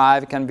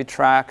drive can be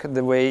tracked,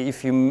 the way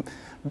if you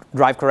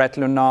drive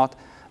correctly or not,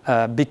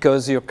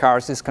 because your car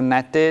is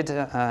connected,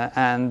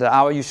 and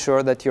how are you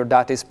sure that your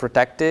data is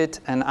protected,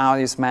 and how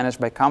it is managed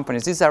by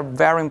companies? These are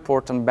very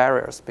important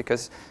barriers,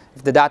 because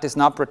if the data is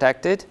not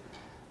protected,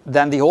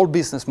 then the whole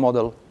business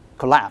model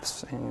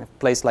collapse in a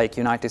place like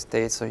United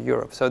States or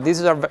Europe. So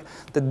these are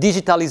the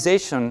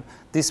digitalization,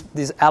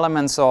 these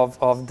elements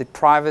of the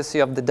privacy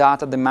of the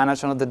data, the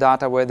management of the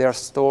data, where they are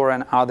stored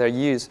and how they're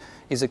used,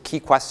 is a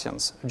key question,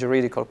 a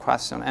juridical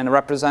question, and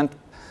represent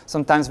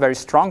sometimes very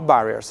strong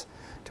barriers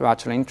to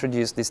actually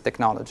introduce this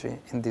technology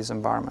in these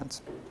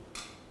environments.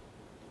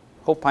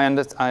 Hope I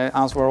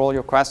answer all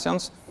your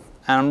questions,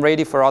 and I'm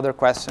ready for other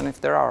questions if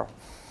there are.